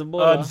 Madison's a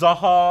baller.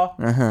 Zaha.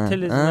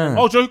 Talisman.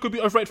 Oh, Joe could be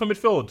overrated from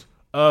midfield.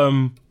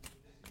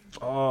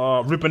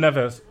 Ruben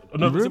Neves.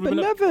 No, Ruben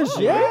Neves,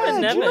 Ruben yeah.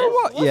 Do you know Neves.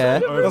 what? Yeah.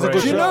 That's a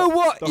good Do you know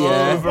what?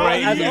 Yeah.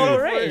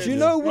 Overrated. Do you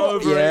know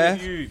what? Yeah.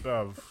 Overrated,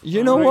 bruv.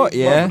 You know what?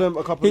 Yeah.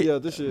 A couple of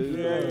years this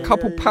year.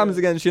 Couple pams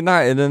against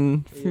United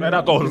and Man,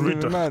 that goal was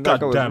rude. Man, God that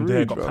goal was damn, they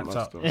rude, got bro. packed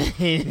out.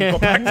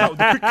 Got packed out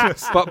the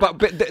quickest.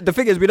 But the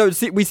thing is,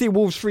 we see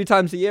Wolves 3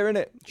 times a year,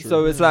 innit?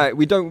 So it's like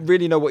we don't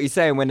really know what he's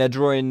saying when they're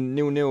drawing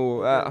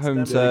 0-0 at home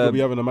He could be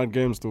to. having a mad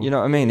game still. You know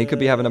what I mean? He could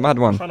be having a mad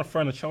I'm one. trying to throw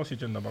in a Chelsea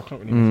agenda, but I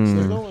can't really.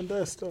 There's no one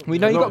there still. We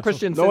know you got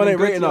Christian. No one ain't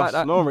rating us.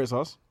 No one rates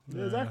us.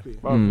 Yeah, exactly.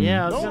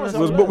 Yeah, I was No one's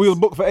gonna on We was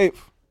booked for 8th.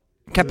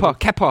 Kepa.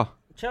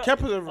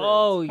 Kepa's overrated.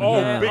 Oh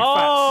yeah. big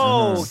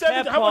Oh, facts.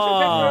 How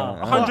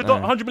much they pay for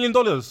him? $100 million.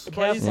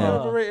 But he's Yeah.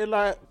 overrated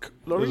like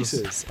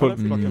Lloris's.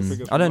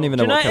 I don't even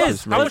know Do you what know Kepa's it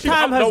is? rated.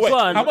 Time has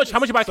gone. How much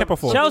you buy Kepa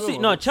for? Chelsea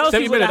would $70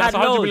 million. have That's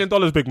had $100 loads.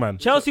 million, big man.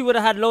 Chelsea would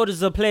have had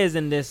loads of players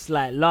in this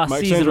like last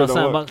Mike season Chamberlain or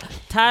something, don't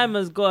but time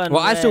has gone.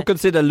 Well, I still where-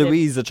 consider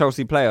Luiz a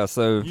Chelsea player,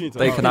 so need to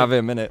they know. can have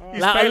him in it.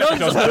 like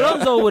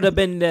Alonso would have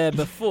been there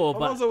before,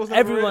 but Alonso was never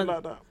everyone.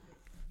 rated like that.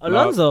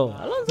 Alonso.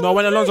 No,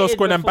 when was Alonso rated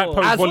scored them before. back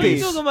post What are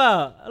you volleys. talking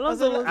about?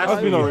 Alonso was.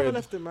 Aspie not rated.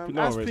 Left him, man.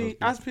 Not rated.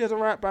 Aspie as a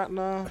right back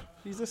now.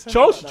 He's a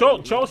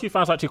centre Chelsea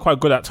fans are actually quite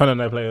good at turning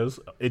their players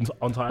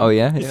on time. Oh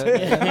yeah.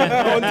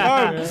 On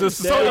time. So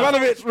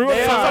Ivanovic, we want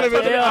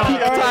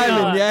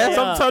Timing, yeah.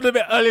 Some turn a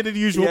bit earlier than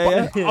usual,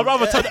 Yeah, but I'd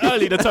rather turn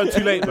early than turn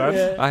too late,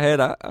 man. I hear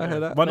that.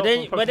 But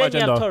then you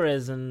have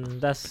Torres, and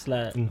that's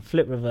like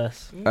flip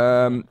reverse.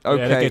 Yeah, they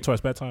Okay. gave Torres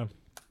better time.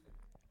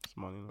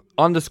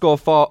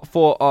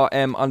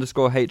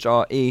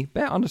 _4RM_HRE.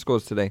 Bare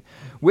underscores today.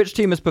 Which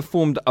team has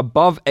performed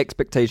above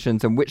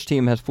expectations and which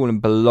team has fallen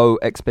below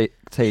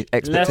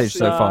expectations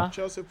so far?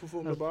 Chelsea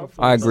performed above.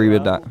 I agree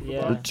with that.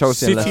 Yeah.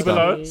 Chelsea and City Leicester.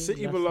 below.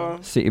 City below.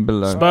 City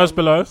below. Spurs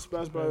below.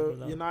 Spurs below.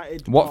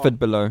 United. Watford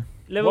below.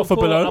 Liverpool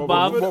below.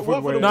 above.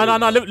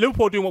 No.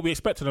 Liverpool doing what we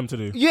expected them to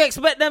do. You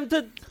expect them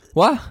to?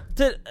 What?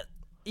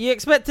 You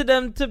expected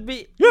them to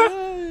be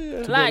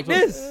like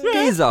this?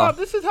 Geezer.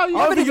 This is how you.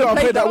 I haven't even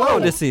played that well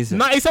this season.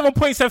 97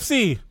 points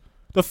FC.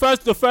 The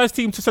first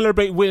team to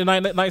celebrate winning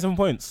 97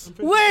 points.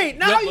 Wait,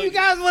 now you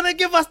guys want to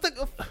give us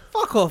the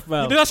fuck off,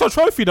 bro? That's your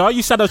trophy, now.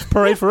 You said a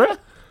parade for it.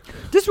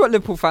 This is what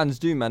Liverpool fans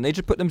do, man. They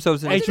just put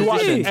themselves in a Hey, do you want-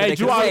 position so hey, they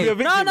do you can want-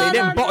 say they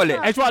didn't bottle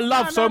it. That's what I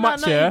love so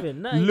much, not yeah.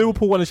 even, not even.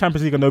 Liverpool won the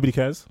Champions League and nobody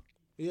cares.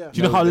 Yeah. Do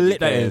you know how lit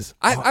that is?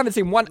 I haven't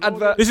seen one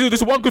advert. This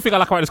is one good thing I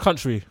like about this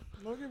country.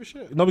 Don't give a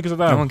shit. Not because of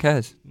No that. one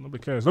cares.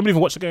 Nobody cares. Nobody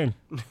even watched the game.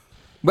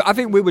 But I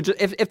think we would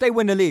just if they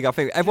win the league, I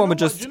think everyone would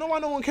Do just. you know why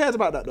no one cares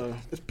about that though?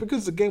 It's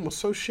because the game was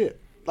so shit.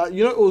 Like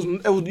you know, it was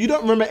you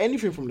don't remember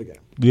anything from the game.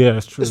 Yeah,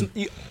 that's true.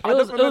 It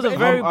was a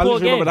very I poor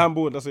literally remember game. the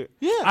handball. That's it.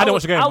 Yeah, I didn't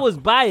watch the game. I was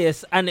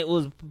biased, and it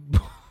was.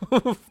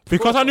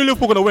 Because I knew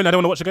Liverpool were going to win, I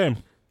didn't want to watch the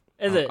game.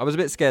 Is it? I was a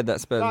bit scared that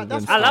Spurs. Nah, would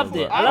that's win. I loved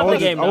it. I loved the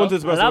game. I wanted though.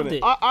 Spurs I to loved win it.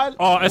 it.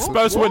 Oh, a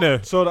Spurs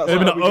winner. So that's It'd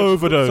been an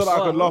overdose. So that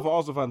I could laugh at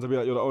Arsenal fans and be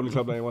like, "You're the only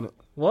club that ain't won it.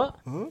 What?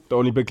 The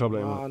only big club that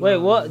ain't won it." Wait,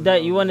 what?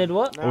 That you wanted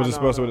what? I wanted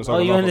Spurs to win it. So I Oh,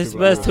 could you laugh wanted at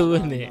people like Spurs to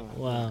win it.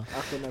 Wow.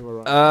 I could never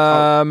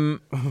run.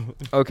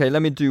 Okay,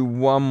 let me do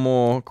one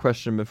more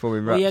question before we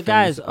wrap. Well, yeah,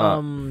 guys. things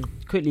up.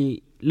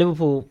 Quickly,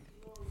 Liverpool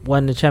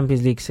won the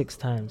Champions League 6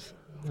 times.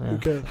 Yeah.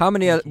 Okay. How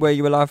many were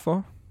you alive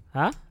for?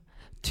 Huh?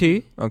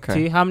 2.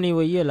 Okay. 2. How many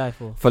were you alive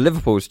for? For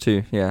Liverpool's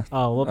 2, yeah.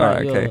 Oh, what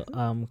about Alright,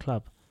 your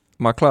club?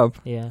 My club.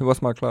 Yeah.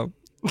 What's my club?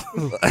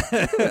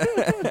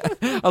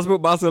 I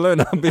support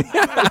Barcelona.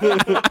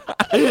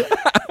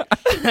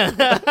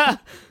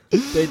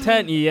 They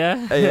turned you,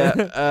 yeah.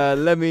 Yeah.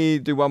 Let me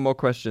do one more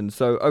question.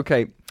 So,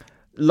 okay,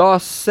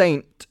 Last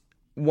Saint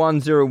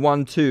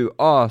 1012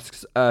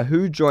 asks,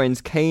 who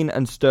joins Kane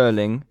and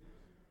Sterling,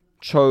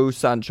 Cho,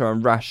 Sancho,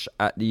 and Rash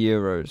at the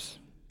Euros?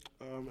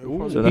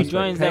 So he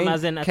joins them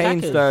as in Kane,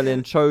 attackers.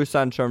 Sterling, Cho,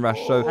 Sancho, and Rash.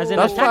 So As in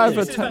that's 5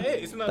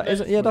 attackers.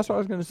 attacks. Yeah, that's what I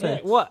was going to say.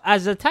 Yeah, what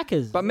as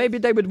attackers? But maybe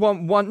they would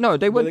want one. No,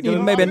 they wouldn't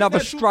need maybe another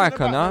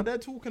striker, no? They're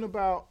talking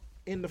about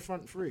in the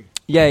front three.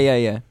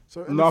 Yeah.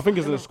 So No, I think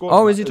it's in the squad.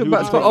 Oh, is he talking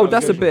about squad? Oh,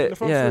 that's a In bit. the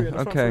front Yeah, three, in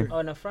the front okay. three. Oh,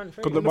 in the front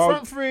three. Could In the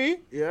front three,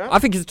 yeah. I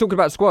think he's talking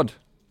about squad.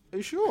 Are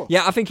you sure?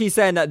 Yeah, I think he's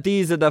saying that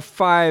these are the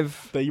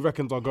 5 that he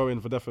reckons are going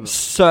for definite.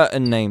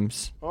 certain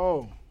names.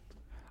 Oh.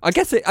 I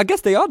guess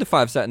they are the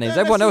 5 Saturdays.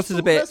 Everyone else is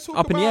a bit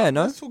up in the air,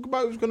 no? Let's talk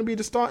about who's going to be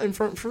the starting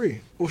front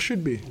three, or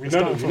should be. We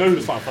know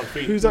the starting front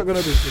three. Who's that going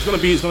to be? It's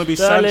going to be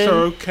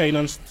Sancho, Kane,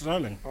 and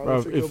Sterling. I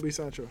don't think it'll be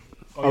Sancho.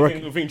 I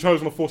think Cho's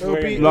going to force his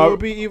way in. It'll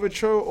be either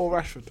Cho or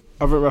Rashford.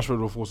 I think Rashford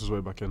will force his way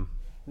back in.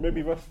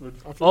 Maybe Rashford.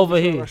 Over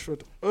here.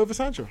 Rashford. Over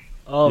Sancho.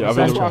 Oh, Yeah, I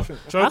Sancho. think I think.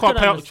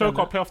 Cho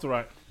can't play off the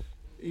right.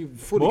 He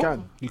fully What?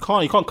 can. You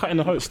can't cut in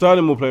the host.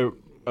 Sterling will play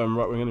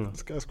right wing anyway.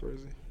 This guy's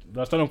crazy.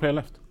 Does Sterling play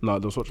left? No,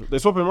 they'll swap. They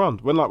swap him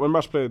around. When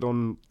Rash played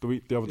on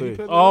the other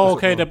day. Oh,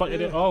 okay.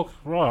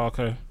 Right,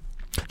 okay.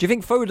 Do you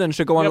think Foden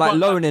should go on Yeah, but-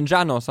 loan in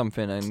Jan or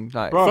something and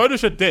like? Bro, Foden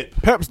should dip.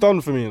 Pep's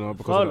done for me,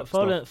 because of that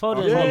Foden. stuff.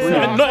 Foden.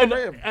 Yeah. Not-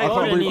 I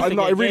can't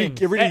needs breathe. to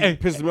get It really Hey,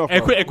 pisses me off. Hey,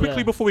 bro.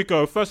 quickly before we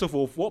go, first of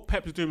all, what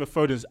Pep is doing with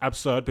Foden is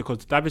absurd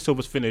because David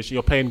Silva's finished.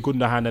 You're playing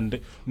Gundogan and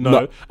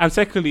No. And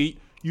secondly,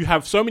 you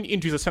have so many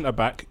injuries as centre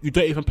back. You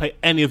don't even play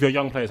any of your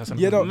young players as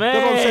centre Yeah, back.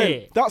 that's what I'm saying.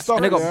 Mate. That stuff.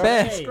 And they got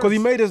bare. Because he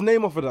made his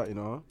name off of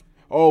that,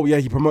 Oh yeah,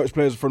 he promotes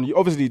players from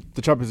obviously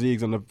the Champions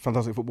Leagues and the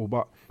fantastic football.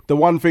 But the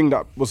one thing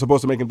that was supposed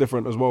to make him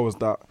different as well was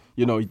that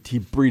he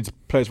breeds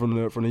players from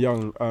the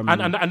young.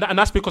 And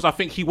that's because I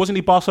think he wasn't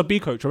the Barca B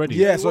coach already.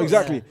 Yeah, so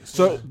exactly.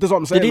 So that's what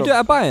I'm saying. Did he do it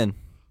at Bayern?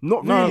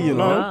 Not really,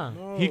 No.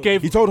 He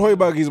gave. He told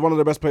Højbjerg he's one of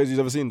the best players he's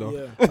ever seen, though.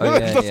 Yeah.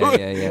 Oh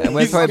yeah. And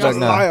where's He's a Højbjerg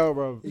now? liar,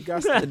 bro. He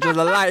gassed Just a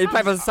lie. He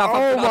played for Oh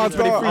Southampton. my under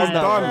 23s god,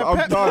 now.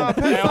 I'm done.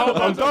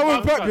 I'm done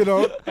with Pep,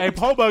 Hey,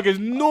 Holberg is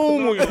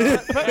normal.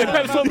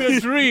 Pep told me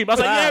a dream. I was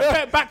like, yeah,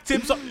 Pep backed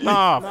him.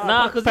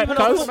 Nah, because even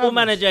on Football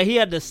Manager, he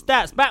had the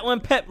stats. Back when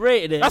Pep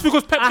rated it. That's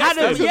because Pep I had gassed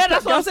him. him. Yeah,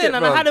 that's what I'm Gassed saying. it,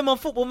 And I bro. had him on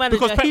Football Manager.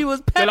 Because He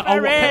was they're Pep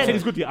like, Pep said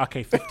he's red. good. Yeah,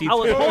 okay, 50. I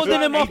was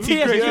holding him off 80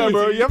 PSG. Yeah,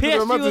 bro, you have to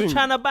PSG imagine. was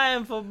trying to buy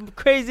him for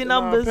crazy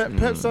numbers.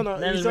 Pep's done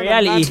Then he's done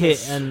reality hit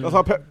madness. and That's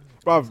how Pep.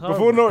 Bruv,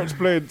 before Norwich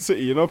played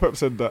City, Pep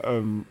said that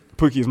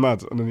Pookie's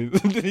mad, and then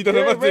he done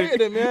a rated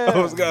him, yeah. I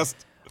was gassed.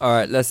 All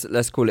right,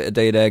 let's call it a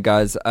day there,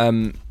 guys.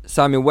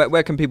 Samuel,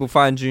 where can people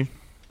find you? you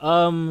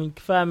can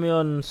find me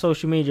on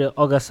social media,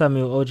 Oga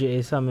Samuel,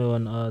 OGA Samuel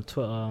on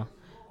Twitter,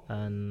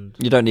 and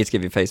You don't need to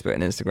give your Facebook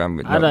and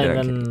Instagram. I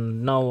don't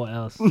even know what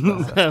else.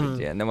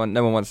 Yeah, no one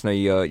wants to know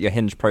your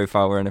Hinge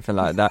profile or anything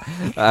like that.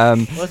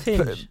 What's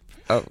Hinge?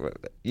 Oh,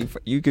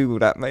 you Google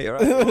that, mate. All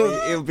right?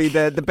 It'll be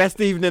the best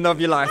evening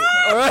of your life.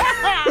 All right?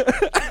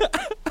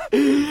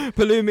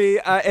 Palumi,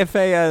 Ife,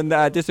 and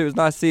Disso, it was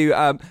nice to see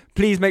you.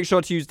 Please make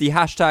sure to use the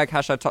hashtag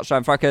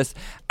TouchdownFracas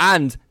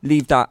and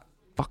leave that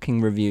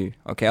fucking review.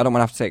 Okay, I don't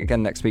want to have to say it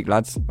again next week,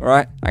 lads. All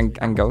right,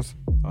 and girls.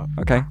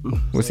 Okay,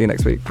 we'll see you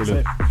next week.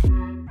 Brilliant.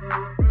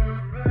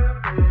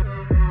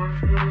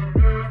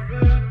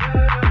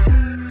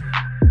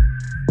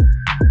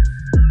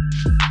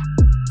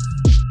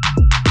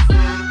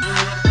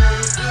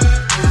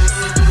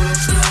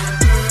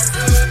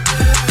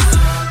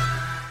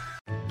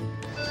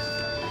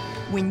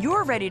 When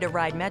you're ready to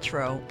ride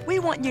Metro, we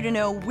want you to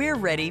know we're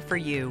ready for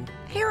you.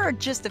 Here are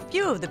just a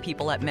few of the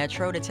people at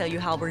Metro to tell you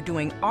how we're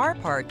doing our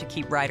part to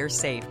keep riders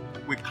safe.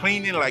 We're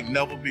cleaning like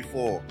never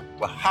before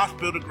with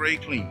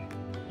hospital-grade cleaning.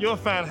 You'll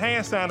find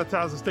hand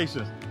sanitizer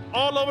stations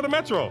all over the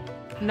Metro.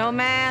 No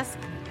mask,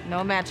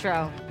 no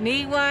Metro.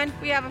 Need one?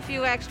 We have a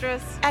few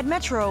extras. At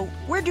Metro,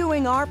 we're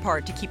doing our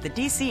part to keep the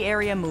DC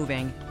area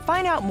moving.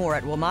 Find out more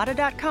at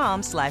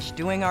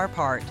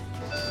WMATA.com/doingourpart.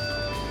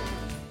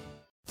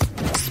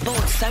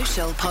 Sports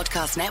Social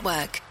Podcast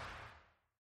Network.